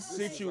 That one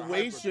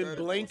situation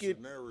blanket.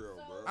 Scenario,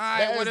 bro. All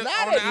That right, is well,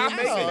 not on a- the you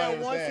Making know, opposite. that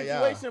one understand,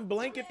 yeah. situation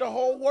blanket the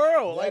whole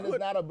world. That Like is what?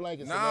 not a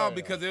blanket No, scenario.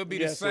 because it'll be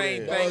Yes, the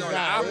same it is. thing No, on it's the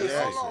not.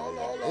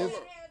 opposite.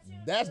 It's-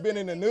 That's been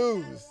in the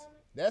news.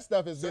 That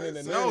stuff has been in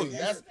the No, news.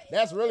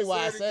 That's really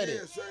why I said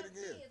it. Say it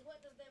again. What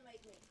does that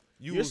make me?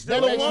 You You're was still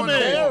That a makes you woman.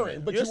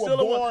 barren, but You're you were still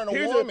a born a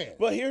Here's woman.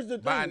 But here's the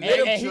By thing.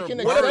 nature, And he can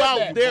what accept about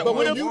that. there- But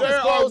what when if you there are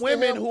disclose to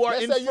women him, who are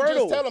let's say you infertile?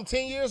 just tell him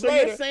 10 years So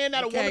later. you're saying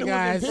that a Okay, woman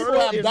guys. who's People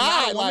infertile have is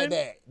not died a like woman?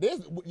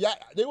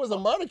 that. There was a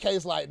murder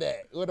case like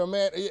that with a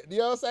man. You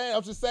know what I'm saying?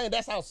 I'm just saying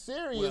that's how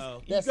serious Well,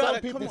 that you gotta-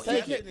 some people come on,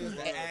 take you it.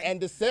 can't- And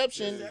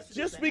deception.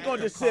 Just speak on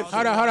deception.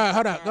 Hold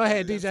on. Go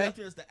ahead, DJ.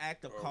 Deception is the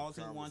act of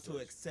causing one to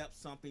accept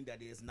something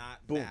that is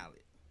not Boom. valid.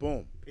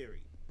 Boom.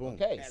 Period. Boom.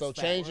 Okay, That's so fact.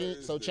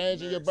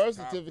 changing your birth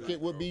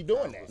certificate would be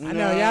doing that. I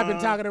know y'all been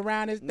talking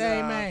around this thing,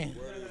 Nah. man.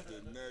 What is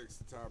the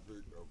next topic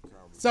of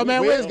conversation? So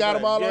man, Wiz where's got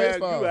them all on his You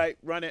phone. right.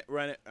 Run it.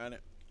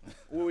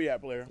 Where we at,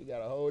 player? He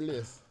got a whole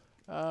list.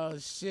 Oh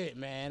shit,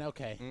 man.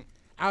 Okay,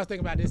 I was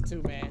thinking about this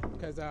too, man,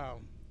 because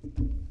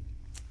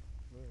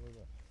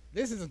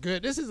this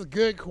is a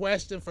good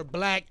question for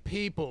black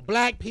people.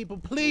 Black people,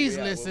 please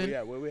listen.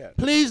 Where we at?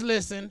 Please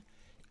listen.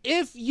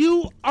 If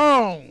you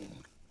own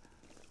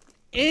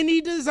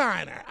any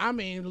designer, I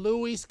mean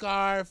Louis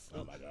scarf,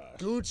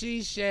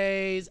 Gucci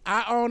shades.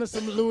 I own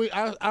some Louis.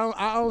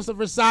 I own some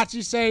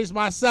Versace shades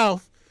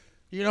myself.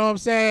 You know what I'm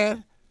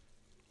saying?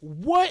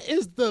 What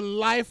is the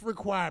life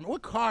requirement?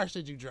 What car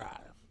should you drive?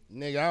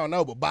 Nigga, I don't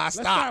know, but buy Let's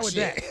stock start with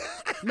shit.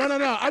 that.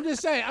 No. I'm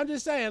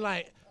just saying,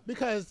 like,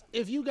 because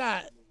if you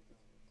got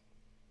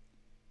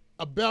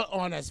a belt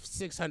on that's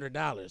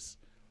 $600,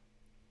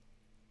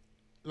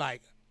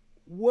 like,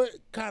 what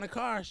kind of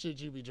car should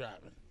you be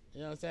driving?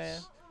 You know what I'm saying?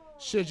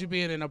 Should you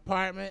be in an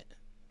apartment,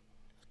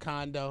 a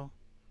condo,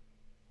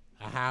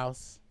 a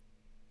house?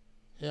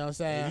 You know what I'm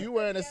saying? If you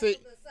wearing a seat,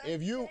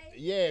 if you're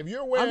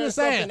wearing I'm just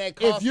something saying, that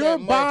costs if you're that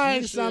much,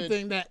 buying you should,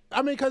 something that,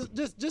 I mean, because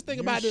just think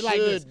you about it like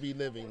this. should be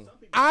living.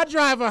 I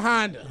drive a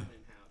Honda.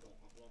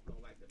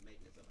 Don't like the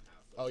maintenance of the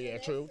house. Oh yeah,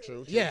 true.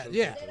 Yeah. They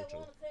don't want to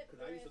cut the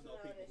Because I used to grass know and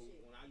all people that who, shit.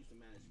 when I used to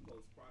manage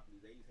close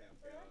properties, they used to have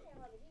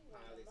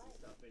pilots and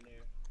stuff in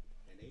there,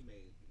 and they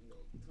made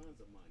tons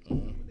of money,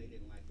 but they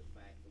didn't like the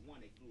fact the one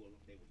they flew,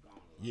 they was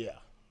gone a lot.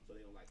 Yeah. So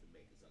they don't like the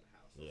maintenance of the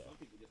house. So Yeah.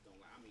 some people just don't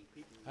like. I mean,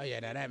 people. Oh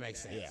yeah, that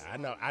makes sense. Yeah,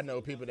 I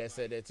know people that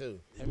said that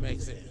too. It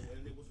makes sense.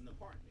 And it was an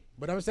apartment.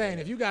 But I'm saying,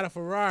 if you got a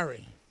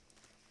Ferrari,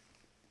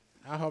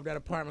 I hope that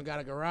apartment got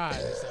a garage.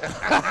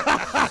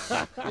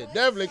 Yeah,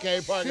 definitely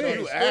can't park it on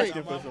You the asking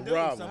street. for some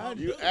problems.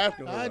 You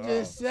asking for I some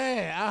just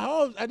saying.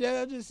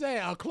 I just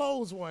saying a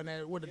closed one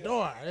with a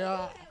door. You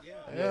know? You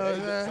know what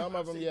I'm saying? Some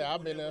of them, yeah,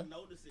 I've been there.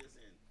 Notices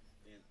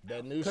and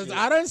That new Cause shit.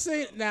 I done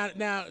seen now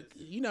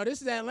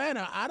this is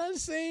Atlanta. I done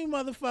seen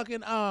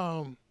motherfucking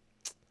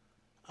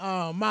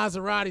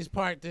Maseratis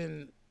parked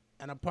in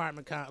an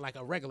apartment like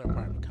a regular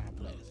apartment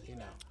complex. You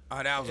know,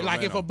 Oh, that was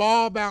like if a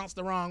ball bounced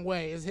the wrong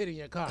way, it's hitting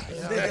your car. You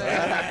know what I'm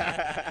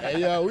saying?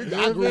 Hey, yo, we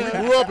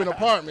grew up in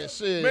apartments.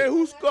 Shit. Man,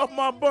 who scuffed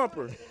my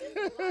bumper? There's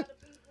a lot of people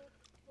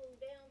who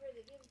they don't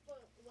really give a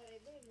fuck where they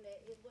living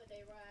at is what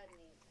they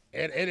riding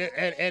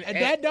in. And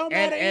that don't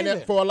matter and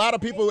either. for a lot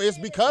of people, it's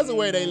because of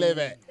where they live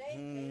at. They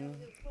don't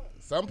give a fuck.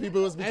 Some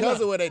people, it's because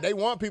of where they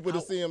want people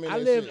to see them in I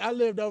their lived shit. I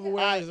lived over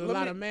where Alright, there's a let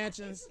lot me- of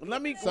mansions.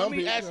 Let me Some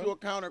people- ask you a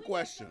counter We got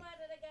question. somebody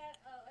that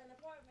got an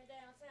apartment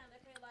downtown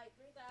that pay like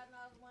 $3,000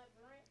 a month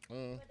for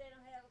rent, but they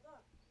don't have a car.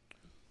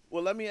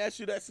 Well, let me ask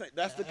you that.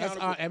 That's the That's-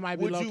 counter. it might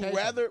be would you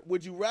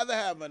location. rather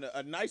have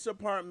a nice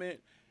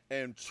apartment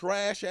and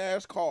trash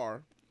ass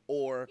car,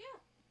 or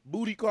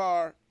booty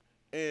car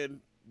and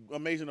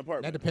amazing That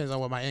apartment? depends on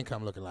what my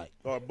income looking like.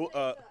 Or I would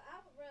rather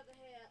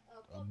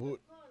have a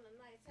boot- car in a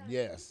nice house.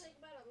 Yes. You think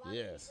about it, a lot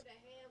Yes. of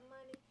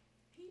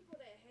people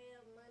that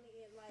have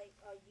money and like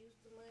are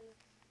used to money.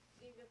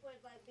 Give you a point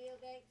like Bill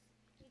Gates.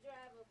 He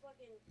drive a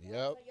fucking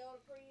Yep. Toyota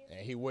Prius. And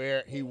he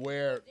wear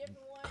Different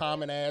one,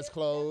 common ass different-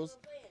 clothes.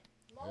 that's what I'm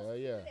saying. Most Hell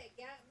yeah. people that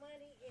got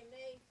money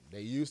and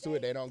They used to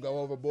it. They don't go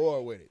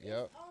overboard with it.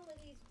 Yep. only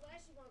these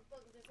flashy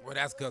motherfuckers that Well,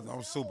 that's because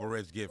I'm super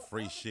rich, get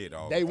free shit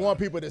all They the want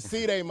time. people to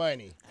see their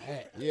money.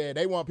 Yeah,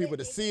 they want people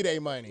to see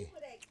their money. people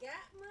that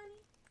got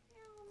money, they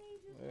don't need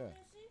you for Yeah. that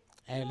shit.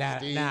 And now,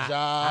 Steve I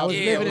Jobs, was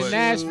Yeah, living in but-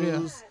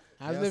 Nashville.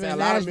 I was Yeah, living a in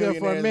lot of Nashville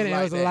for a millionaires minute.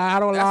 like It was a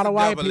that. lot of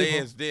white double people.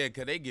 edged there,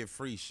 cause they get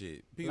free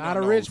shit. People Lot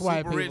don't of know. rich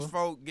white Super rich people.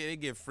 folk they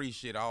get free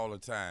shit all the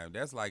time.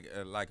 That's like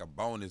a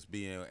bonus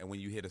being, and when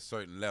you hit a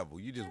certain level,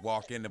 you just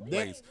walk in the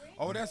place.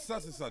 Oh, that's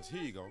such and such.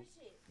 Here you go.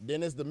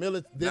 Then it's the then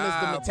it's Nah,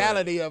 the but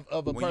mentality of a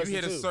When person you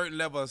hit too. a certain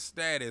level of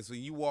status,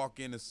 when you walk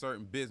in a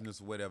certain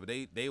business or whatever,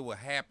 they will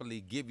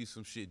happily give you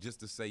some shit just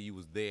to say you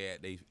was there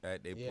at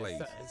their Yeah,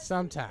 place.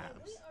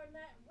 sometimes. We are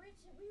not rich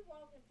and we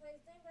walk in place.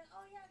 They like,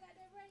 oh, y'all got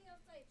that radio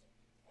station.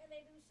 And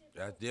they do shit.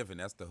 That's for-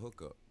 different. That's the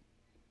hookup.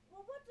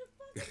 Well, what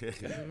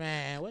the fuck? is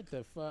Man, what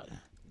the fuck?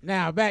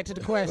 Now back to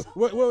the question.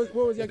 What was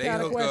your They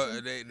counter hook question?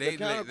 up. They The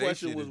counter they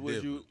question shit was, is would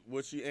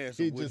different. she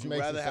answered? He Would just you makes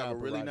it rather have a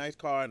sound really provocative. nice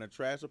car and a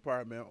trash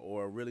apartment,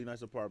 or a really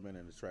nice apartment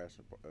and a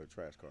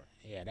trash car?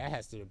 Yeah, that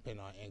has to depend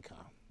on income.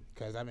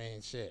 Cause I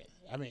mean, shit.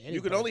 I mean,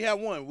 You can only have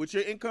one with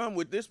your income.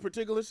 With this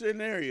particular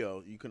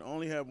scenario, you can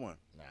only have one.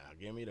 Nah,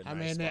 give me the I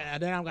nice mean, spot.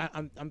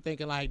 then I'm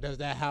thinking like, does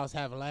that house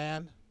have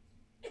land,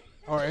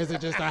 or is it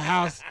just a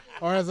house,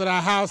 or is it a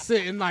house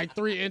sitting like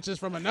 3 inches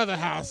from another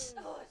house?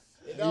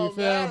 It don't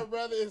feel- matter,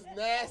 brother. It's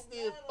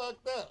nasty and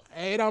fucked up.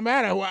 Hey, it don't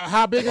matter.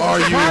 How big is Are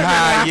this you apartment?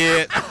 high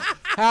yet?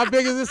 How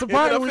big is this Is it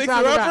apartment a we fixer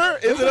talking about?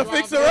 upper? Is it a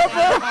fixer upper?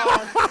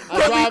 I Can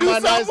we drive do my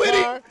something nice with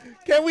car. it?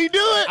 Can we do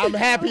it? I'm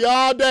happy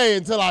all day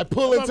until I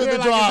pull into the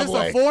Like,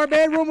 driveway. is this a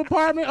 4-bedroom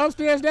apartment,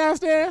 upstairs,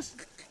 downstairs,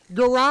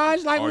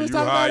 garage, like Are we was you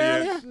talking high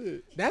about yet? earlier?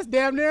 That's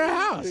damn near a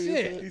house.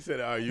 Shit. He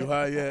said, "Are you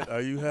high yet?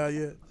 Are you high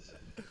yet?"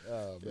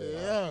 Oh, man.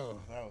 Yo.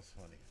 That was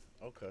funny.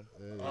 Okay.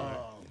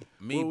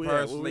 Me Where we at?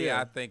 Where we personally, at?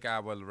 I think I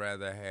would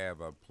rather have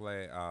a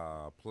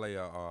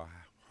player or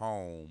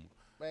home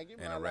Man, give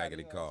me and my a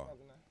raggedy lighter. car.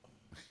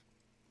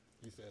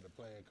 You said a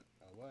player,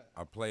 what?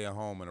 I play a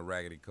home and a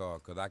raggedy car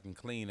because I can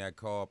clean that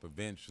car up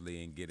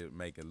eventually and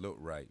make it look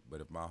right. But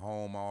if my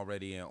home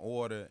already in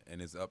order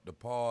and it's up to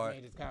par, I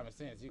mean, it's common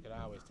sense. You could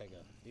always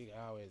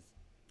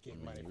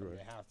get money from your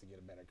house to get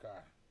a better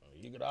car.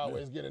 You could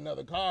always get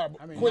another car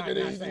I mean, quicker not-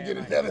 than not you can saying get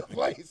like- another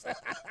place.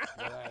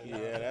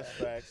 Yeah, that's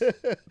facts.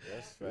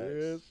 That's facts.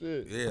 Yeah,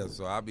 shit. yeah,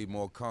 so I'd be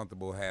more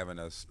comfortable having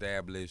an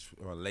established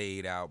or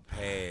laid out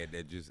pad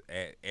that just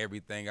add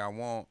everything I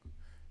want,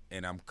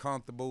 and I'm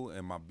comfortable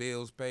and my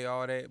bills pay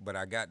all that. But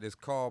I got this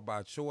car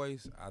by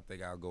choice. I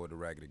think I'll go with the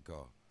raggedy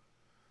car.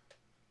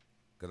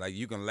 Cause like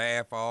you can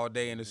laugh all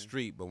day in the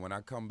street, but when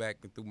I come back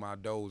through my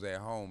doors at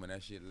home and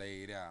that shit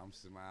laid out, I'm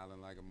smiling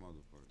like a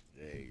motherfucker.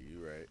 Hey, you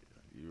right.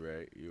 You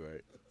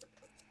right.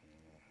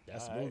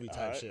 That's movie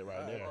type shit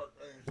right there.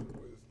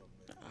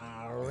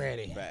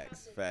 Already.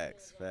 Facts. How old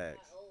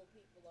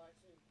people are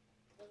too.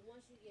 Because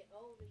once you get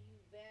older, you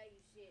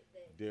value shit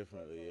that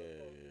Differently, you yeah.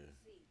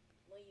 see.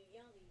 When you're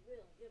younger, you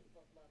really don't give a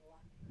fuck about a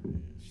lot.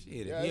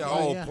 Shit, Yeah, if he yeah.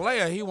 an old Yeah.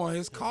 player, he want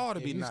his car to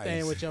If be you nice.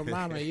 staying with your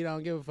mama, you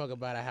don't give a fuck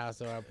about a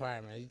house or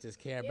apartment. You just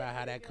care about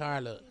how that car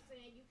look. You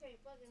saying you can't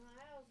fuck in her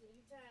house and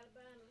you tired of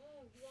buying a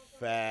room. You won't come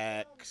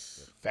back home.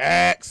 Facts.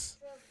 Facts.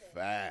 Trust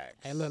that. Facts.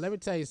 Hey, look, let me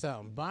tell you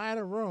something. Buying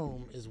a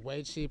room is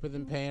way cheaper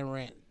than paying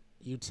rent,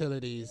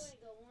 utilities. You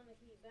ain't gonna wanna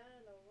keep buying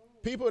no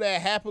room. People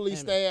that happily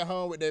stay at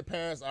home with their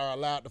parents are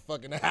allowed to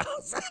fuck in the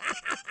house.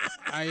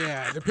 Oh,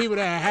 yeah. The people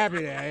that are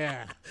happy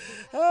there,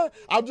 yeah.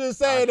 I'm just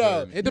saying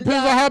though. It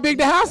depends on how big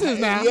the house is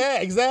now.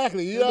 Yeah,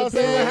 exactly. You know what I'm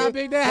depends saying? on how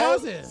big that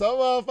house is. Some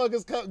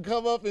motherfuckers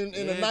come up in a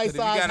Yeah, nice 'cause if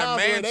you size got a house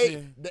where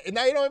mansion-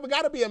 now you don't even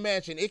gotta be a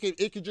mansion.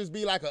 It could just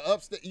be like an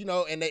upstairs, you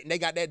know, and they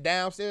got that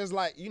downstairs,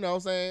 like, you know what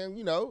I'm saying,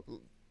 you know,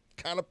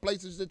 kind of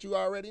places that you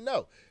already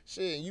know.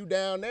 Shit, and you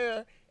down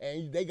there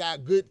and they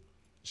got good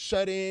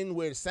shut in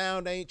where the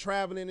sound ain't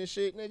traveling and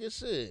shit, nigga.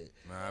 Shit.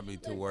 Man, I be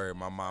too worried.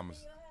 My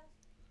mama's.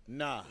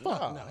 Nah.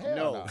 Fuck no, hell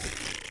No. no.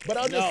 But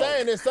I'm just No.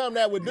 saying it's something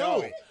that would do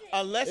No. it.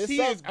 Unless It's he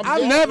some- is.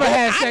 I've never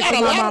had sex got in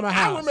a my lot of- mama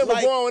house. I remember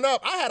Like- growing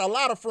up, I had a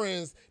lot of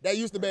friends that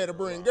used to be able to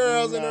bring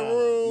girls in the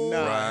room.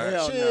 Nah, Right.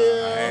 hell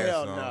Chill. nah.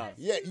 Hell Some. nah.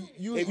 Yeah, If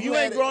you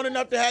had ain't it- grown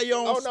enough to have your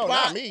own Oh no, spot,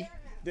 not me.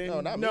 then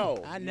No, not me.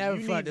 no. I never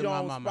you fucked need in your my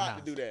own mama spot house.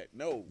 to do that.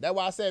 No. That's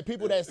why I said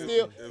people that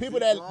still people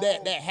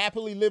that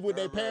happily live with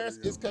their parents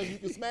is because you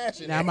can smash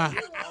it. Now my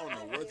I don't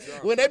know what y'all.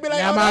 When they be like,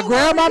 now oh, my no,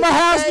 grandmama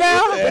house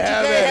now. but you Yeah,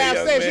 can't man, have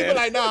young sex. You be man.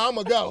 like, nah,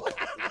 I'ma go.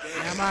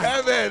 Now my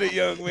Have at it,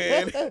 young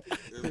man.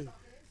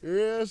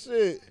 Real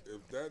shit.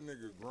 If that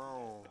nigga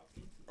grown, oh,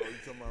 you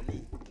talking about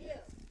me?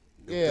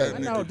 Yeah, That I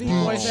know nigga deep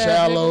grown. voice ass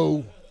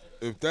shallow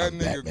If that nigga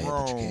Batman, but you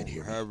grown, can't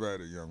hear me. have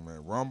at it, young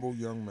man. Rumble,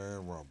 young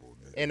man, rumble.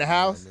 Nigga. in the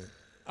house.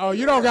 Oh,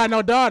 you don't got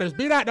no daughters.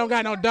 B-Dot don't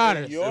got no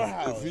daughters. Your If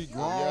house. he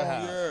grown,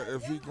 house. yeah.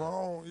 If he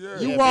grown, yeah.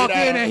 You Yeah, walk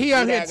B-Dot in and he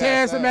up B-Dot here got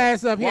tearing some son.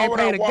 ass up. He Why ain't would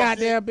I paid a walk in?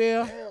 goddamn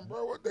bill. Damn,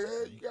 bro, what the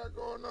hell you got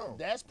going on?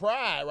 That's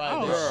pride right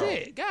Oh there.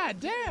 shit! God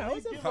damn!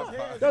 What the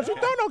fuck? Don't you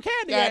throw no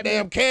candy at me?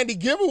 Goddamn candy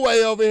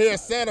giveaway over here.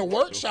 Santa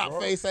workshop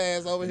face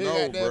ass over here. No,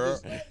 goddamn.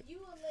 bruh. But you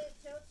will let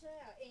your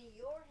child in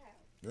your house.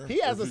 Yeah, He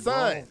has if a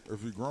son. grown,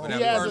 if he grown, But He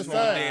that has a first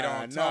son. one they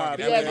don't Nah, talk.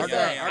 He That has was a the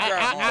son. game.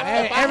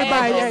 Hey, if I everybody,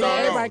 had yeah, no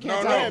everybody son- can't no,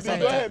 talk no, at the same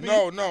go time. ahead,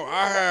 no,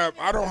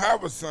 I don't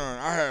have a son.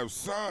 I have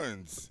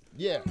sons,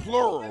 Yeah,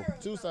 plural.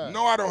 two sons.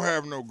 No, I don't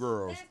have no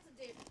girls. That's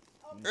the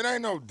difference. It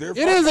ain't no different.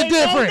 It is a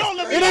difference.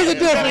 It is a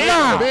difference.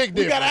 Nah, Big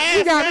difference.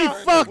 you got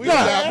me fucked You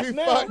got up. me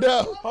fucked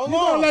up. You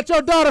gonna let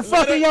your daughter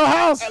fuck in your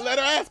house? Let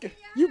her ask it.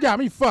 You got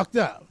me fucked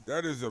up.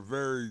 That is a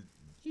very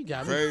You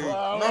got me. vague.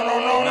 fucked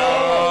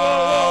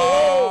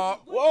No.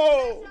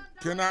 Whoa.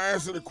 Can I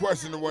answer the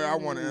question the way I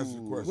want to answer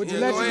the question? Would you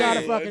Yeah, let go your daughter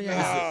ahead. fuck in your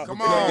house? Come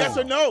Because- on. Yes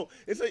or no?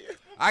 It's a.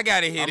 I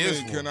gotta hear I this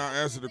mean, one. can I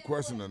answer the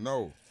question or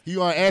no? You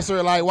gonna answer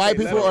it like white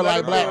people let or him- like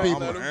let black him-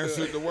 people? I'm gonna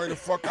answer it the way the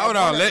fuck I Hold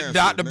on, wanna let answer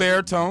Dr. it, nigga.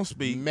 Baritone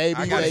speak. Maybe,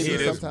 I gotta maybe hear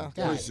this one. sometimes.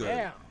 God Appreciate it.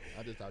 damn.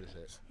 I just thought it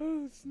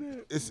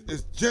said.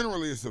 It's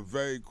generally it's a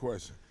vague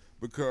question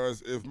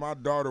because if my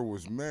daughter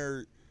was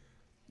married,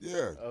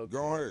 yeah,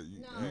 go ahead.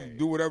 You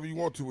do whatever you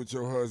want to with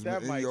your husband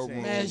That in might your change.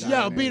 room. Man, Nah,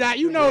 yo, man. B-Dot,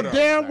 you know Facts.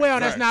 damn well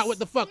that's Facts. not what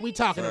the fuck we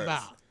talking Facts.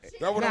 about.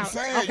 That's what Now, I'm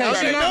saying. okay, You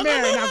she gotta- not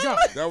married. Now go.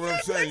 That's what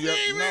I'm saying. Yeah,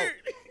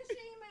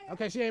 no.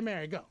 Okay, she ain't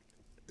married. Go.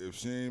 If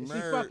she ain't Is she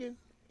married, fucking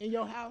in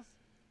your house?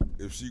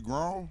 if she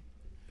grown,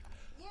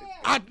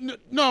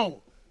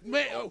 No.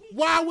 Man,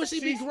 why would she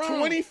be She's grown?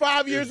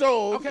 25 years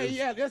old. Okay,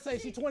 yeah, let's say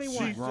she's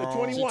 21. She's grown.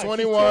 21. She's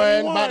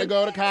 21, about to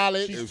go to if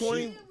college. She's she,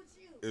 20.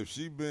 if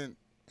she been,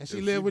 And she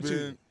if live with you.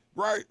 been-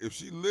 right? If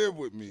she live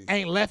with me,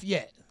 Ain't left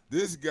yet.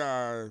 this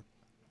guy,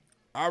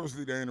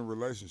 obviously they in a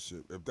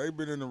relationship. If they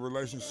been in a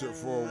relationship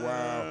for a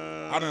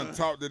while, I done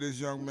talked to this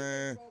young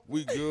man.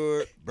 We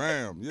good.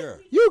 Bam. Yeah.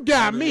 You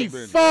got None of me your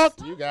business.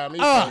 fucked You got me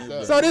up. fucked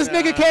up. So this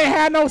nigga can't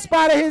have no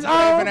spot of his own?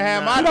 I'm gonna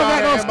have my You don't got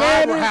daughter no in my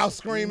standards? house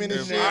screaming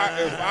and If shit.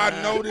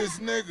 I know this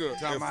nigga,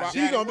 Talking if about I,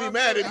 She gonna be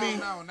mad at me.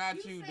 No,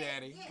 not you,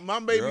 daddy. My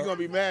baby Yeah. gonna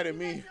be mad at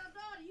me.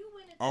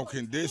 on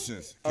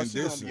conditions, Oh, she gonna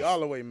conditions, be all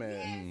the way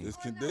mad. it's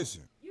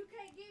condition. You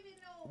can't give it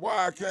no.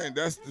 Why I can't?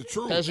 That's the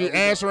truth. Because you're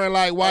answering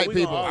like white we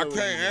gonna people. I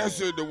can't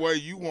answer it the way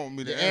you want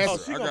me to answer-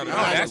 answer. she I gonna gotta be No,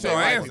 mad. that's answer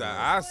your it. answer.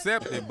 I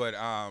accept it, but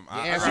I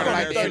answer gotta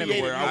like answer that it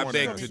the way I I want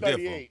beg to to answer. differ.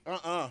 38.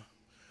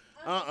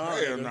 Hell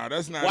nigga. nah,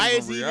 that's not Why even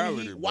is he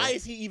reality, even? bro. Why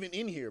is he even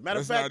in here?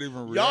 Matter of That's fact, not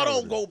even y'all reality.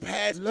 don't go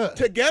past Look.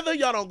 together.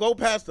 Y'all don't go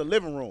past the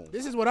living room.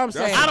 This is what I'm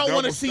That's saying. I don't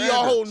want double to see y'all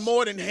standards. holding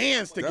more than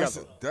hands That's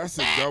together. that's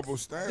a double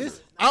standard.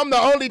 I'm the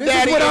only This is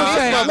daddy in what I'm this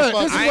saying. Look,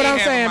 motherfucker. this is I what ain't I'm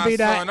saying, having my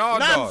B-Dot. son or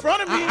Not in daughter.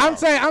 front of me. I'm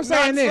saying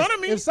Not in this. front of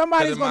me. If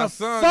somebody's Because if my gonna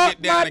son fuck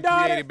get down my and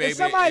daughter, create a if baby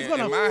somebody's in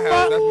gonna my fuck,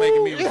 house, that's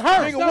making me it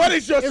hurts. Nigga, what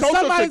is your If social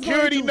somebody's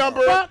security going to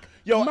number? fuck,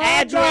 Your my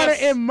address,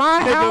 daughter in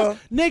my nigga. house,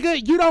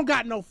 nigga. You don't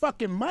got no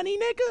fucking money,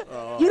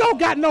 nigga. You don't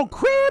got no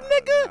crib,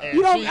 nigga. And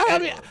You don't. she- I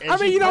and- mean, and I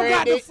mean, she you don't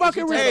got the pregnant,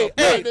 fucking. and she Hey, take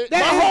no hey, credit.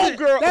 that My is-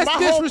 homegirl- That's my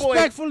homeboy-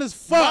 disrespectful as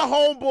fuck. My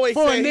homeboy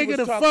for a said he nigga was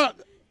to talking- fuck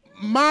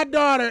my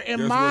daughter in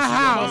Guess my what she gonna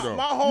house, do, though?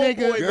 My homeboy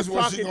nigga. was Guess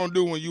what she talking. gonna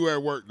do when you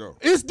at work though?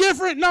 It's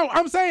different. No,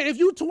 I'm saying if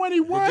you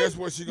 21, But guess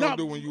what she gonna no,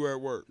 do when you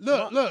at work?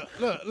 Look.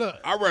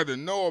 I'd rather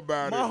know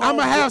about it. I'm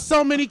gonna have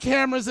so many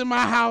cameras in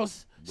my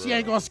house. She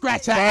ain't gonna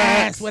scratch her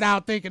ass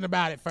without thinking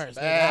about it first.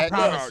 Nigga. I Facts.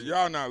 promise.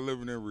 Y'all not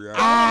living in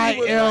reality. I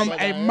am like,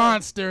 a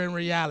monster in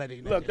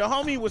reality. Nigga. Look, the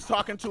homie was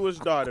talking to his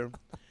daughter,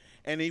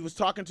 and he was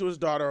talking to his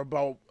daughter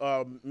about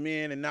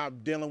men and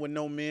not dealing with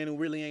no men who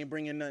really ain't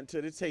bringing nothing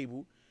to the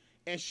table.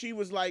 And she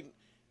was like,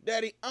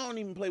 "Daddy, I don't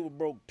even play with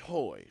broke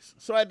toys."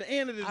 So at the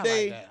end of the like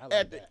day, that. I like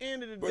at that. the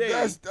end of the But day,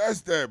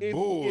 that's that if-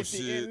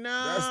 bullshit.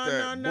 no, that's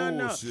that no.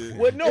 bullshit.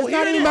 Well, no, It's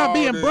not even about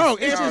being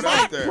broke. It's It's just my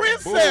that's that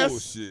princess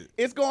bullshit.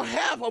 is gonna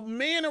have a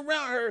man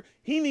around her.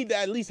 He need to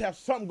at least have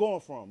something going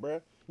for him,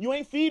 bruh. You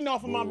ain't feeding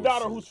off of my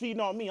daughter who's feeding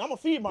on me. I'm gonna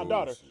feed my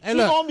daughter. Hey, She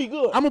look, gonna be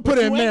good. I'ma put But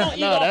it you in ain't there. gonna eat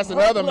No, off that's her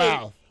another plate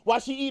mouth. While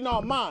she eating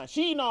on mine.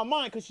 She eating on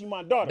mine because she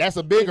my daughter. That's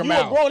a bigger If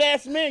mouth. You a grown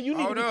ass man. You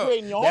need Hold to be up.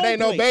 creating your That own ain't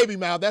no plate. baby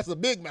mouth. That's a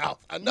big mouth.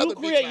 Another You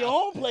big create mouth. your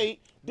own plate.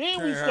 Then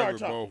Can't we have start it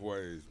talking. both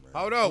ways, man.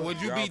 Hold up,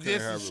 would you Y'all be can't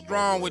just have as it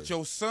strong both with ways.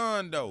 your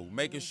son though,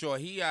 making sure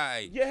he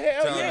alright? Yeah,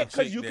 hell telling yeah, the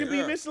because chick you that- can be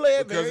Yeah.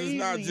 misled Because very it's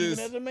not easily, just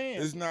even as a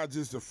man. it's not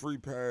just a free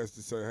pass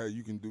to say, hey,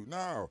 you can do.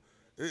 No,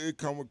 it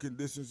come with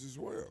conditions as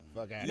well.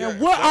 Fuck out. Now, Yeah,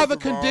 what are first the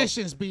of all-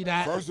 conditions, be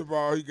that? First of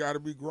all, he got to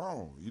be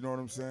grown. You know what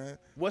I'm saying?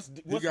 What's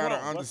You gotta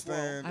wrong?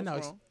 understand. I know.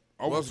 What's It's,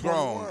 Over What's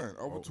 21. grown?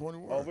 Over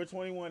 21. Over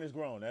 21 is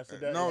grown. That's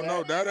the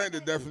No, that ain't the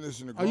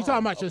definition of oh, grown. you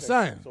talking about your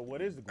son? So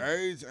what is the grown?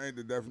 Age ain't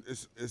the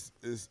definition.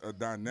 It's a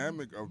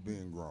dynamic of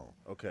being grown.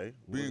 Okay.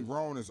 Being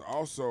grown is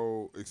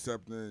also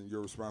accepting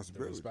your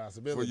responsibility,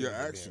 for your of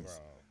being actions.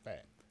 grown.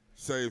 Fact.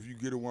 Say if you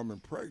get a woman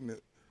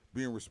pregnant,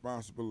 being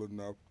responsible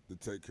enough to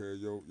take care of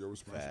your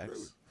responsibility.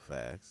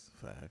 Facts.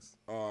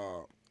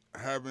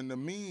 Having the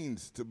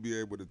means to be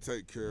able to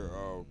take care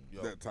of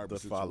that type The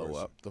of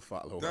situation. the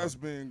follow up. That's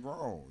being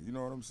grown. You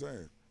know what I'm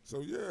saying?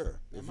 So yeah,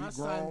 if my you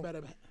son grown,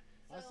 better.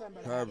 My son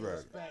better have have at it.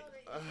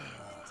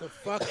 respect to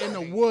fuck in the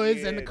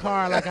woods in the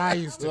car like I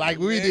used to. Like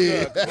we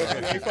did. But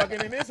you ain't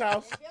fucking in this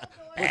house.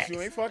 But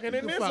you ain't fucking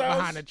in You this fuck house.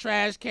 behind the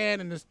trash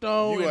can, in the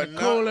stove, You are in the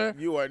cooler, not.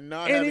 You are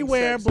not having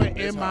anywhere sex but in,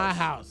 this in my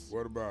house.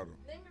 What about him?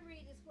 Let me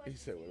read this question. He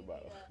said, what to you,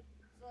 about Mika.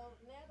 So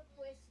now the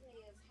question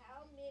is,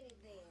 how many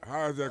then?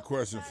 How is that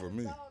question for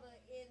me? Daughter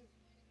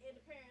in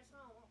the parents'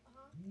 home,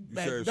 huh? You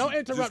Baby, said don't she-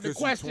 interrupt just the 'cause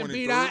she question,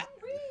 23? B-Dot.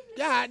 I'm reading it.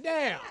 God damn.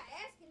 I'm not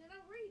asking it,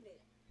 I'm reading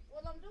it.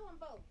 Well, I'm doing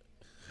both.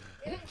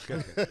 It ain't I'm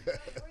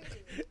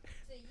reading it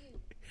to you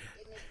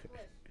in this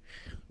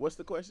question. What's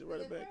the question, At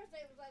right back? first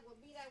they was like, well,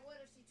 be like, what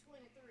if she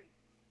 23?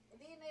 And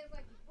then they was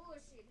like, you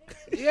bullshit. Then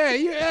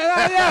they was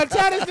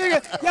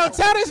Yeah,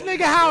 tell this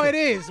nigga how it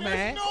is,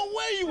 man. No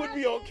way you would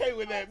be okay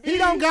with that. He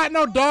don't got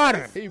no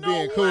daughter. He no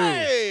being cool.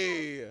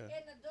 way. and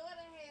the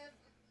daughter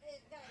has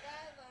got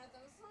guidelines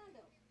on the son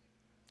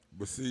though.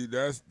 But see,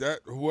 that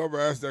whoever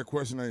asked that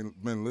question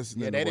ain't been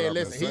listening. Yeah, to they what didn't I've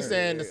been listen. He's saying.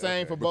 saying the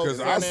same for both Because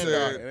son I and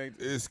said daughter.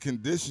 it's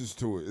conditions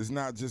to it. It's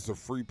not just a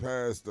free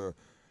pass to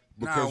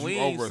because we you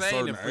ain't over a saying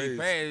certain the free age.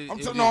 pass. I'm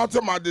It talking just-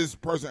 about this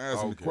person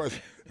asking the Okay.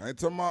 question. I ain't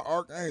talking about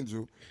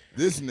Archangel.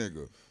 This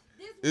nigga.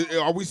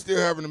 Are we still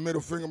having a middle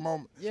finger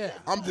moment? Yeah.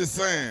 I'm just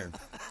saying.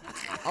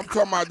 I'm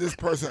talking about this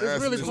person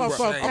asking really this close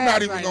question. up I'm not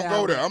fast even right gonna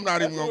now. go there. I'm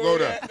not even gonna go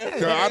there.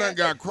 Cause I done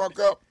got crunk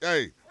up.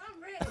 Hey,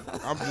 I'm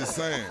ready. I'm just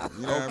saying.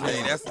 You know what I Okay,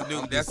 mean? that's the new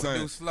I'm that's just the new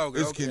saying,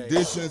 slogan. It's Okay.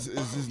 conditions.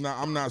 It's just not.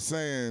 I'm not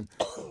saying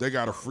they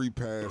got a free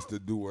pass to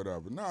do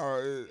whatever.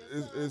 No,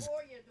 it's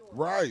Or your daughter.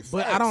 right.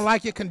 But I facts. don't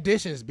like your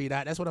conditions,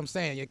 B-Dot. That's what I'm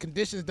saying. Your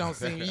conditions don't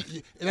seem.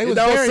 They was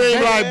don't very seem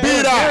vague. like They was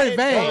B-Dot. very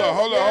vague.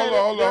 Hold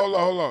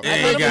on.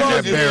 Yeah, you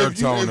got that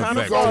baritone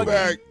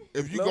effect.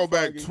 If you go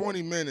back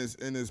 20 minutes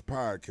in this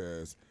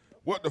podcast,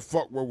 what the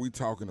fuck were we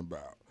talking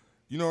about?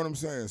 You know what I'm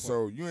saying?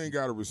 So you ain't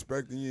gotta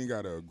respect it, you ain't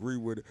gotta agree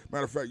with it.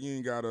 Matter of fact, you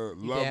ain't gotta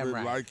love damn it,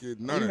 right. like it,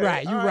 none You of that.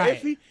 right. You All right, right.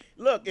 If he,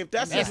 look, if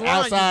that's his That's line,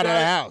 outside you of the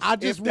gotta- house. I If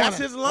just that's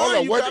want his line, Hold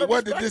on, you what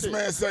gotta did this respect it.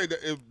 man say? That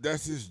if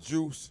that's his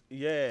juice,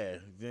 Yeah,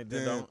 then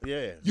don't.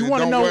 Yeah. You then want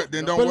to don't know? what?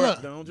 Then don't but what?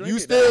 look, Don't drink You it.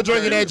 still That's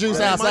drinking my that juice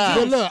That's my outside.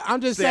 but juice. look,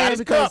 I'm just Stay out saying his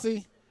because cup.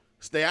 see,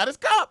 Stay out his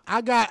cup.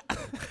 I got.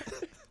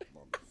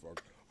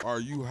 Are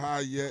you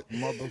high yet,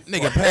 motherfucker?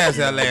 Nigga, pass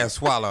that last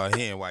swallow of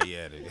hen while you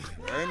at it.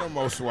 Ain't no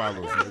more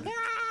swallows, nigga.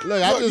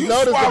 Look, I Look, just you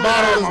noticed the swallowed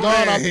bottle all was my gone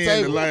man off the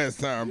hen table. last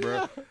time,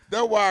 bro.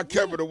 That's why I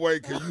kept it away,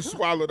 because you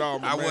swallowed all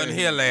my I man wasn't hen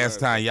here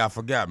last time. Y'all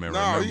forgot me. No,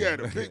 remember? he had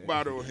a big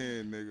bottle of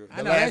hen, nigga.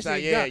 I know last that time,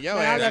 shit yeah, done. yo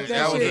Man, I ass left was- that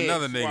That was shit.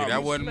 another nigga.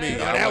 That wasn't me.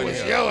 That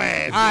was your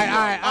ass.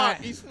 All right.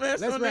 He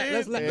smashed Let's on the wrap. head.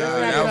 Let's wrap Yeah, it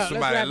that up. was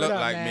somebody Let's that wrap it looked up,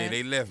 like man. me.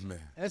 They left me.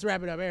 Let's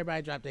wrap it up.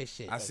 Everybody drop their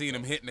shit. I seen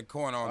him hitting the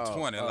corner on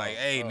 20. Like,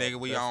 hey, nigga,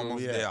 we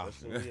almost there.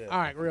 All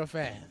right, real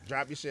fast.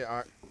 Drop your shit,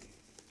 Art.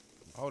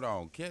 Hold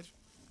on, catch.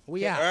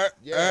 We out. At-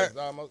 Yeah, at- it's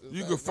almost.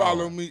 you can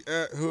follow me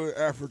at Hood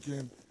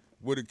African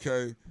with a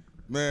K.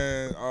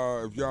 Man,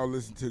 if y'all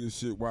listen to this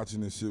shit,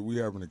 watching this shit, we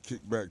having a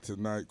kickback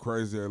tonight.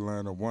 Crazy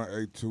Atlanta,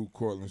 182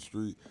 Cortlandt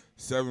Street,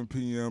 7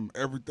 p.m.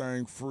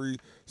 Everything free,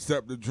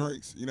 except the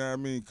drinks. You know what I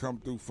mean? Come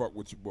through, fuck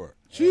with your boy.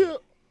 Chill.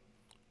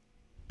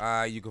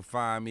 You can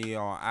find me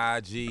on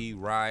IG,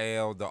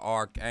 Rael the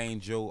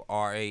Archangel,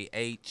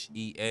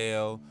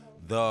 Rahel,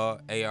 the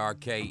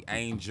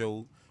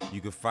Arkangel.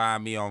 You can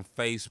find me on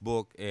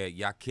Facebook at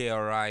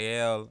Yakel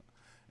Rael.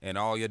 And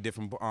all your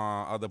different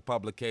other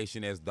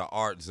publication as The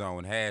Art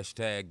Zone,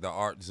 hashtag The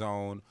Art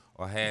Zone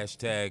or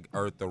hashtag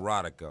Earth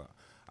Erotica.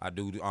 I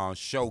do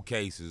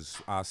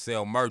showcases. I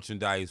sell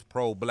merchandise,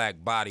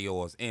 pro-black body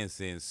oils,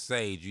 incense,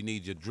 sage. You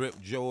need your drip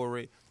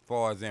jewelry. As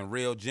far as in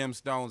real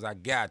gemstones, I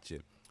got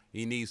you.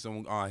 You need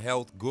some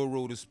health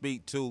guru to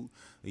speak to.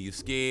 And you're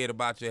scared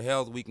about your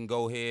health, we can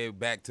go ahead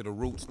back to the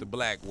roots, the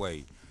black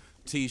way.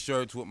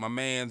 T-shirts with my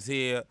mans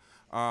here.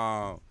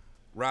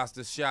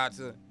 Rasta shots,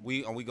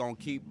 we gonna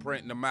keep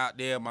printing them out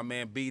there. My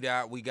man Beat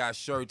Out, we got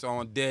shirts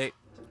on deck.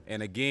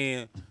 And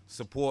again,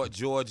 support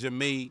Georgia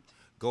Me.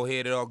 Go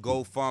ahead to our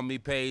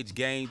GoFundMe page,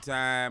 Game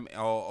Time,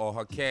 or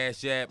her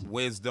Cash App,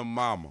 Wisdom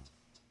Mama.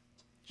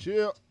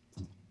 Chill.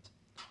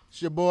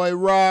 It's your boy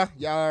Ra.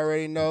 Y'all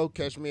already know.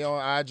 Catch me on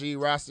IG,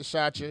 Rasta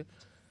Shotcha.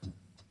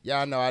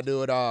 Y'all know I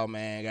do it all,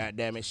 man. God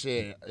damn it,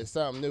 shit. It's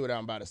something new that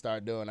I'm about to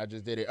start doing. I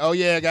just did it. Oh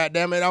yeah, god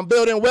damn it. I'm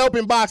building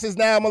whelping boxes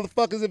now,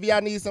 motherfuckers. If y'all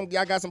need some,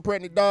 y'all got some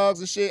pregnant dogs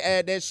and shit,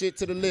 add that shit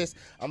to the list.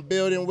 I'm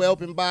building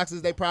whelping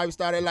boxes. They probably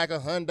started like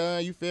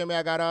 $100. You feel me?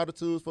 I got all the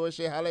tools for it.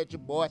 Shit. Holla at your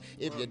boy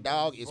if your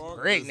dog is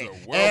pregnant.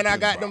 And I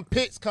got them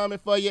pits coming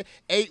for you.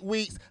 8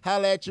 weeks.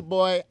 Holla at your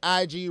boy,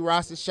 IG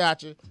Rasta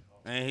Shotcha.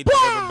 And he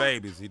delivered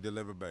babies. He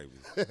delivered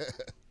babies.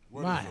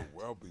 What is a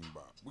whelping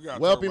box? We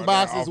gotta Whelping talk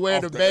about box that is where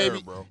off the the baby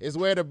air, bro. is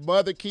where the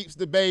mother keeps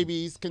the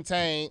babies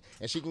contained,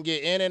 and she can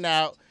get in and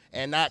out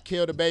and not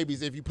kill the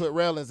babies if you put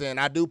railings in.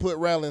 I do put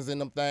railings in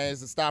them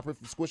things to stop her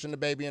from squishing the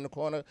baby in the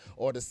corner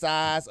or the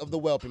size of the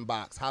whelping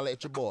box. Holla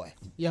at your boy.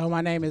 Yo,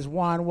 my name is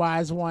Juan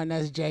Wise One.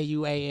 That's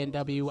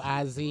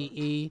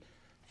JUANWIZE,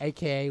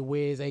 a.k.a.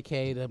 Wiz,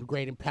 a.k.a. the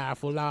great and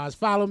powerful laws.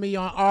 Follow me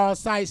on all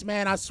sites,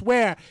 man. I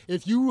swear,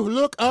 if you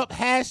look up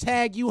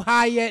hashtag you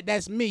high yet,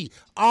 that's me.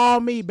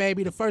 All me,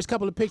 baby. The first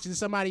couple of pictures of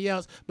somebody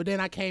else, but then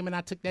I came and I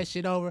took that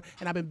shit over,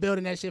 and I've been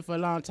building that shit for a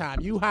long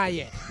time. You high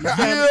yet. You feel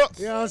me?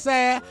 You know what I'm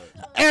saying?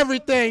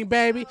 Everything,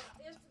 baby.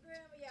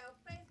 Instagram or y'all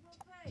Facebook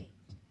page.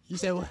 You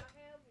said what? Y'all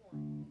have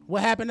one.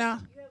 What happened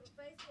now? You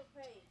have a Facebook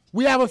page.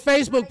 We have a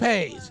Facebook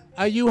page,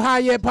 a You High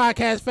Yet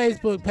Podcast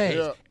Facebook page,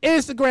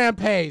 Instagram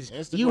page,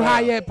 You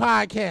High Yet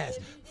Podcast.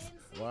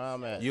 Wow,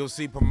 man. You'll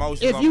see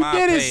promotions If on you my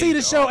didn't page see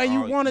the show or- and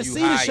you or want to You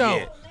see the High show,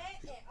 Yet.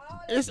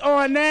 it's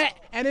on that,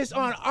 and it's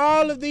on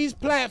all of these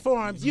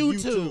platforms: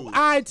 YouTube,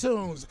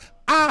 iTunes,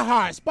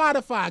 iHeart,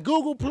 Spotify,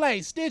 Google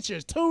Play,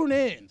 Stitchers,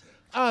 TuneIn,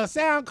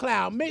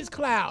 SoundCloud,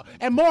 Mixcloud,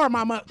 and more.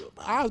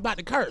 I was about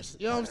to curse.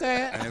 You know what I'm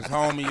saying? And it's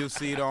homie, you'll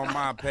see it on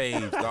my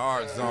page, The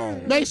Art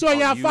Zone. Make sure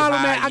y'all You follow me.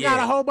 High I got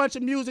a Yet. whole bunch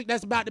of music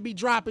that's about to be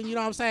dropping. You know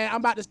what I'm saying? I'm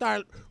about to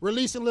start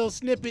releasing little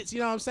snippets.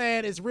 You know what I'm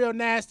saying? It's real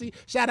nasty.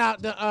 Shout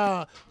out to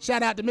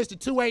Mr.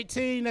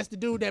 218. That's the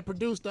dude that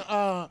produced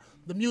the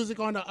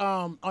music on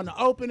the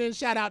opening.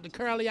 Shout out to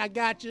Curly, I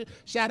got you.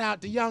 Shout out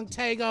to Young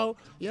Tago.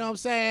 You know what I'm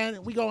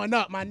saying? We going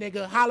up, my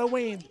nigga.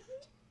 Halloween.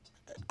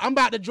 I'm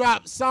about to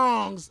drop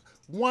songs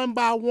one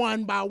by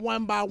one,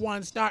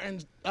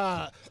 starting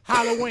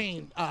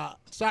Halloween,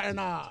 starting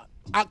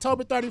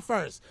October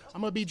 31st. I'm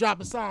gonna be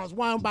dropping songs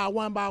one by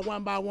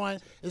one.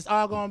 It's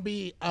all gonna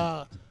be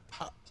the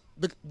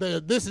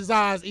This Is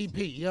Ours EP.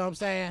 You know what I'm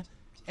saying?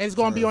 And it's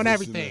gonna be on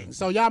everything.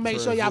 So y'all make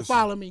sure y'all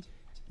follow me.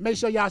 Make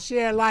sure y'all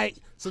share, like,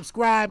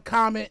 subscribe,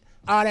 comment,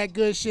 all that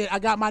good shit. I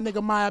got my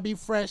nigga Maya B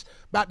Fresh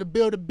about to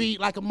build a beat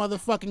like a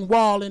motherfucking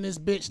wall in this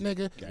bitch,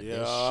 nigga.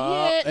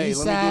 Yeah. Hey,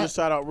 East let me do side. the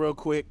shout out real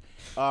quick.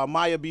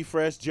 Maya B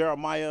Fresh,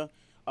 Jeremiah.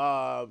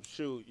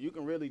 Shoot, you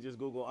can really just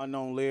Google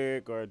Unknown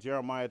Lyric or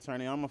Jeremiah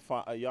Attorney.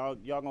 Y'all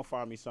gonna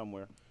find me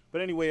somewhere. But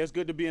anyway, it's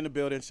good to be in the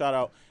building. Shout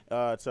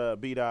out to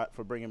B Dot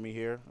for bringing me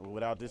here.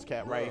 Without this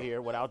cat right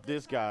here, without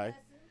this guy.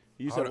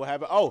 You said what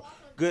happened? Oh,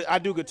 good. I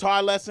do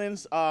guitar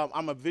lessons.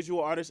 I'm a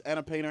visual artist and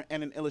a painter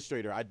and an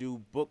illustrator. I do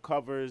book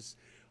covers.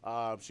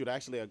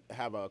 Actually, I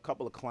have a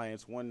couple of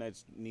clients. One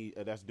that's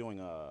doing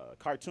a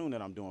cartoon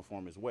that I'm doing for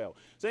him as well.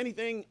 So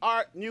anything,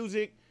 art,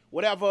 music,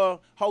 whatever,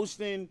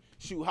 hosting,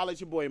 holla at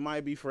your boy,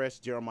 Maya B Fresh,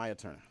 Jeremiah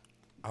Turner.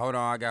 Hold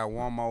on, I got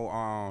one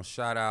more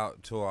shout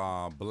out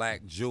to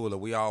Black Jeweler.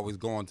 We always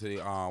going to the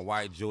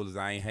white jewelers.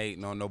 I ain't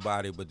hating on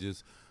nobody, but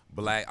just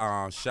black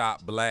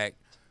shop black.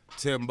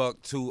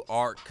 Timbuktu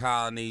Art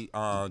Colony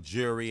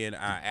Jewelry and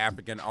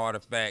African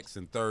artifacts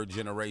and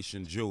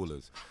third-generation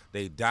jewelers.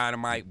 They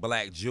dynamite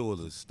black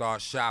jewelers.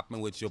 Start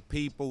shopping with your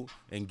people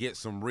and get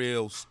some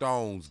real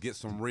stones. Get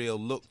some real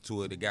look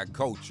to it. They got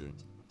culture.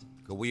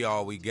 Because we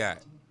all we got.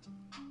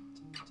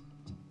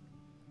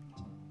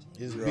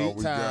 It's Yeah, beat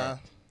we time. got-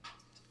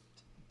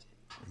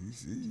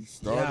 He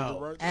started it Yo,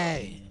 right now.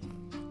 hey.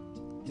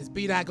 Is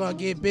B Dot gonna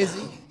get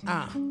busy?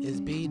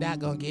 Is B Dot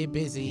gonna get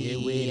busy? Here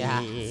we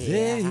are.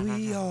 Say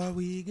we all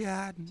we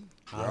got.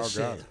 Oh, Y'all shit.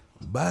 got it.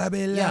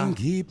 Babylon Yeah.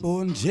 keep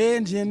on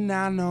changing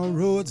on the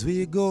roads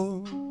we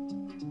go.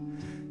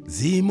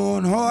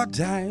 Zimon hard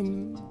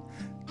time.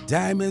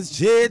 Time is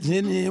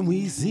changing and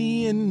we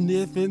seeing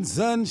different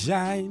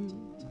sunshine.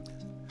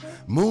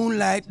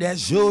 Moonlight that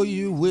show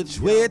you which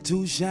way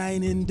to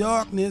shine. In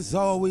darkness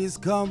always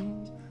come.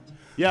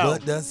 Yo,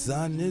 But the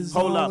sun is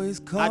hold up. always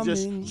I coming.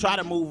 just try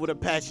to move with a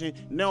passion.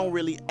 No one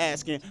really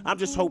asking. I'm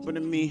just hoping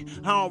to me.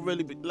 I don't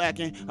really be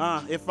lacking.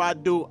 If I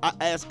do, I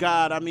ask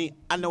God. I mean,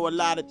 I know a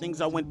lot of things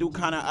I went through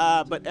kind of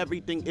odd, but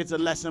everything is a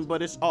lesson.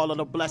 But it's all of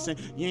a blessing.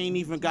 You ain't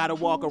even gotta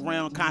walk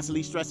around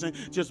constantly stressing.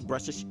 Just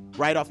brush it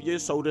right off your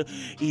shoulder.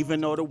 Even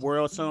though the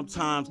world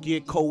sometimes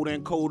get colder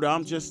and colder,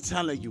 I'm just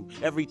telling you,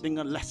 everything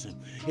a lesson.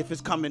 If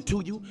it's coming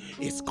to you,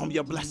 it's gonna be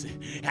a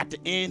blessing. At the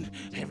end,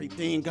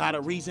 everything got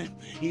a reason.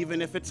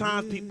 Even if at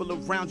times people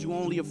around you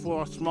only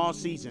for a small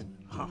season.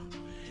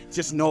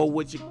 Just know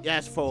what you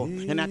ask for,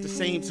 and at the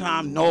same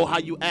time, know how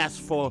you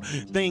ask for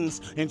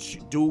things and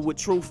do with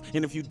truth.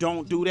 And if you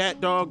don't do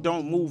that, dog,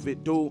 don't move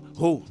it, dude.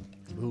 Who?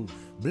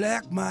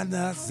 Black man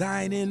are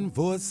signing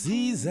for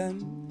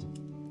season.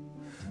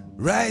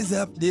 Rise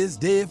up this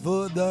day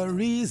for the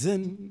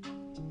reason.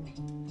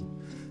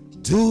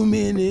 Too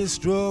many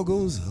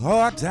struggles,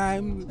 hard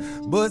times,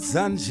 but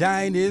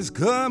sunshine is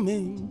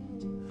coming.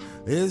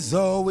 It's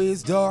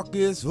always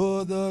darkest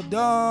for the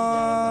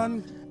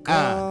dawn.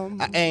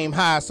 I aim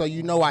high, so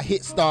you know I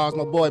hit stars.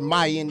 My boy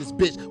Maya in this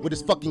bitch with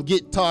his fucking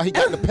guitar. He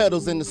got the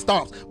pedals and the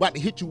stomps. About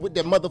to hit you with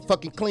that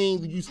motherfucking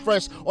clean. Use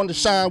fresh on the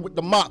shine with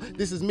the mop.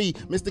 This is me,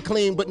 Mr.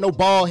 Clean, but no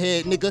bald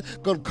head, nigga.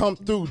 Gonna come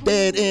through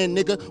dead end,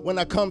 nigga. When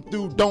I come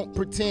through, don't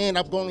pretend.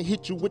 I'm gonna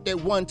hit you with that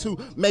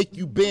 1-2, make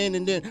you bend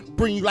and then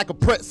bring you like a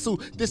pretzel.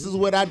 This is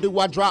what I do.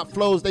 I drop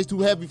flows. They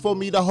too heavy for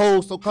me to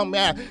hold, so come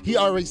out. He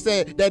already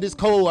said that it's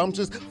cold. I'm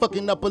just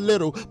fucking up a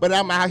little, but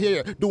I'm out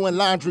here doing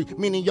laundry,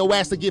 meaning your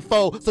ass to get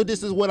fold. So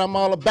this is what I'm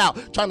all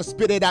about, trying to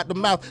spit it out the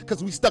mouth,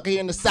 cause we stuck here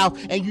in the South,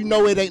 and you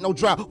know it ain't no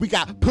drought. We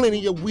got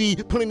plenty of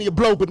weed, plenty of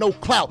blow, but no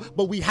clout.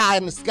 But we high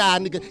in the sky,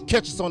 nigga,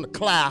 catch us on the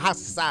cloud. High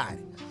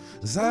society.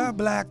 Some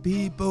black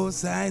people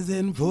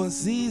sizing for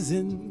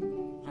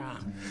season.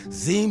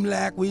 Seem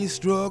like we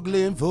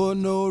struggling for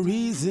no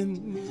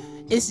reason.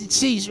 It's the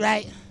cheese,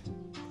 right?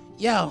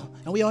 Yo,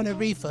 and we on the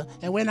reefer.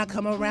 And when I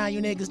come around, you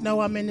niggas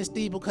know I'm in the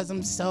steeple, cause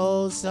I'm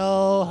so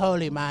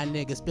holy, my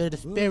nigga. Spirit of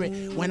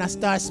spirit. When I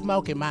start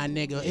smoking, my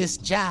nigga, it's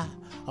Jah.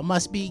 Or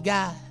must be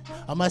God.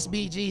 Or must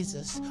be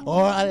Jesus.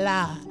 Or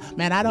Allah.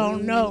 Man, I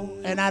don't know.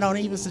 And I don't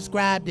even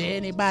subscribe to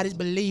anybody's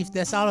belief.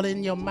 That's all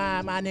in your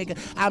mind, my nigga.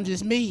 I'm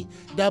just me.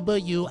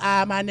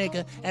 W.I., my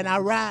nigga. And I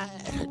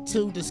ride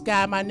to the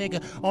sky, my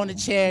nigga, on the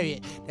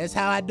chariot. That's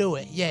how I do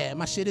it. Yeah,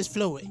 my shit is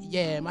fluid.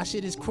 Yeah, my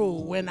shit is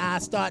cruel. When I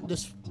start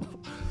this...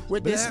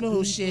 with this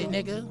smooth shit,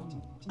 nigga.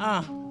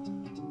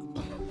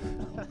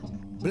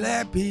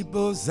 Black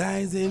people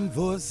sizing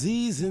for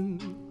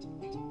season.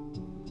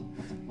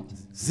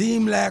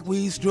 Seem like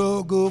we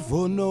struggle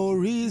for no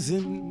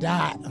reason.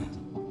 Dot.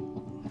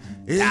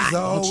 It's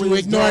Don't you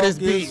ignore this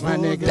beat, my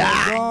nigga.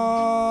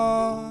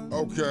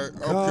 Okay.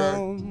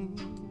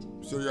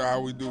 Show y'all how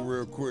we do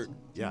real quick.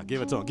 Yeah,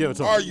 give it to him.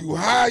 Are you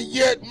high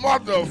yet,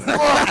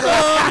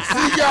 motherfucker?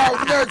 See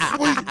y'all next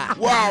week.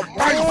 Well, I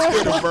might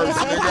spit a verse,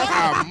 nigga.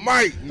 I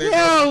might, nigga.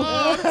 Yo,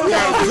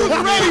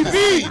 ready,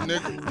 B.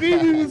 nigga. B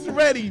was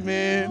ready,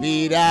 man.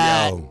 Be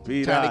that.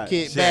 Be Trying that. to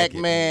kick Check back, it.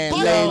 man. Yo,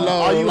 Lay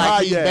low are you high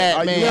like he's yet?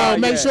 Are you Batman. high Yo,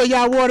 make yet? sure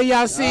y'all water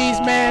y'all seeds,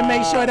 man.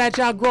 Make sure that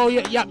y'all grow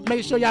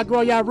make sure y'all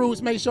grow y'all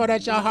roots. Make sure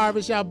that y'all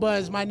harvest y'all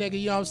buds, my nigga.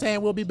 You know what I'm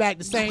saying? We'll be back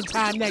the same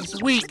time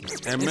next week.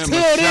 And remember,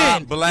 Until Shop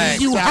then, Black.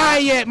 is you high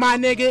yet, my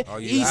nigga? Oh,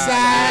 you East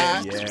high side.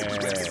 Yeah.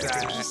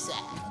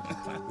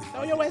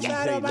 Throw your west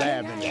side up, DJ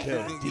Lab in the man.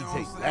 building.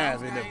 DJ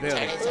Lab in the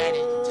building.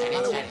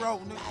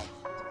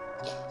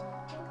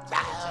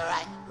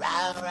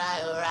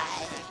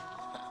 Right.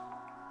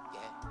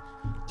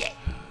 Yeah.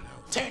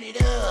 Turn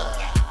it up.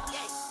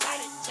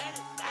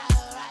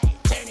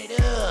 Turn it up. Turn it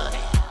up.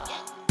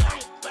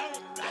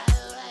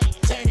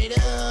 Turn it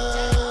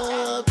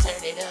up.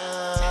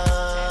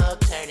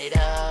 Turn it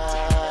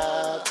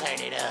up. Turn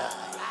it up.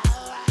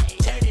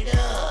 Turn it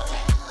up.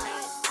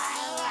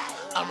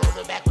 I'm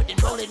rolling backward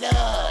and rolling up.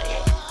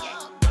 Yeah.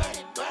 Turn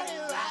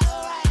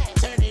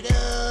it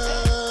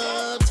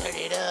up. Turn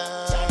it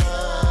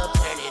up.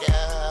 Turn it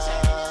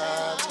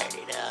up. Turn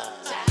it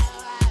up.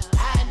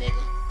 High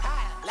nigga.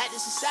 Like the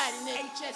society nigga.